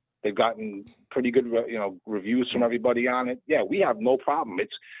pretty good, you know, reviews from everybody on it. Yeah, we have no problem.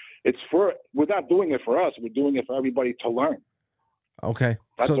 we're not doing it for us. We're doing it for everybody to learn. Okay.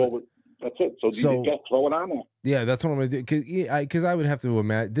 That's all. That's it. So you just throw it on there. Yeah, that's what I'm going to do. Because I would have to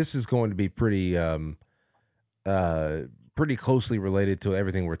imagine this is going to be pretty closely related to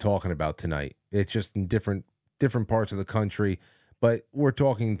everything we're talking about tonight. It's just in different parts of the country, but we're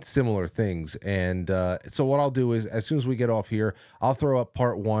talking similar things. And so what I'll do is, as soon as we get off here, I'll throw up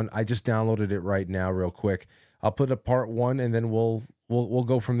part 1. I just downloaded it right now, real quick. I'll put up part 1, and then we'll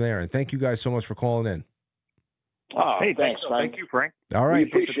go from there. And thank you guys so much for calling in. Oh, hey, thanks, Frank. Thank you, Frank. All right.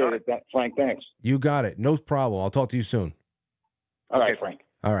 We appreciate it, Frank. Thanks. You got it. No problem. I'll talk to you soon. All right, Frank.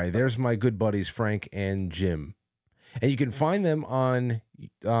 All right. There's my good buddies, Frank and Jim. And you can find them on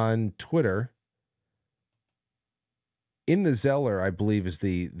Twitter. In the Zeller, I believe, is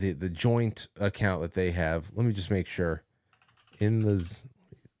the joint account that they have. Let me just make sure.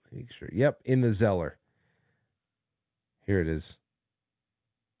 Yep, in the Zeller. Here it is.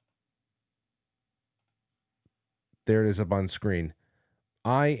 There it is up on screen.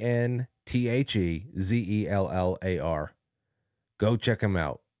 INTHEZELLAR. Go check them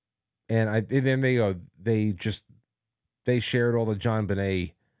out. And then they go. They shared all the John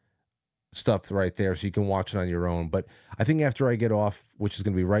Bonet stuff right there, so you can watch it on your own. But I think after I get off, which is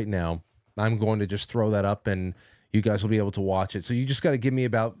going to be right now, I'm going to just throw that up, and you guys will be able to watch it. So you just got to give me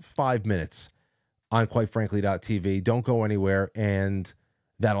about 5 minutes on quitefrankly.tv. Don't go anywhere, and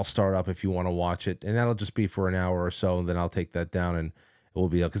that'll start up if you want to watch it. And that'll just be for an hour or so, and then I'll take that down, and it will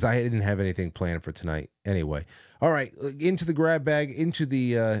be up, because I didn't have anything planned for tonight anyway. All right, into the grab bag, into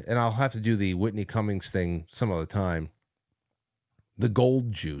the, and I'll have to do the Whitney Cummings thing some other time. The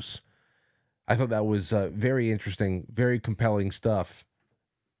gold juice. I thought that was very interesting, very compelling stuff,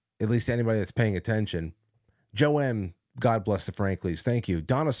 at least to anybody that's paying attention. Joe M., God bless the Franklies. Thank you.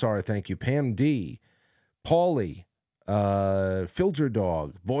 Donna Sar, thank you. Pam D., Paulie, Filter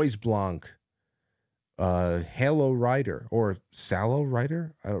Dog, Boys Blanc, Halo Rider, or Sallow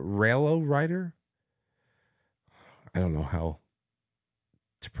Rider? Ralo Rider? I don't know how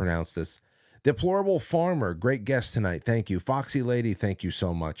to pronounce this. Deplorable Farmer, great guest tonight. Thank you. Foxy Lady, thank you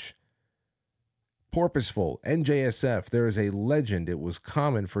so much. Porpoiseful, NJSF, there is a legend. It was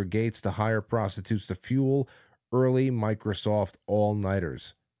common for Gates to hire prostitutes to fuel early Microsoft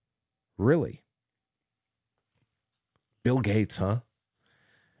all-nighters. Really? Bill Gates, huh?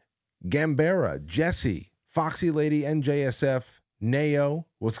 Gambera, Jesse, Foxy Lady, NJSF, Neo.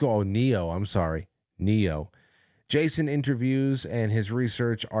 Let's go. Oh, Neo. I'm sorry. Neo. Jason interviews and his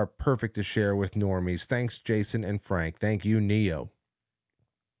research are perfect to share with normies. Thanks, Jason and Frank. Thank you, Neo.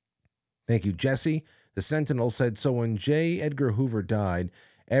 Thank you, Jesse. The Sentinel said, so when J. Edgar Hoover died,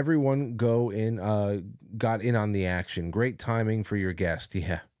 everyone got in on the action. Great timing for your guest.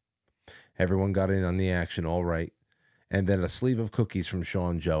 Yeah. Everyone got in on the action. All right. And then a sleeve of cookies from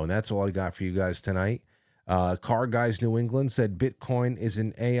Sean Joe. And that's all I got for you guys tonight. Car Guys New England said Bitcoin is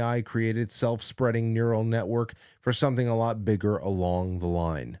an AI-created self-spreading neural network for something a lot bigger along the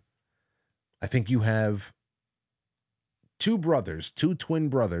line. I think you have two twin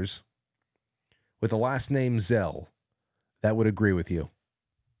brothers, with the last name Zell, that would agree with you.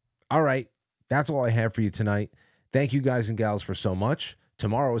 All right, that's all I have for you tonight. Thank you guys and gals for so much.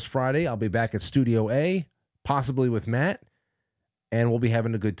 Tomorrow is Friday. I'll be back at Studio A, possibly with Matt, and we'll be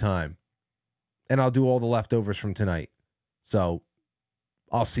having a good time. And I'll do all the leftovers from tonight. So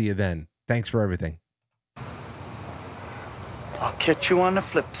I'll see you then. Thanks for everything. I'll catch you on the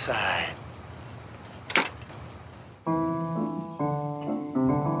flip side.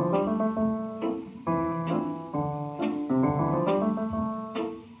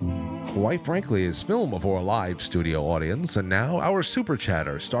 Quite Frankly is film before a live studio audience, and now our super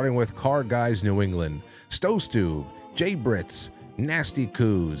chatter, starting with Car Guys New England, Stowstube, Jay Brits, Nasty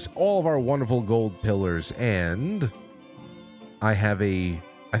Coos, all of our wonderful gold pillars, and I have I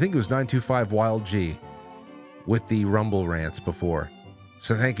think it was 925 Wild G with the Rumble rants before.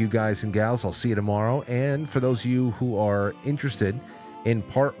 So thank you guys and gals. I'll see you tomorrow. And for those of you who are interested in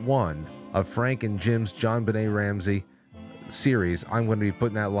part 1 of Frank and Jim's John Benet Ramsey series, I'm going to be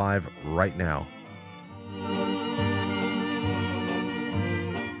putting that live right now.